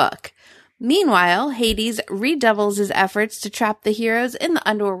for the book. Meanwhile, Hades redoubles his efforts to trap the heroes in the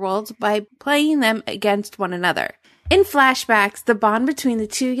underworld by playing them against one another. In flashbacks, the bond between the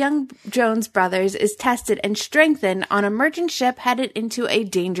two young Jones brothers is tested and strengthened on a merchant ship headed into a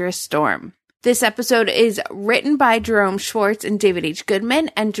dangerous storm. This episode is written by Jerome Schwartz and David H. Goodman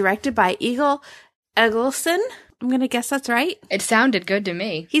and directed by Egil Egilson. I'm going to guess that's right. It sounded good to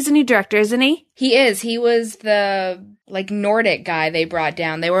me. He's a new director, isn't he? He is. He was the Nordic guy they brought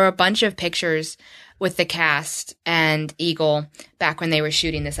down. There were a bunch of pictures with the cast and Eagle back when they were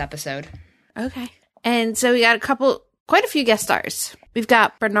shooting this episode. Okay. And so we got quite a few guest stars. We've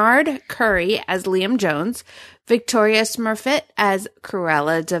got Bernard Curry as Liam Jones, Victoria Smurfit as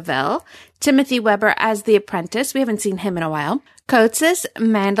Cruella DeVille, Timothy Weber as the apprentice. We haven't seen him in a while. Kotsis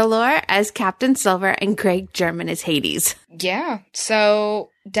Mandalore as Captain Silver, and Greg German as Hades. Yeah, so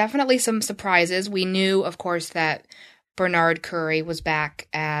definitely some surprises. We knew, of course, that Bernard Curry was back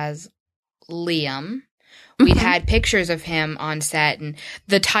as Liam. We'd had pictures of him on set, and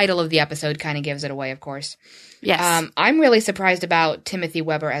the title of the episode kind of gives it away, of course. Yes. I'm really surprised about Timothy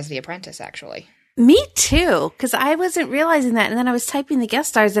Weber as the apprentice, actually. Me too, because I wasn't realizing that, and then I was typing the guest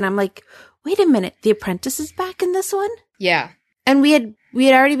stars, and I'm like, wait a minute, the apprentice is back in this one? Yeah. And we had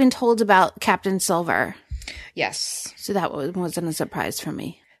already been told about Captain Silver. Yes. So that wasn't a surprise for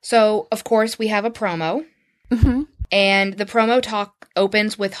me. So, of course, we have a promo. Mm-hmm. And the promo talk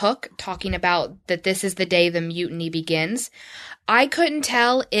opens with Hook talking about that this is the day the mutiny begins. I couldn't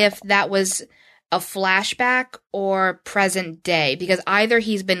tell if that was a flashback or present day, because either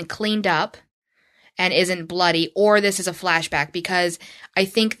he's been cleaned up and isn't bloody, or this is a flashback, because I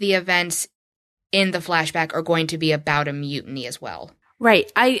think the events in the flashback are going to be about a mutiny as well. Right.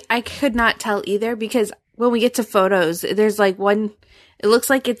 I could not tell either, because when we get to photos, there's one, it looks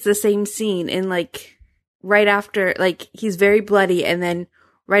like it's the same scene in right after, he's very bloody and then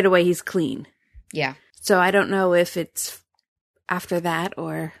right away he's clean. Yeah. So I don't know if it's after that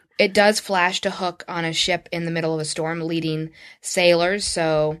or... It does flash to Hook on a ship in the middle of a storm leading sailors,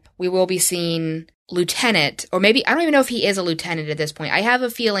 so we will be seeing Lieutenant, or maybe, I don't even know if he is a lieutenant at this point. I have a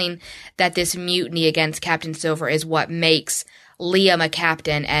feeling that this mutiny against Captain Silver is what makes Liam a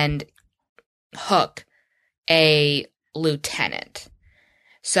captain and Hook a lieutenant.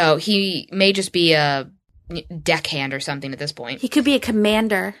 So he may just be a deckhand or something at this point. He could be a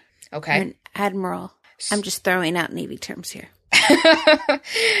commander. Okay. Or an admiral. I'm just throwing out Navy terms here.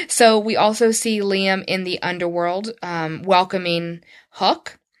 So we also see Liam in the underworld welcoming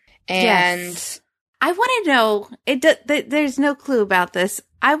Hook. And yes. I want to know, there's no clue about this.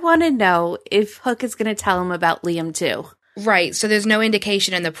 I want to know if Hook is going to tell him about Liam too. Right. So there's no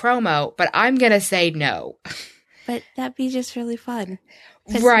indication in the promo, but I'm going to say no. But that'd be just really fun.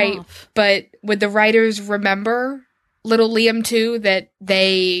 Right. But would the writers remember little Liam too, that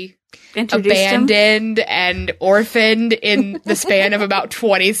they abandoned and orphaned in the span of about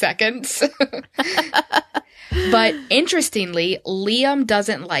 20 seconds? But interestingly, Liam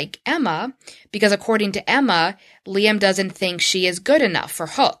doesn't like Emma because, according to Emma, Liam doesn't think she is good enough for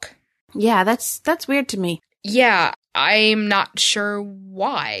Hook. Yeah, that's weird to me. Yeah, I'm not sure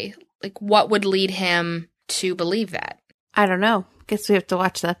why. What would lead him to believe that? I don't know. Guess we have to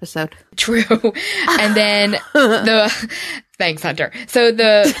watch the episode. True. And then thanks, Hunter. So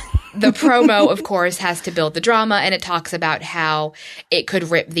the promo, of course, has to build the drama, and it talks about how it could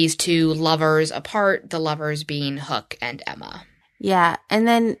rip these two lovers apart, the lovers being Hook and Emma. Yeah, and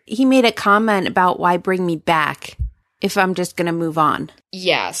then he made a comment about why bring me back if I'm just going to move on.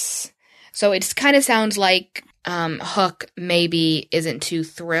 Yes. So it kind of sounds like Hook maybe isn't too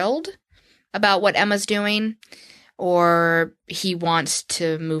thrilled about what Emma's doing, or he wants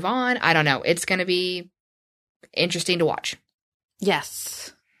to move on. I don't know. It's going to be interesting to watch.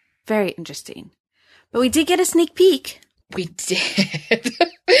 Yes. Very interesting. But we did get a sneak peek. We did.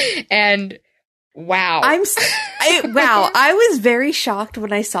 And Wow. I was very shocked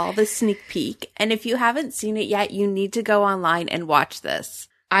when I saw this sneak peek. And if you haven't seen it yet, you need to go online and watch this.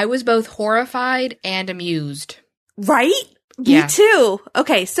 I was both horrified and amused. Right? Yeah. Me too.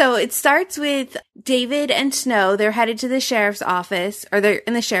 Okay, so it starts with David and Snow. They're headed to the sheriff's office, or they're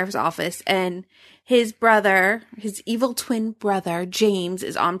in the sheriff's office, and his brother, his evil twin brother, James,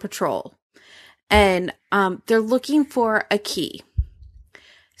 is on patrol. And they're looking for a key.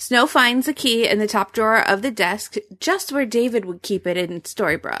 Snow finds a key in the top drawer of the desk, just where David would keep it in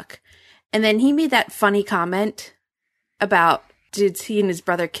Storybrooke. And then he made that funny comment about, did he and his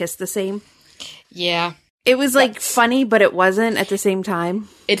brother kiss the same? Yeah. It was like funny, but it wasn't at the same time.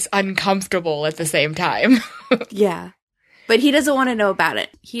 It's uncomfortable at the same time. Yeah. But he doesn't want to know about it.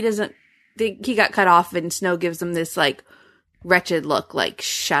 He got cut off, and Snow gives him this like wretched look, like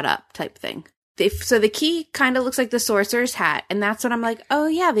shut up type thing. So the key kind of looks like the sorcerer's hat. And that's when I'm like, oh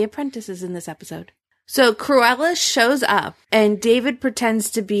yeah, the apprentice is in this episode. So Cruella shows up, and David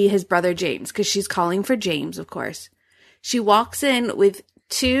pretends to be his brother James, because she's calling for James, of course. She walks in with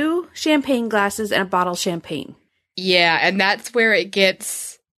 2 champagne glasses and a bottle of champagne. Yeah, and that's where it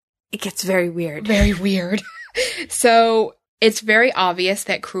gets very weird. Very weird. So it's very obvious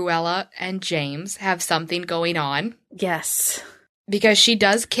that Cruella and James have something going on. Yes. Because she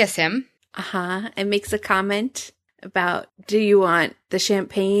does kiss him. And makes a comment about, do you want the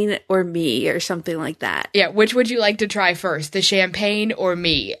champagne or me, or something like that. Yeah, which would you like to try first, the champagne or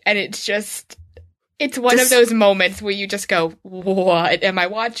me? And it's just... It's one of those moments where you just go, what am I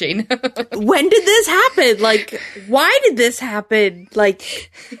watching? When did this happen? Like, why did this happen?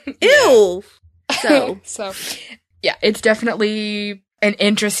 Like, ew. So, yeah, it's definitely an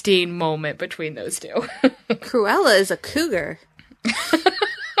interesting moment between those two. Cruella is a cougar.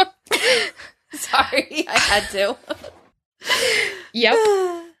 Sorry, I had to. Yep.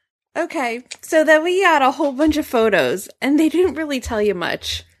 Okay, so then we got a whole bunch of photos, and they didn't really tell you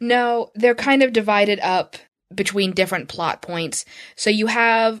much. No, they're kind of divided up between different plot points. So you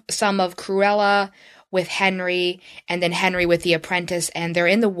have some of Cruella with Henry, and then Henry with the apprentice, and they're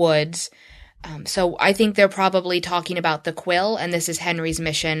in the woods. So I think they're probably talking about the quill, and this is Henry's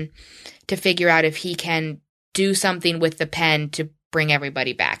mission to figure out if he can do something with the pen to bring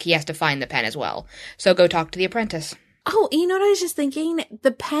everybody back. He has to find the pen as well. So go talk to the apprentice. Oh, you know what I was just thinking?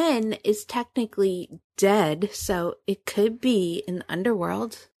 The pen is technically dead, so it could be in the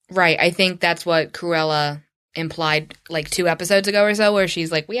underworld. Right. I think that's what Cruella implied like 2 episodes ago or so, where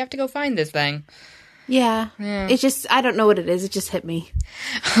she's like, we have to go find this thing. Yeah. It's just, I don't know what it is. It just hit me.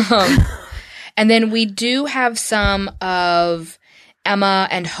 And then we do have some of Emma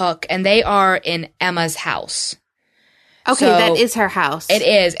and Hook, and they are in Emma's house. Okay, so that is her house. It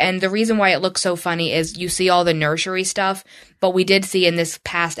is, and the reason why it looks so funny is you see all the nursery stuff, but we did see in this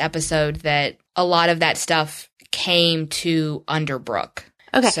past episode that a lot of that stuff came to Underbrook.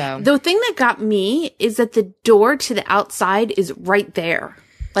 Okay, so the thing that got me is that the door to the outside is right there.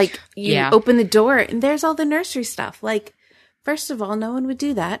 Like, you open the door, and there's all the nursery stuff. Like, first of all, no one would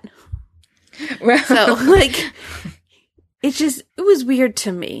do that. So, like, it was weird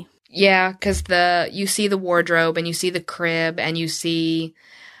to me. Yeah, because you see the wardrobe, and you see the crib, and you see...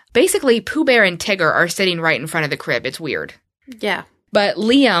 Basically, Pooh Bear and Tigger are sitting right in front of the crib. It's weird. Yeah. But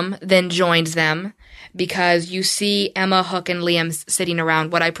Liam then joins them, because you see Emma, Hook, and Liam sitting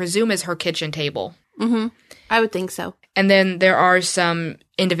around what I presume is her kitchen table. Mm-hmm. I would think so. And then there are some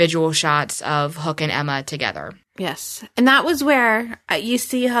individual shots of Hook and Emma together. Yes. And that was where you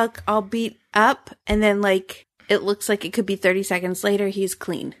see Hook all beat up, and then, like, it looks like it could be 30 seconds later, he's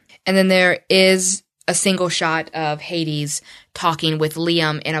clean. And then there is a single shot of Hades talking with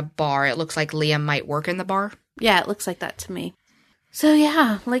Liam in a bar. It looks like Liam might work in the bar. Yeah, it looks like that to me. So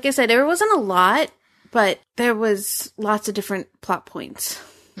yeah, like I said, there wasn't a lot, but there was lots of different plot points.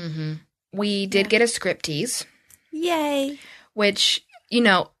 Mm-hmm. We did get a script tease. Yay. Which,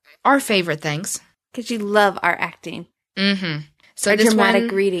 our favorite things. Because you love our acting. Mm-hmm. So our this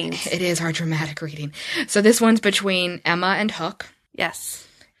dramatic readings. It is our dramatic reading. So this one's between Emma and Hook. Yes.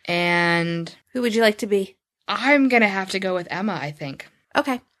 And... Who would you like to be? I'm going to have to go with Emma, I think.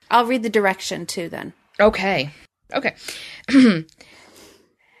 Okay. I'll read the direction, too, then. Okay.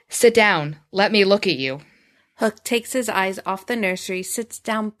 Sit down. Let me look at you. Hook takes his eyes off the nursery, sits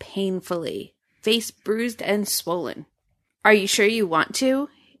down painfully, face bruised and swollen. Are you sure you want to?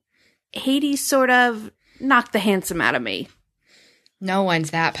 Hades sort of knocked the handsome out of me. No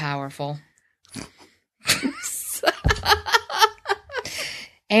one's that powerful.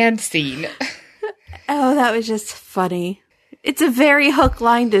 And scene. Oh, that was just funny. It's a very Hook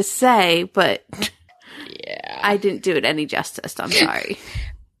line to say, but yeah, I didn't do it any justice. I'm sorry.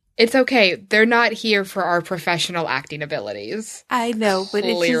 It's okay. They're not here for our professional acting abilities. I know, but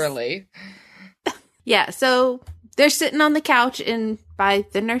clearly. It's just... Yeah, so they're sitting on the couch by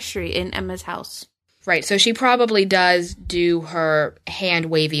the nursery in Emma's house. Right, so she probably does do her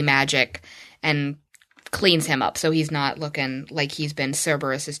hand-wavy magic and cleans him up so he's not looking like he's been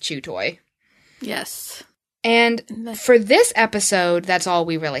Cerberus's chew toy. Yes. And for this episode, that's all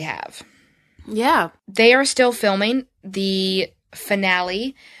we really have. Yeah. They are still filming the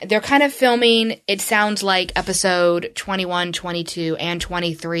finale. They're kind of filming, it sounds like, episode 21, 22, and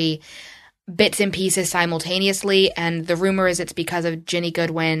 23 bits and pieces simultaneously, and the rumor is it's because of Ginny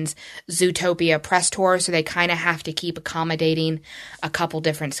Goodwin's Zootopia press tour, so they kind of have to keep accommodating a couple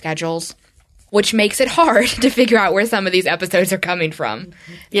different schedules, which makes it hard to figure out where some of these episodes are coming from.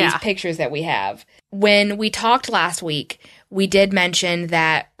 These pictures that we have. When we talked last week, we did mention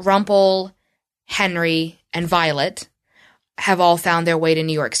that Rumple, Henry, and Violet have all found their way to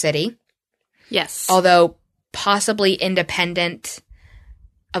New York City. Yes. Although possibly independent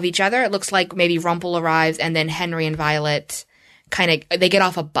of each other. It looks like maybe Rumple arrives and then Henry and Violet they get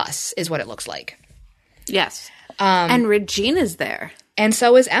off a bus, is what it looks like. Yes. And Regina's there. And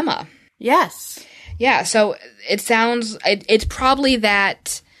so is Emma. Yes. Yeah, so it's probably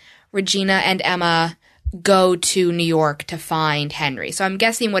that Regina and Emma go to New York to find Henry. So I'm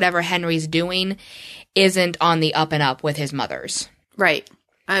guessing whatever Henry's doing isn't on the up and up with his mother's. Right.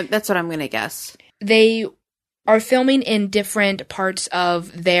 That's what I'm going to guess. They are filming in different parts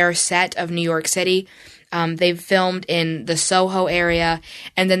of their set of New York City. They've filmed in the Soho area,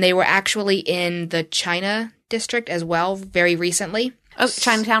 and then they were actually in the China district as well very recently. Oh,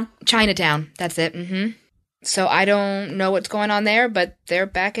 Chinatown? Chinatown, that's it. Mm-hmm. So I don't know what's going on there, but they're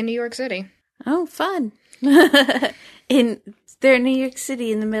back in New York City. Oh, fun. They're in New York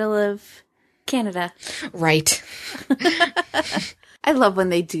City in the middle of Canada. Right. I love when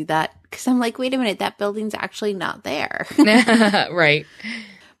they do that, because I'm like, wait a minute, that building's actually not there. Right.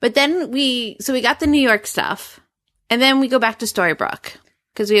 But then we got the New York stuff, and then we go back to Storybrooke,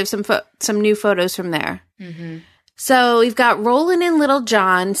 because we have some new photos from there. Mm-hmm. So we've got Roland and Little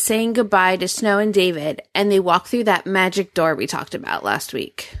John saying goodbye to Snow and David, and they walk through that magic door we talked about last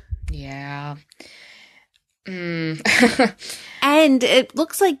week. Yeah. And it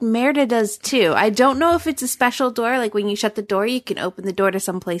looks like Merida does too. I don't know if it's a special door, like when you shut the door, you can open the door to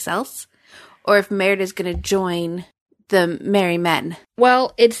someplace else, or if Merida's going to join the Merry Men.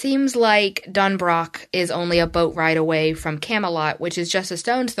 Well, it seems like Dunbrock is only a boat ride away from Camelot, which is just a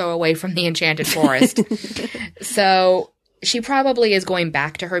stone's throw away from the Enchanted Forest. So she probably is going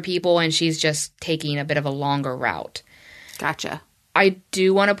back to her people, and she's just taking a bit of a longer route. Gotcha. I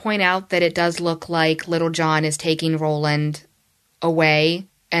do want to point out that it does look like Little John is taking Roland away,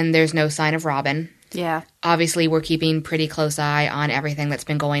 and there's no sign of Robin. Yeah. Obviously, we're keeping pretty close eye on everything that's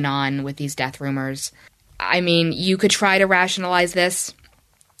been going on with these death rumors. I mean, you could try to rationalize this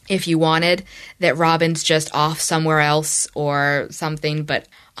if you wanted, that Robin's just off somewhere else or something, but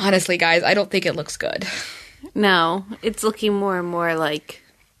honestly, guys, I don't think it looks good. No, it's looking more and more like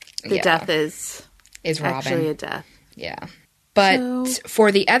the death is Robin. Actually a death. Yeah. But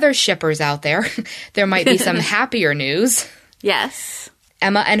for the other shippers out there, there might be some happier news. Yes.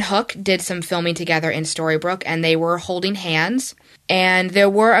 Emma and Hook did some filming together in Storybrooke, and they were holding hands. And there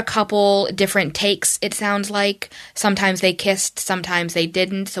were a couple different takes, it sounds like. Sometimes they kissed, sometimes they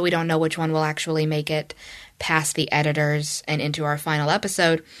didn't, so we don't know which one will actually make it past the editors and into our final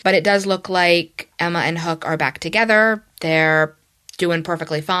episode. But it does look like Emma and Hook are back together. They're doing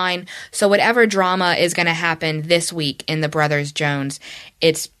perfectly fine. So whatever drama is going to happen this week in the Brothers Jones,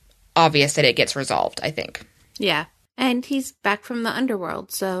 it's obvious that it gets resolved, I think. Yeah. And he's back from the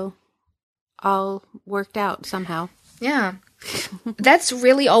underworld, so all worked out somehow. Yeah. That's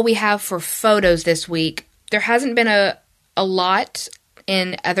really all we have for photos this week. There hasn't been a lot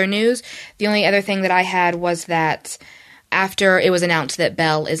in other news. The only other thing that I had was that after it was announced that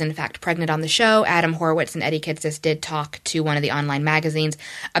Belle is in fact pregnant on the show, Adam Horowitz and Eddie Kitsis did talk to one of the online magazines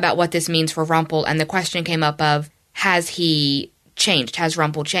about what this means for Rumple, and the question came up of, has he changed? Has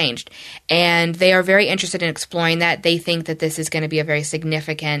Rumple changed? And they are very interested in exploring that. They think that this is going to be a very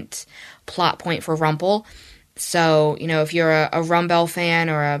significant plot point for Rumple. So, you know, if you're a Rumble fan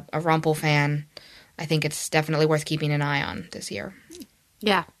or a Rumple fan, I think it's definitely worth keeping an eye on this year.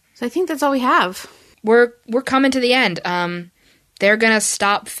 Yeah. So I think that's all we have. We're coming to the end. They're going to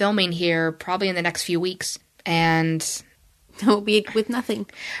stop filming here probably in the next few weeks. And we'll be with nothing.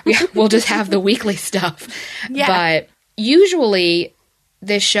 Yeah, we'll just have the weekly stuff. Yeah. But usually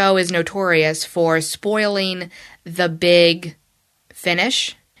this show is notorious for spoiling the big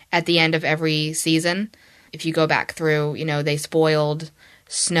finish at the end of every season. If you go back through, you know, they spoiled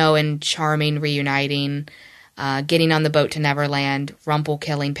Snow and Charming reuniting, getting on the boat to Neverland, Rumple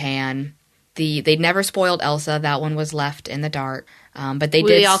killing Pan. They never spoiled Elsa. That one was left in the dark. But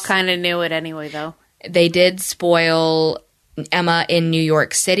We all kind of knew it anyway, though. They did spoil Emma in New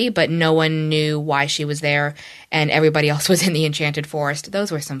York City, but no one knew why she was there, and everybody else was in the Enchanted Forest.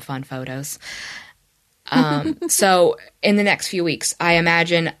 Those were some fun photos. So in the next few weeks, I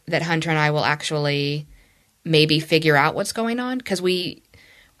imagine that Hunter and I will actually maybe figure out what's going on, because we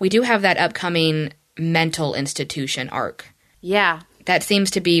do have that upcoming mental institution arc. Yeah. That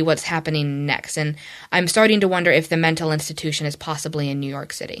seems to be what's happening next, and I'm starting to wonder if the mental institution is possibly in New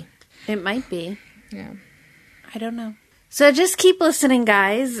York City. It might be. Yeah. I don't know. So just keep listening,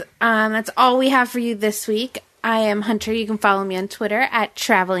 guys. That's all we have for you this week. I am Hunter. You can follow me on Twitter at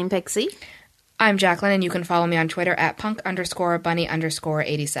Traveling Pixie. I'm Jacqueline, and you can follow me on Twitter at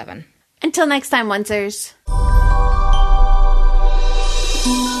punk_bunny_87. Until next time, Oncers.